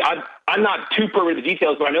 Well, I mean, I'm not too familiar with the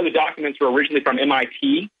details, but I know the documents were originally from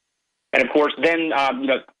MIT, and of course, then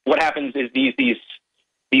what happens is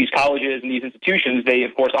these colleges and these institutions, they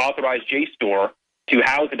of course authorize JSTOR to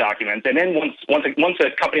house the documents, and then once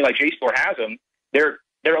a company like JSTOR has them,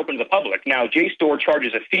 they're open to the public. Now, JSTOR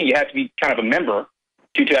charges a fee. You have to be kind of a member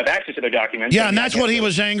to have access to their documents. Yeah, and that's what he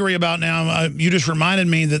was angry about now. You just reminded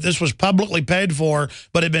me that this was publicly paid for,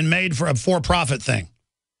 but had been made for a for-profit thing.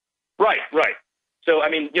 Right. So,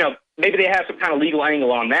 I mean, you know, maybe they have some kind of legal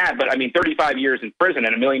angle on that, but, I mean, 35 years in prison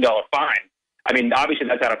and $1 million fine. I mean, obviously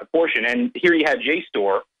that's out of proportion. And here you have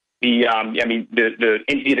JSTOR, the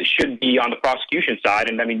entity that should be on the prosecution side,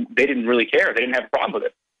 and, I mean, they didn't really care. They didn't have a problem with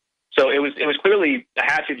it. So it was clearly a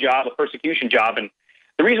hatchet job, a persecution job. And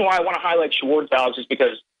the reason why I want to highlight Schwartz, Alex, is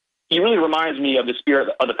because he really reminds me of the spirit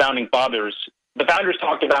of the Founding Fathers. The Founders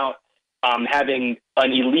talked about having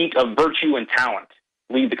an elite of virtue and talent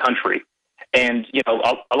lead the country. And, you know,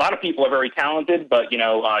 a lot of people are very talented, but, you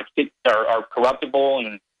know, are corruptible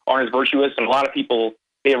and aren't as virtuous. And a lot of people,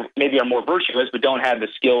 they maybe are more virtuous, but don't have the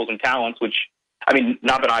skills and talents, which, I mean,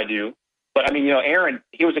 not that I do. But, I mean, you know, Aaron,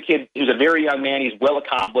 he was a kid, he was a very young man, he's well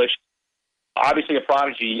accomplished, obviously a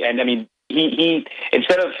prodigy, and, I mean, he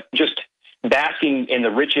instead of just basking in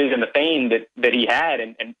the riches and the fame that he had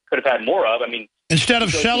and could have had more of, I mean... Instead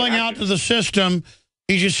of selling out to the system,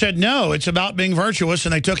 he just said, no, it's about being virtuous,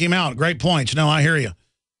 and they took him out. Great points. No, I hear you.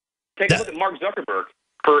 take a look at Mark Zuckerberg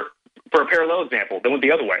for a parallel example that went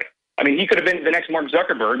the other way. I mean, he could have been the next Mark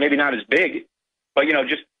Zuckerberg, maybe not as big, but,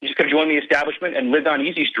 just could have joined the establishment and lived on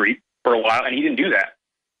Easy Street for a while, and he didn't do that.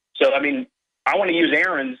 So, I mean, I want to use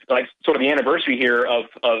Aaron's, like, sort of the anniversary here of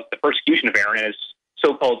the persecution of Aaron as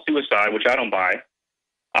so-called suicide, which I don't buy,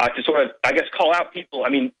 to sort of, I guess, call out people. I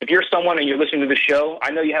mean, if you're someone and you're listening to this show,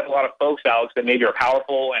 I know you have a lot of folks, Alex, that maybe are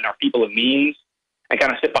powerful and are people of means and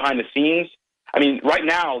kind of sit behind the scenes. I mean, right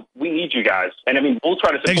now, we need you guys. And, I mean, we'll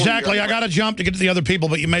try to support Exactly. I got to jump to get to the other people,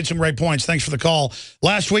 but you made some great points. Thanks for the call.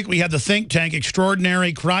 Last week, we had the think tank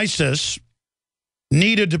Extraordinary Crisis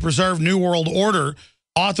Needed to Preserve New World Order.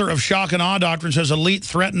 Author of Shock and Awe Doctrine says elite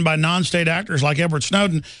threatened by non-state actors like Edward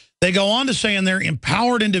Snowden. They go on to say in there,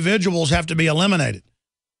 empowered individuals have to be eliminated.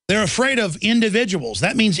 They're afraid of individuals.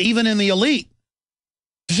 That means even in the elite.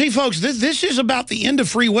 See, folks, this is about the end of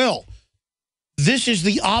free will. This is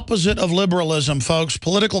the opposite of liberalism, folks.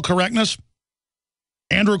 Political correctness.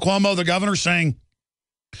 Andrew Cuomo, the governor, saying,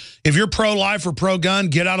 if you're pro-life or pro-gun,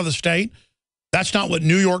 get out of the state. That's not what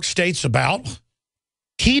New York State's about.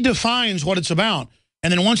 He defines what it's about.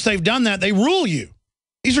 And then once they've done that, they rule you.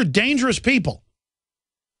 These are dangerous people.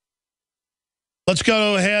 Let's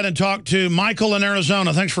go ahead and talk to Michael in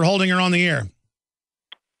Arizona. Thanks for holding her on the air.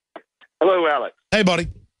 Hello, Alex. Hey, buddy.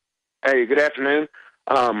 Hey, good afternoon.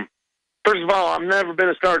 First of all, I've never been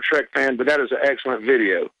a Star Trek fan, but that is an excellent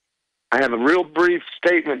video. I have a real brief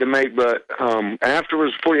statement to make, but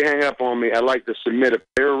afterwards, before you hang up on me, I'd like to submit a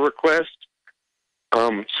prayer request.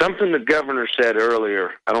 Something the governor said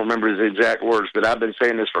earlier, I don't remember his exact words, but I've been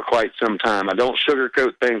saying this for quite some time. I don't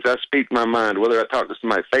sugarcoat things. I speak my mind, whether I talk to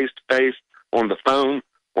somebody face-to-face, on the phone,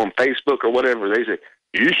 on Facebook, or whatever. They say,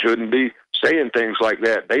 you shouldn't be saying things like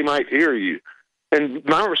that. They might hear you. And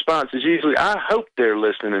my response is usually, I hope they're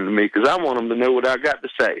listening to me because I want them to know what I got to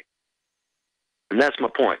say. And that's my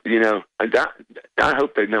point. I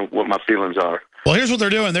hope they know what my feelings are. Well, here's what they're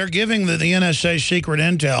doing. They're giving the NSA secret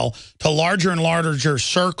intel to larger and larger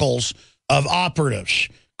circles of operatives,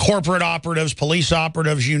 corporate operatives, police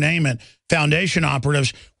operatives, you name it, foundation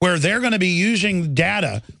operatives, where they're going to be using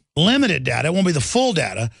data, limited data, it won't be the full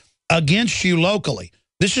data, against you locally.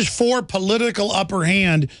 This is for political upper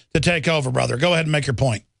hand to take over, brother. Go ahead and make your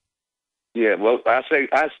point. Yeah, well, I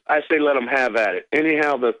say let them have at it.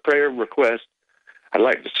 Anyhow, the prayer request I'd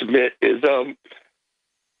like to submit is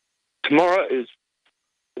tomorrow is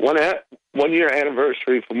 1 year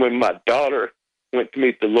anniversary from when my daughter went to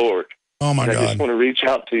meet the Lord. Oh, my God. I just want to reach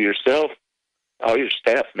out to yourself, all your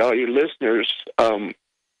staff, and all your listeners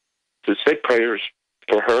to say prayers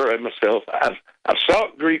for her and myself. I've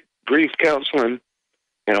sought grief counseling,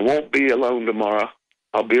 and I won't be alone tomorrow.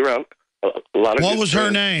 I'll be around a lot of. What was her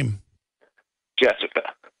name?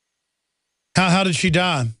 Jessica. How did she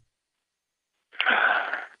die?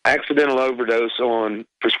 Accidental overdose on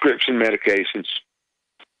prescription medications.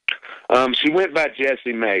 She went by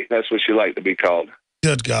Jessie May. That's what she liked to be called.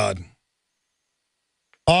 Good God.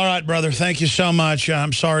 All right, brother. Thank you so much.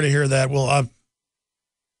 I'm sorry to hear that. Well, I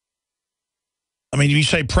mean, you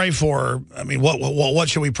say pray for her. I mean, what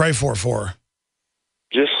should we pray for her?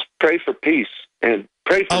 Just pray for peace and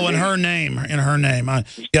pray for. Oh, in her name. In her name.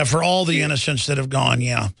 Yeah, for all the innocents that have gone.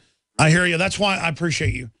 Yeah, I hear you. That's why I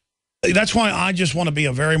appreciate you. That's why I just want to be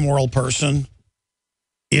a very moral person,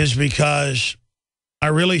 is because I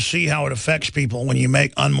really see how it affects people when you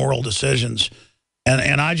make unmoral decisions.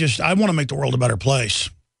 And I want to make the world a better place.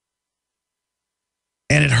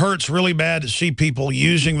 And it hurts really bad to see people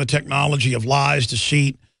using the technology of lies,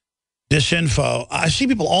 deceit, disinfo. I see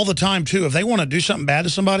people all the time, too. If they want to do something bad to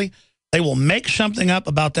somebody, they will make something up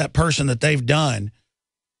about that person that they've done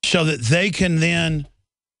so that they can then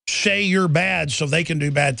say you're bad so they can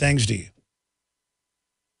do bad things to you.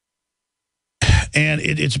 And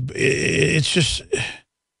it's just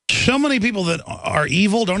so many people that are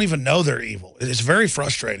evil don't even know they're evil. It's very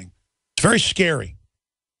frustrating. It's very scary.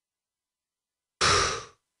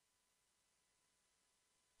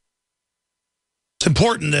 It's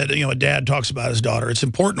important that, a dad talks about his daughter. It's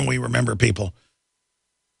important we remember people.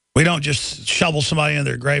 We don't just shovel somebody in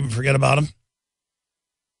their grave and forget about them.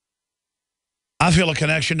 I feel a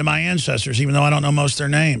connection to my ancestors, even though I don't know most of their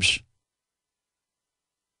names.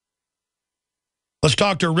 Let's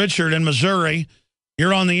talk to Richard in Missouri.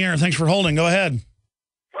 You're on the air. Thanks for holding. Go ahead.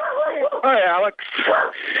 Hi, Alex.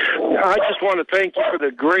 I just want to thank you for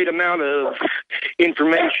the great amount of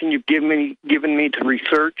information you've given me to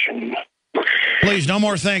research. And please, no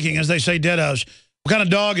more thinking, as they say, deados. What kind of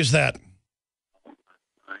dog is that?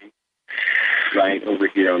 Right over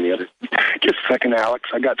here on the other. Just a second, Alex.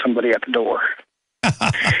 I got somebody at the door.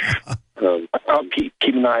 I'll keep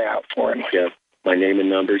an eye out for him. Yeah. My name and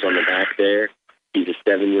number's on the back there. He's a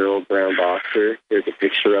 7-year-old brown boxer. There's a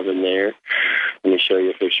picture of him there. Let me show you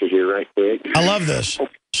a picture here right quick. I love this.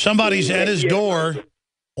 Somebody's at his door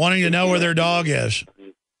wanting to know where their dog is.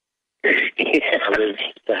 I live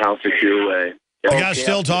the house or two away. The guy's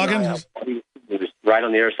still talking? Right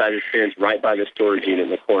on the other side of the fence, right by the storage unit in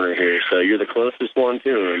the corner here. So you're the closest one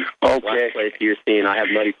to him. Okay. Last place you're seeing, I have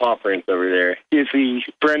muddy paw prints over there. Is he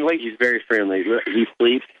friendly? He's very friendly. He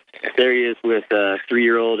sleeps. There he is with a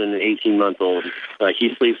 3-year-old and an 18-month-old. Like,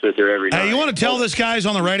 he sleeps with her every night. Hey, you want to tell this guy's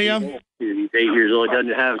on the radio? He's 8 years old. He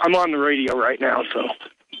doesn't have... I'm on the radio right now, so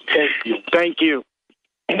thank you.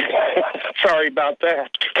 Sorry about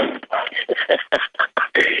that.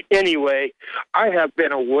 Anyway, I have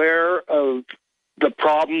been aware of the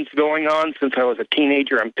problems going on since I was a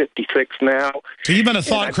teenager. I'm 56 now. So you've been a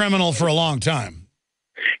thought criminal for a long time.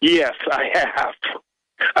 Yes, I have.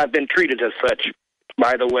 I've been treated as such,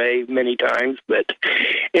 by the way, many times. But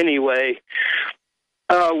anyway,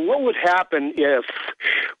 what would happen if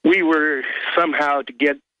we were somehow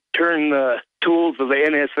to turn the tools of the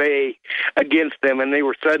NSA against them and they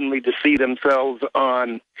were suddenly to see themselves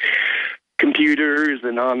on computers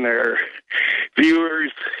and on their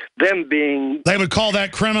viewers, them being... They would call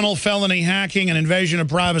that criminal felony hacking and invasion of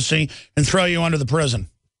privacy and throw you under the prison.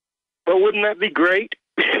 Well, wouldn't that be great?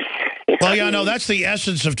 Well, yeah, no, that's the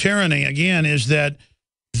essence of tyranny, again, is that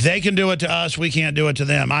they can do it to us, we can't do it to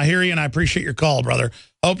them. I hear you, and I appreciate your call, brother.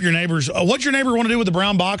 Hope your neighbors... what's your neighbor want to do with the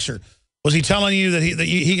brown boxer? Was he telling you that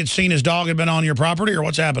he had seen his dog had been on your property, or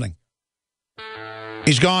what's happening?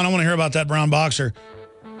 He's gone. I want to hear about that brown boxer.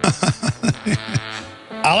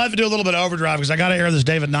 I'll have to do a little bit of overdrive because I got to air this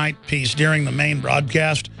David Knight piece during the main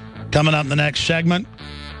broadcast coming up in the next segment.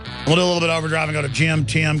 We'll do a little bit of overdrive and go to Jim,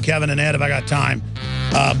 Tim, Kevin, and Ed if I got time.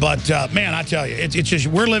 But man, I tell you, it's just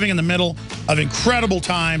we're living in the middle of incredible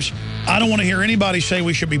times. I don't want to hear anybody say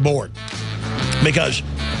we should be bored, because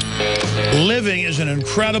living is an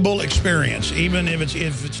incredible experience, even if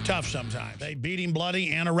it's tough sometimes. They beat him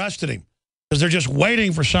bloody and arrested him because they're just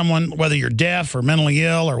waiting for someone, whether you're deaf or mentally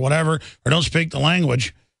ill or whatever, or don't speak the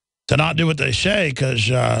language, to not do what they say because,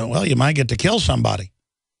 well, you might get to kill somebody.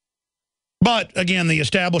 But, again, the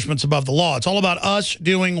establishment's above the law. It's all about us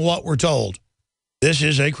doing what we're told. This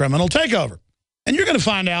is a criminal takeover. And you're going to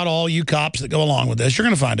find out, all you cops that go along with this. You're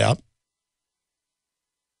going to find out.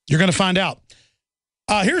 You're going to find out.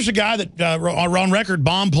 Here's a guy that, on record,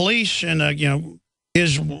 bombed police, and, you know,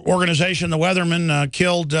 his organization, the Weathermen,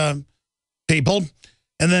 killed people.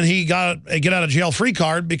 And then he got a get-out-of-jail-free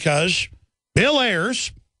card because Bill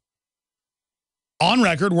Ayers, on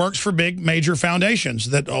record, works for big major foundations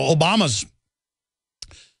that Obama's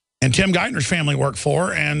and Tim Geithner's family work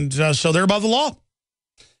for, and so they're above the law.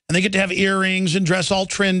 And they get to have earrings and dress all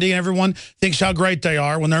trendy, and everyone thinks how great they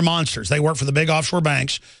are when they're monsters. They work for the big offshore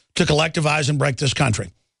banks to collectivize and break this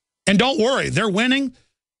country. And don't worry, they're winning.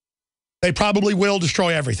 They probably will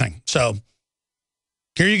destroy everything. So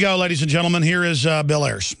here you go, ladies and gentlemen. Here is Bill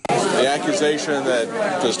Ayers. The accusation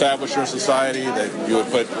that to establish your society, that you would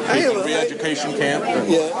put people in re-education camp.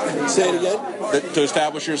 Yeah, say it again. That to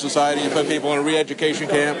establish your society, you put people in a re-education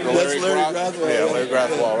camp. That's Larry Grathwohl. Yeah, Larry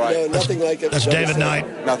Grathwohl, right. No, nothing like it. That's David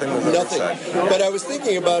Knight. Nothing was ever said. But I was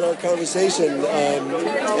thinking about our conversation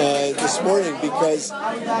this morning because,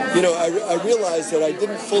 you know, I realized that I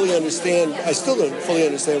didn't fully understand. I still don't fully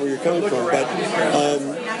understand where you're coming from, but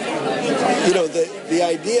you know, the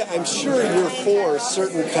idea, I'm sure you're for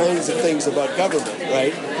certain kinds of things about government,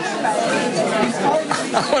 right?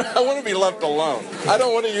 I want to be left alone. I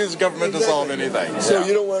don't want to use government to solve anything. So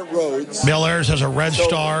you don't want roads. Bill Ayers has a red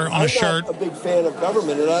star on a shirt. I'm not a big fan of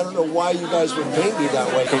government, and I don't know why you guys would paint me that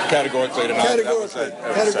way. Categorically denied.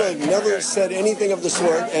 Categorically. Never said anything of the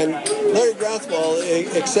sort. And Larry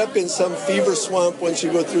Grathwohl, except in some fever swamp once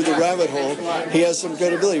you go through the rabbit hole, he has some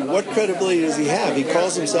credibility. What credibility does he have? He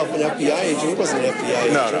calls himself an FBI agent. He wasn't an FBI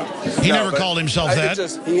agent. No. He never called himself that.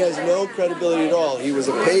 He has no credibility at all. He was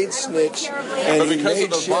a paid snitch, and but because of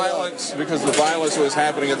the violence, because the violence that was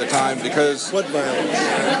happening at the time, because what violence?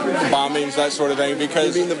 Bombings, that sort of thing.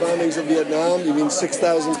 Because you mean the bombings of Vietnam? You mean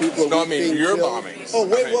 6,000 people? No, I mean your killed? bombings. Oh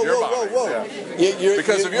wait, whoa! Yeah.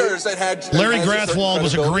 Because of yours, that had Larry Grathwohl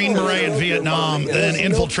was a Green Beret in Vietnam that then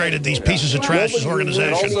infiltrated these pieces of trash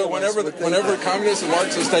organizations. Also, whenever communists and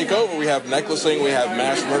Marxists take over, we have necklacing, we have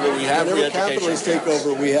mass murder, we have re-education. Whenever capitalists take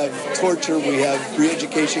over, we have torture, we have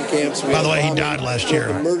re-education camps. By the way, he died last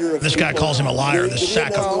year. This guy calls him a liar, this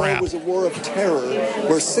sack of crap. It was a war of terror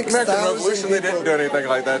where 6,000 American Revolution, they didn't do anything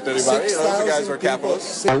like that to anybody. You know, those guys were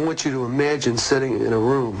capitalists. I want you to imagine sitting in a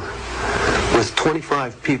room with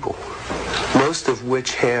 25 people, most of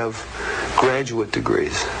which have graduate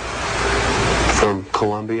degrees from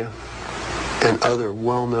Columbia and other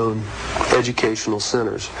well-known educational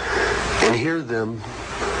centers and hear them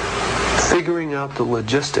figuring out the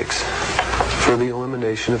logistics for the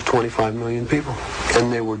elimination of 25 million people.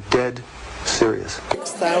 And they were dead serious.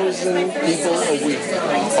 6,000 people a week.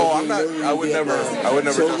 Oh, I would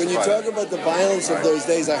never So when you talk about the violence of those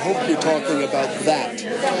days, I hope you're talking about that.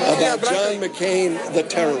 About John McCain, the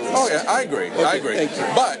terrorist. Oh yeah, I agree. Okay, I agree. Thank you.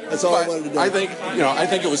 But that's all I wanted to know. I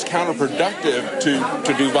think it was counterproductive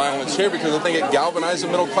to do violence here because I think it galvanized the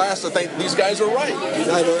middle class. I think these guys are right.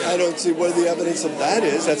 I don't see what the evidence of that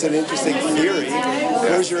is. That's an interesting theory.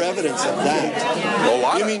 Where's your evidence of that? Well, a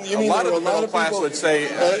lot of the middle class would say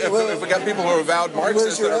if we got people who are avowed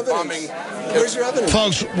Marxists that are bombing. Where's your evidence?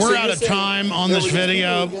 Folks, we're out of time on this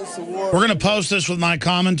video. We're going to post this with my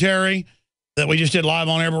commentary that we just did live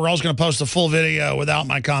on air, but we're also going to post the full video without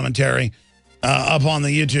my commentary up on the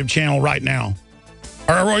YouTube channel right now.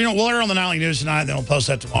 Or, we'll air on the Nightly News tonight, then we'll post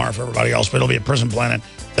that tomorrow for everybody else, but it'll be at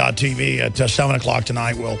prisonplanet.tv at 7 o'clock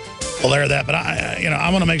tonight. We'll air that, but I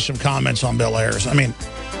want to make some comments on Bill Ayers. I mean,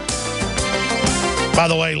 by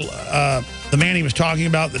the way, the man he was talking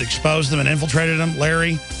about that exposed them and infiltrated him,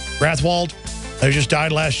 Larry Rathwald, who just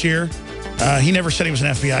died last year, he never said he was an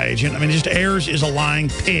FBI agent. I mean, just Ayers is a lying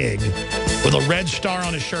pig with a red star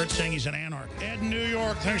on his shirt saying he's an anarchist. Ed in New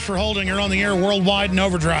York, thanks for holding. You're on the air worldwide in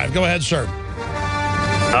overdrive. Go ahead, sir.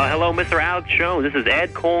 Hello, Mr. Alex Jones. This is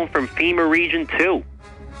Ed calling from FEMA Region 2.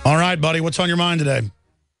 All right, buddy. What's on your mind today?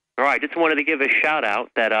 All right, just wanted to give a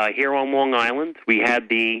shout-out that here on Long Island, we had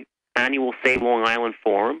the annual Save Long Island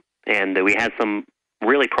Forum, and we had some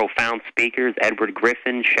really profound speakers, Edward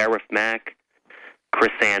Griffin, Sheriff Mack,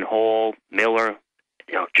 Chris Ann Hall, Miller,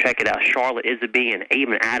 check it out, Charlotte Isaby, and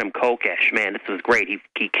even Adam Kokesh. Man, this was great.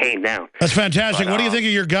 He came down. That's fantastic. What do you think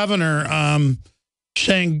of your governor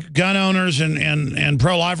saying gun owners and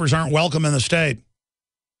pro-lifers aren't welcome in the state?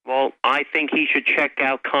 Well, I think he should check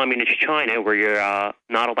out Communist China, where you're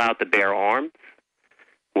not allowed to bear arms.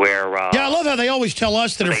 Where yeah, I love how they always tell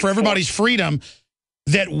us that for everybody's freedom,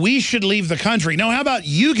 that we should leave the country. No, how about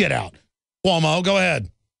you get out? Cuomo, go ahead.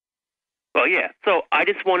 Well, yeah. So I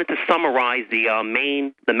just wanted to summarize the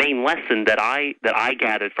main lesson that I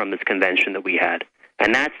gathered from this convention that we had,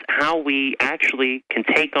 and that's how we actually can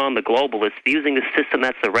take on the globalists using the system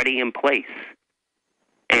that's already in place,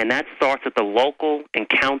 and that starts at the local and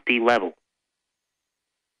county level.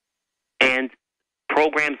 And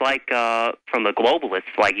programs like from the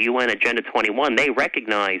globalists, like UN Agenda 21, they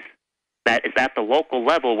recognize that is at the local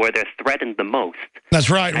level where they're threatened the most.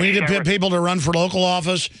 That's right. We need to get people to run for local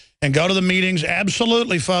office and go to the meetings.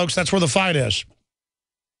 Absolutely, folks. That's where the fight is.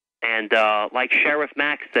 And like Sheriff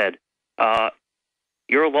Mack said,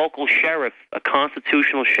 your local sheriff, a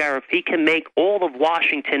constitutional sheriff, he can make all of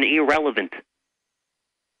Washington irrelevant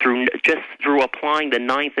through applying the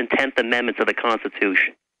 9th and 10th Amendments of the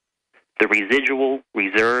Constitution, the residual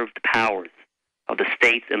reserved powers of the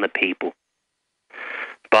states and the people.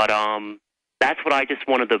 But that's what I just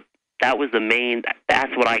wanted to,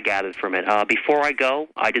 that's what I gathered from it. Before I go,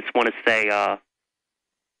 I just want to say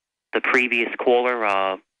the previous caller,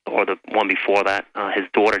 or the one before that, his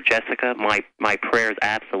daughter Jessica, my prayers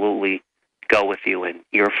absolutely go with you. And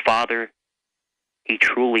your father, he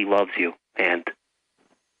truly loves you. And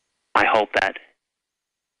I hope that,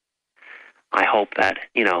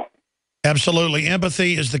 Absolutely.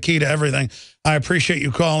 Empathy is the key to everything. I appreciate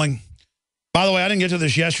you calling. By the way, I didn't get to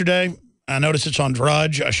this yesterday. I noticed it's on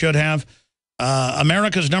Drudge. I should have.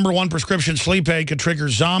 America's #1 prescription sleep aid could trigger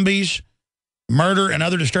zombies, murder, and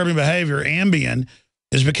other disturbing behavior. Ambien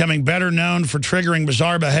is becoming better known for triggering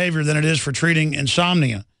bizarre behavior than it is for treating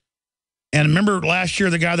insomnia. And remember last year,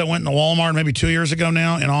 the guy that went into Walmart, maybe 2 years ago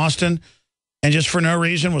now, in Austin, and just for no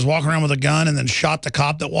reason was walking around with a gun and then shot the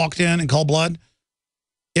cop that walked in cold blood?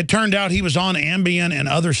 It turned out he was on Ambien and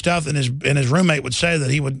other stuff, and his roommate would say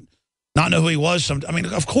that he would not know who he was. I mean,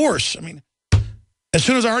 of course. I mean, as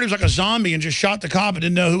soon as I heard he was like a zombie and just shot the cop and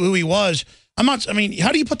didn't know who he was, how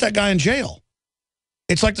do you put that guy in jail?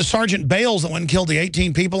 It's like the Sergeant Bales that went and killed the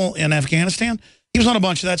 18 people in Afghanistan. He was on a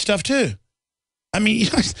bunch of that stuff too. I mean,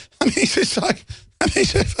 it's just like, and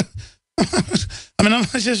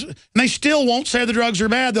they still won't say the drugs are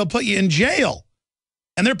bad. They'll put you in jail.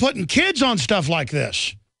 And they're putting kids on stuff like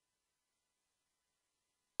this.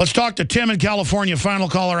 Let's talk to Tim in California. Final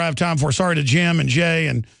caller I have time for. Sorry to Jim and Jay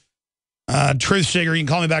and Truth Seeker. You can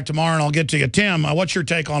call me back tomorrow and I'll get to you. Tim, what's your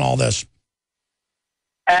take on all this?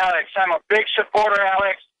 Alex, I'm a big supporter,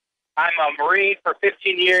 Alex. I'm a Marine for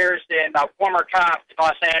 15 years and a former cop in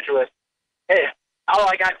Los Angeles. Hey, all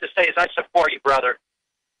I got to say is I support you, brother.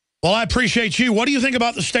 Well, I appreciate you. What do you think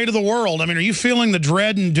about the state of the world? I mean, are you feeling the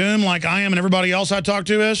dread and doom like I am and everybody else I talk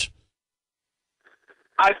to is?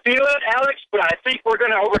 I feel it, Alex, but I think we're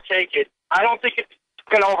going to overtake it. I don't think it's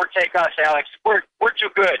going to overtake us, Alex. We're too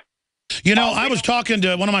good. You know, I was talking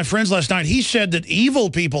to one of my friends last night. He said that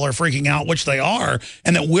evil people are freaking out, which they are,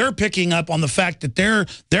 and that we're picking up on the fact that they're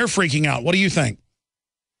freaking out. What do you think?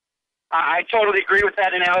 I totally agree with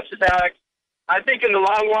that analysis, Alex. I think in the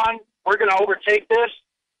long run, we're going to overtake this.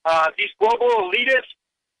 These global elitists,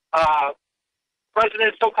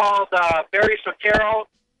 President so-called Barry Soetoro,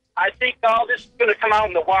 I think all this is going to come out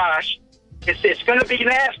in the wash. It's going to be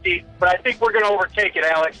nasty, but I think we're going to overtake it,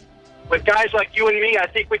 Alex. With guys like you and me, I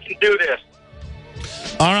think we can do this.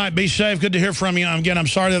 All right, be safe. Good to hear from you. Again, I'm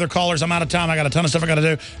sorry to the other callers. I'm out of time. I got a ton of stuff I got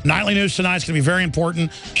to do. Nightly news tonight is going to be very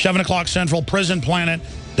important. 7 o'clock Central,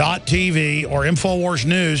 prisonplanet.tv or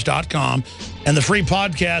InfoWarsNews.com. And the free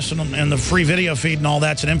podcast and the free video feed and all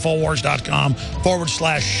that's at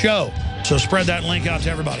InfoWars.com/show. So spread that link out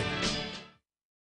to everybody.